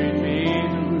carried me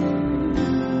through.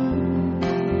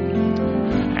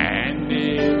 And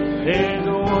if there's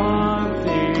one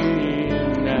thing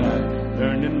that I've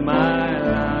learned in my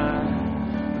life,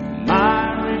 my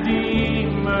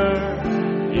Redeemer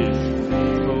is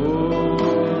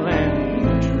faithful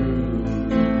and true.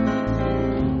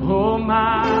 Oh,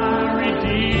 my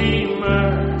Redeemer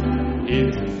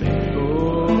is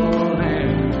faithful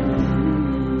and true.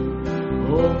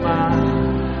 Oh, my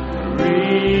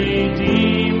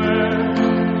Redeemer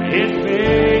is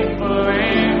faithful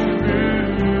and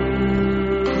true.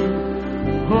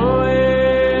 Oh,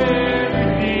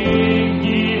 everything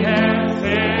He has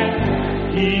said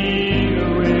He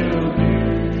will do.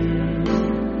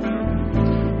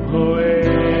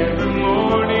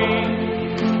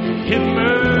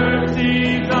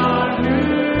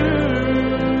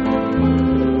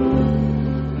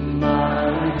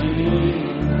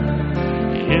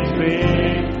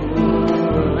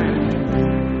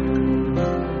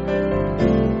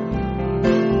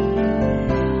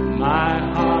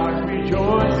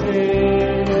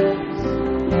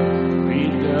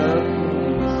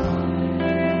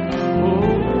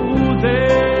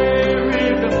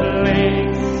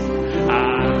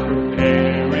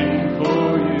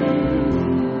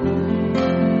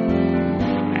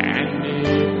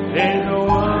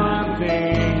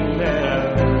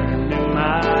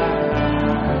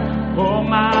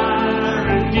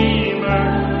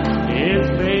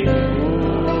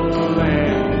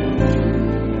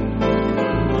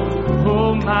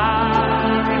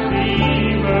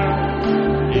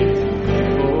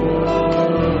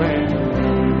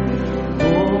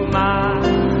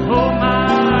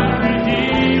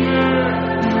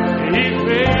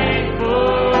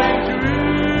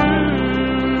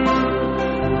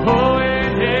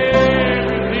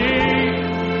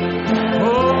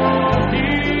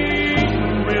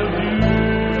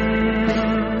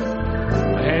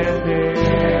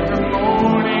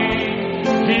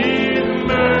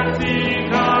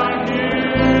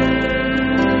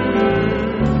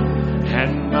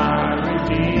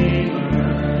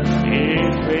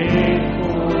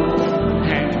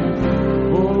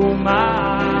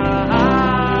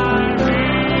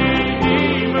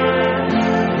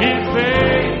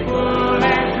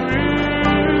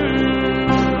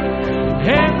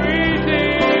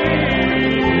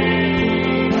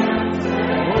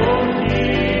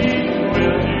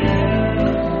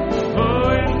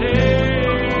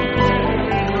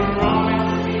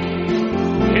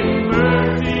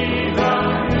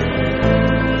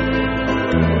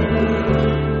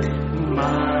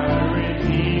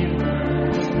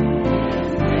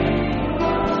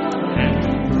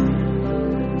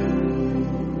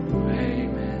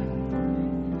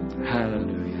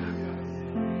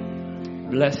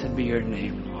 Blessed be your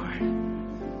name,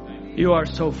 Lord. You are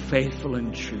so faithful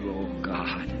and true, oh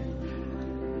God.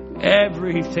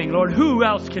 Everything, Lord, who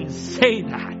else can say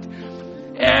that?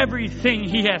 Everything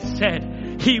He has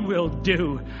said, He will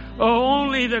do. Oh,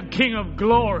 only the King of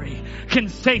Glory can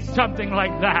say something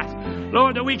like that.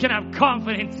 Lord, that we can have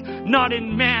confidence, not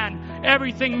in man.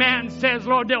 Everything man says,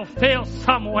 Lord, they'll fail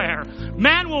somewhere.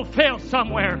 Man will fail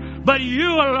somewhere, but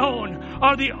you alone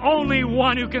are the only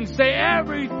one who can say,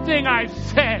 everything I've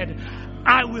said,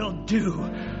 I will do.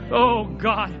 Oh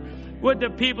God, would the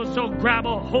people so grab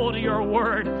a hold of your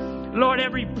word. Lord,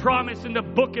 every promise in the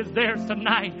book is theirs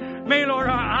tonight. May, Lord,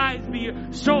 our eyes be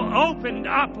so opened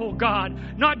up, oh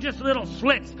God, not just little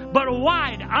slits, but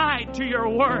wide-eyed to your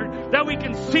word, that we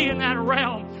can see in that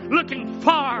realm, looking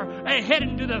far ahead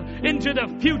into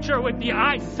the future with the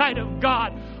eyesight of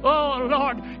God. Oh,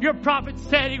 Lord, your prophet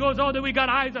said, he goes, oh, that we got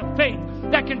eyes of faith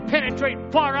that can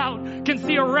penetrate far out, can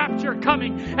see a rapture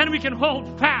coming, and we can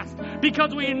hold fast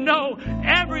because we know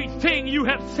everything you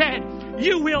have said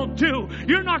you will do.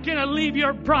 You're not going to leave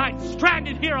your bride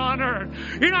stranded here on earth.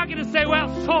 You're not going to say,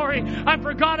 well, sorry, I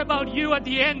forgot about you at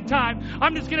the end time.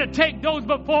 I'm just going to take those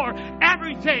before.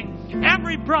 Everything,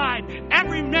 every bride,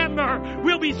 every member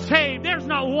will be saved. There's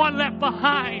not one left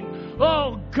behind.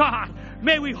 Oh, God,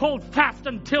 may we hold fast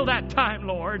until that time,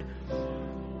 Lord.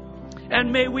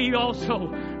 And may we also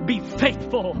be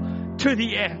faithful to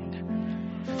the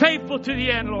end. Faithful to the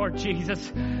end, Lord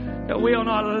Jesus. That we will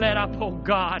not let up, oh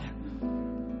God.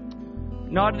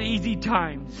 Not in easy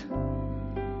times.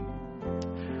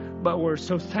 But we're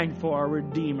so thankful our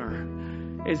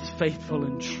Redeemer is faithful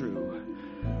and true.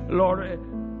 Lord,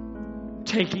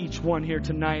 take each one here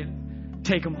tonight.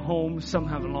 Take them home. Some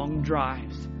have long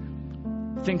drives.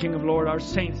 Thinking of, Lord, our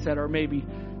saints that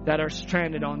are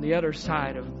stranded on the other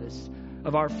side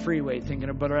of our freeway. Thinking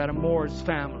of Brother Adam Moore's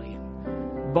family,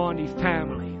 Bondi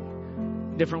family.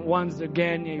 Different ones, the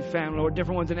Gagne family, Lord.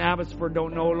 Different ones in Abbotsford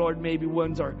don't know, Lord. Maybe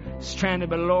ones are stranded,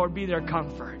 but Lord, be their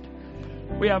comfort.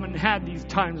 We haven't had these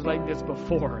times like this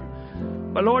before.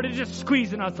 But Lord, it's just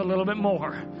squeezing us a little bit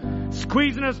more.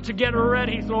 Squeezing us to get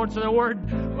ready, Lord, so the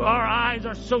word, our eyes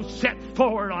are so set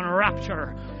forward on a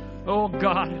rapture. Oh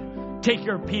God, take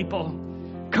your people.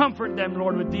 Comfort them,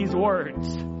 Lord, with these words,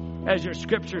 as your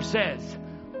scripture says.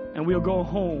 And we'll go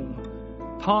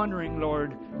home pondering,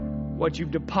 Lord, what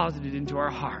you've deposited into our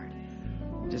heart.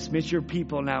 Dismiss your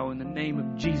people now in the name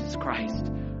of Jesus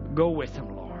Christ. Go with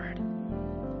them, Lord.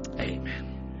 Amen.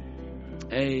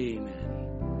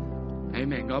 Amen.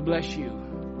 Amen. God bless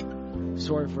you.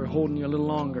 Sorry for holding you a little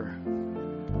longer.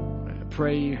 I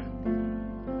pray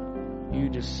you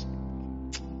just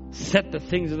set the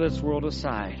things of this world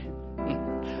aside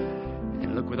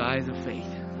and look with eyes of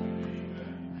faith.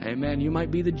 Amen. You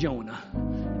might be the Jonah.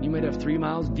 You might have 3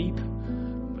 miles deep.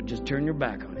 Just turn your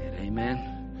back on it.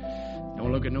 Amen.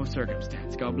 Don't look at no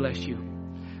circumstance. God bless you.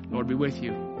 Lord be with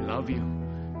you. We love you.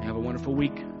 Have a wonderful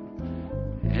week.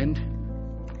 And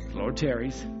if Lord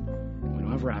tarries, we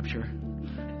don't have rapture.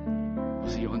 We'll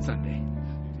see you on Sunday.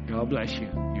 God bless you.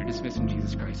 You're dismissed in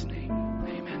Jesus Christ's name.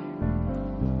 Amen.